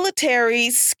U.S. military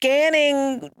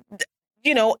scanning,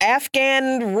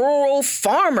 Afghan rural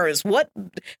farmers?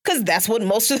 Because that's what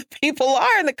most of the people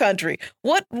are in the country.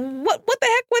 What the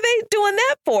heck were they doing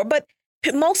that for? But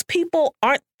most people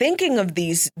aren't thinking of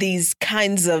these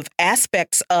kinds of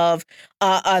aspects of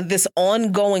this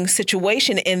ongoing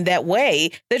situation in that way.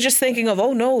 They're just thinking of,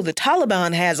 oh, no, the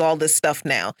Taliban has all this stuff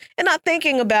now, and not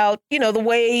thinking about, the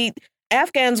way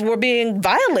Afghans were being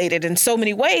violated in so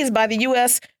many ways by the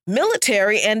U.S.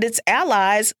 military and its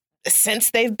allies since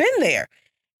they've been there.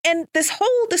 And this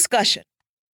whole discussion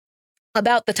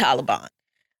about the Taliban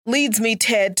leads me,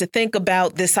 Ted, to think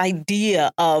about this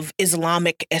idea of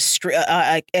Islamic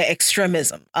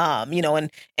extremism,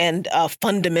 and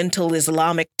fundamental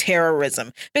Islamic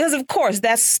terrorism, because of course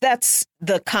that's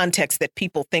the context that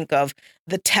people think of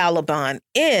the Taliban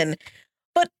in.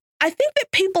 But I think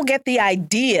that people get the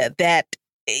idea that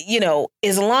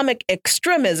Islamic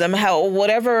extremism,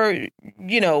 whatever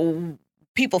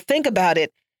people think about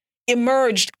it,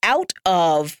 emerged out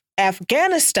of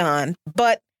Afghanistan,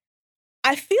 but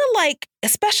I feel like,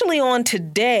 especially on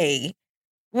today,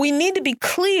 we need to be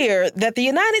clear that the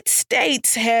United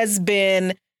States has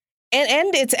been,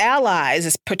 and its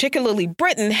allies, particularly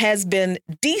Britain, has been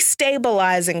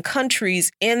destabilizing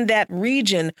countries in that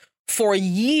region for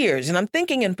years. And I'm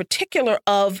thinking in particular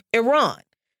of Iran,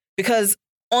 because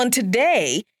on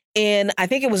today, I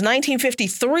think it was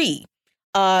 1953,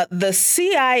 the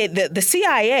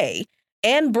CIA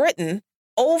and Britain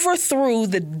overthrew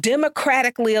the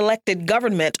democratically elected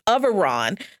government of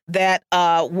Iran that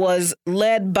was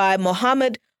led by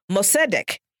Mohammad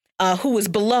Mossadegh, who was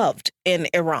beloved in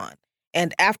Iran.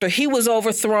 And after he was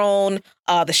overthrown,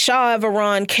 the Shah of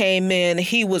Iran came in.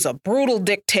 He was a brutal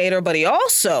dictator, but he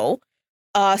also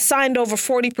signed over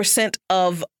 40%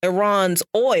 of Iran's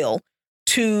oil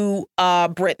to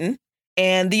Britain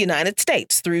and the United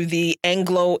States through the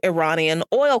Anglo-Iranian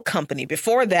Oil Company.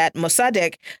 Before that,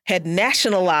 Mossadegh had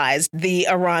nationalized the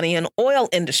Iranian oil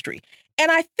industry.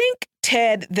 And I think,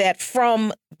 Ted, that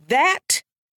from that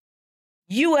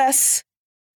U.S.-UK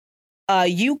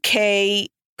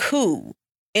coup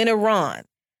in Iran,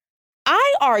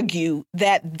 I argue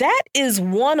that that is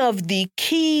one of the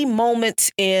key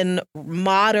moments in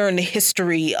modern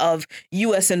history of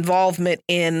U.S. involvement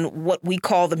in what we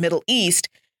call the Middle East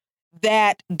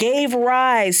that gave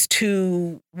rise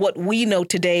to what we know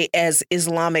today as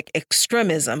Islamic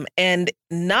extremism, and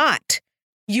not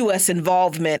U.S.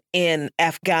 involvement in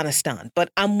Afghanistan.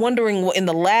 But I'm wondering, in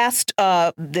the last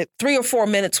the 3 or 4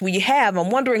 minutes we have, I'm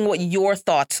wondering what your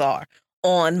thoughts are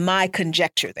on my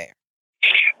conjecture there.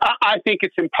 I think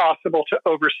it's impossible to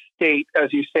overstate,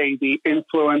 as you say, the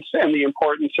influence and the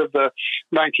importance of the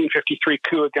 1953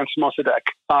 coup against Mossadegh.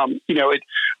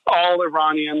 All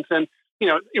Iranians, and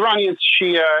Iranians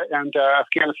Shia and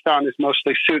Afghanistan is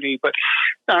mostly Sunni, but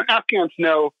Afghans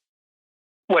know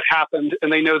what happened,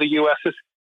 and they know the U.S. has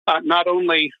not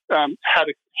only had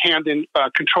a hand in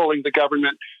controlling the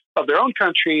government of their own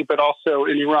country, but also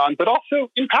in Iran, but also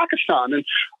in Pakistan and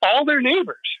all their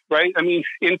neighbors, right? I mean,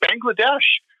 in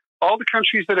Bangladesh, all the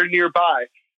countries that are nearby.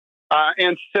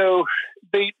 And so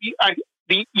their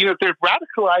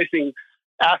radicalizing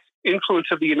influence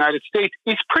of the United States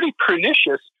is pretty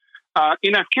pernicious.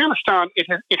 In Afghanistan,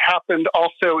 it happened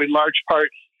also in large part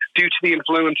due to the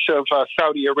influence of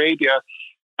Saudi Arabia,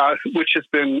 which has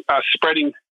been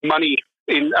spreading money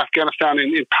in Afghanistan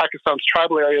and in Pakistan's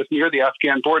tribal areas near the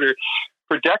Afghan border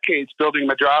for decades, building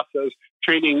madrasas,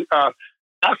 training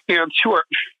Afghans who are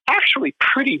actually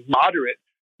pretty moderate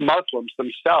Muslims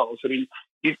themselves. I mean,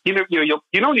 you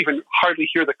don't even hardly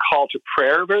hear the call to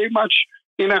prayer very much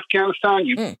in Afghanistan.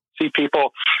 You see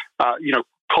people,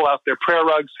 pull out their prayer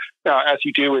rugs, as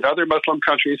you do in other Muslim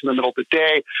countries in the middle of the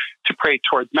day, to pray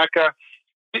towards Mecca.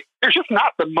 They're just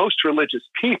not the most religious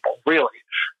people, really.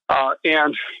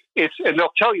 And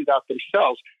they'll tell you that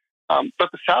themselves. But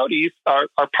the Saudis are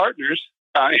partners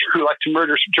who like to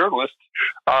murder journalists.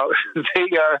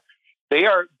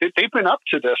 they've been up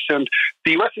to this, and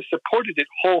the U.S. has supported it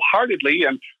wholeheartedly,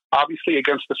 and obviously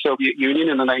against the Soviet Union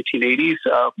in the 1980s,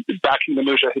 backing the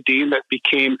Mujahideen that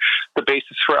became the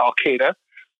basis for Al Qaeda.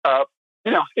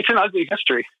 It's an ugly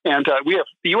history, and the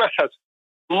U.S. has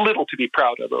little to be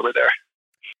proud of over there.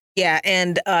 Yeah,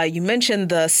 and you mentioned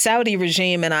the Saudi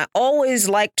regime, and I always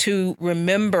like to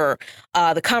remember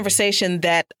the conversation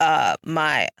that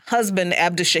my husband,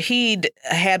 Abdul Shahid,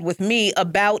 had with me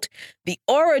about the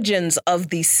origins of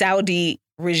the Saudi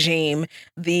regime,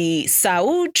 the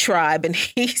Saud tribe. And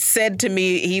he said to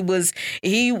me he was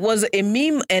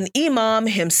an imam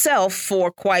himself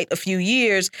for quite a few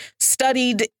years,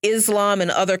 studied Islam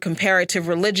and other comparative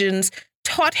religions,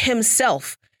 taught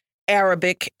himself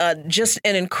Arabic, just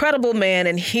an incredible man.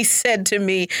 And he said to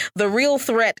me, the real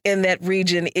threat in that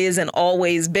region is and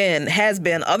has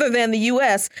been, other than the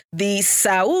U.S., the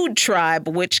Saud tribe,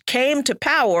 which came to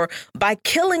power by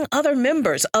killing other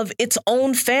members of its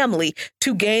own family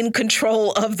to gain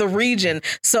control of the region.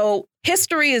 So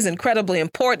history is incredibly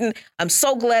important. I'm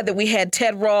so glad that we had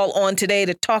Ted Rall on today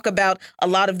to talk about a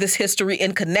lot of this history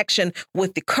in connection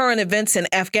with the current events in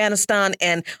Afghanistan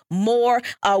and more.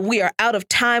 We are out of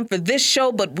time for this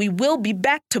show, but we will be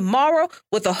back tomorrow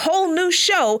with a whole new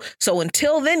show. So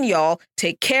until then, y'all,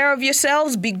 take care of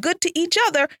yourselves, be good to each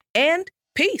other, and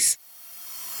peace.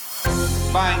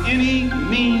 By any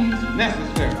means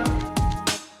necessary.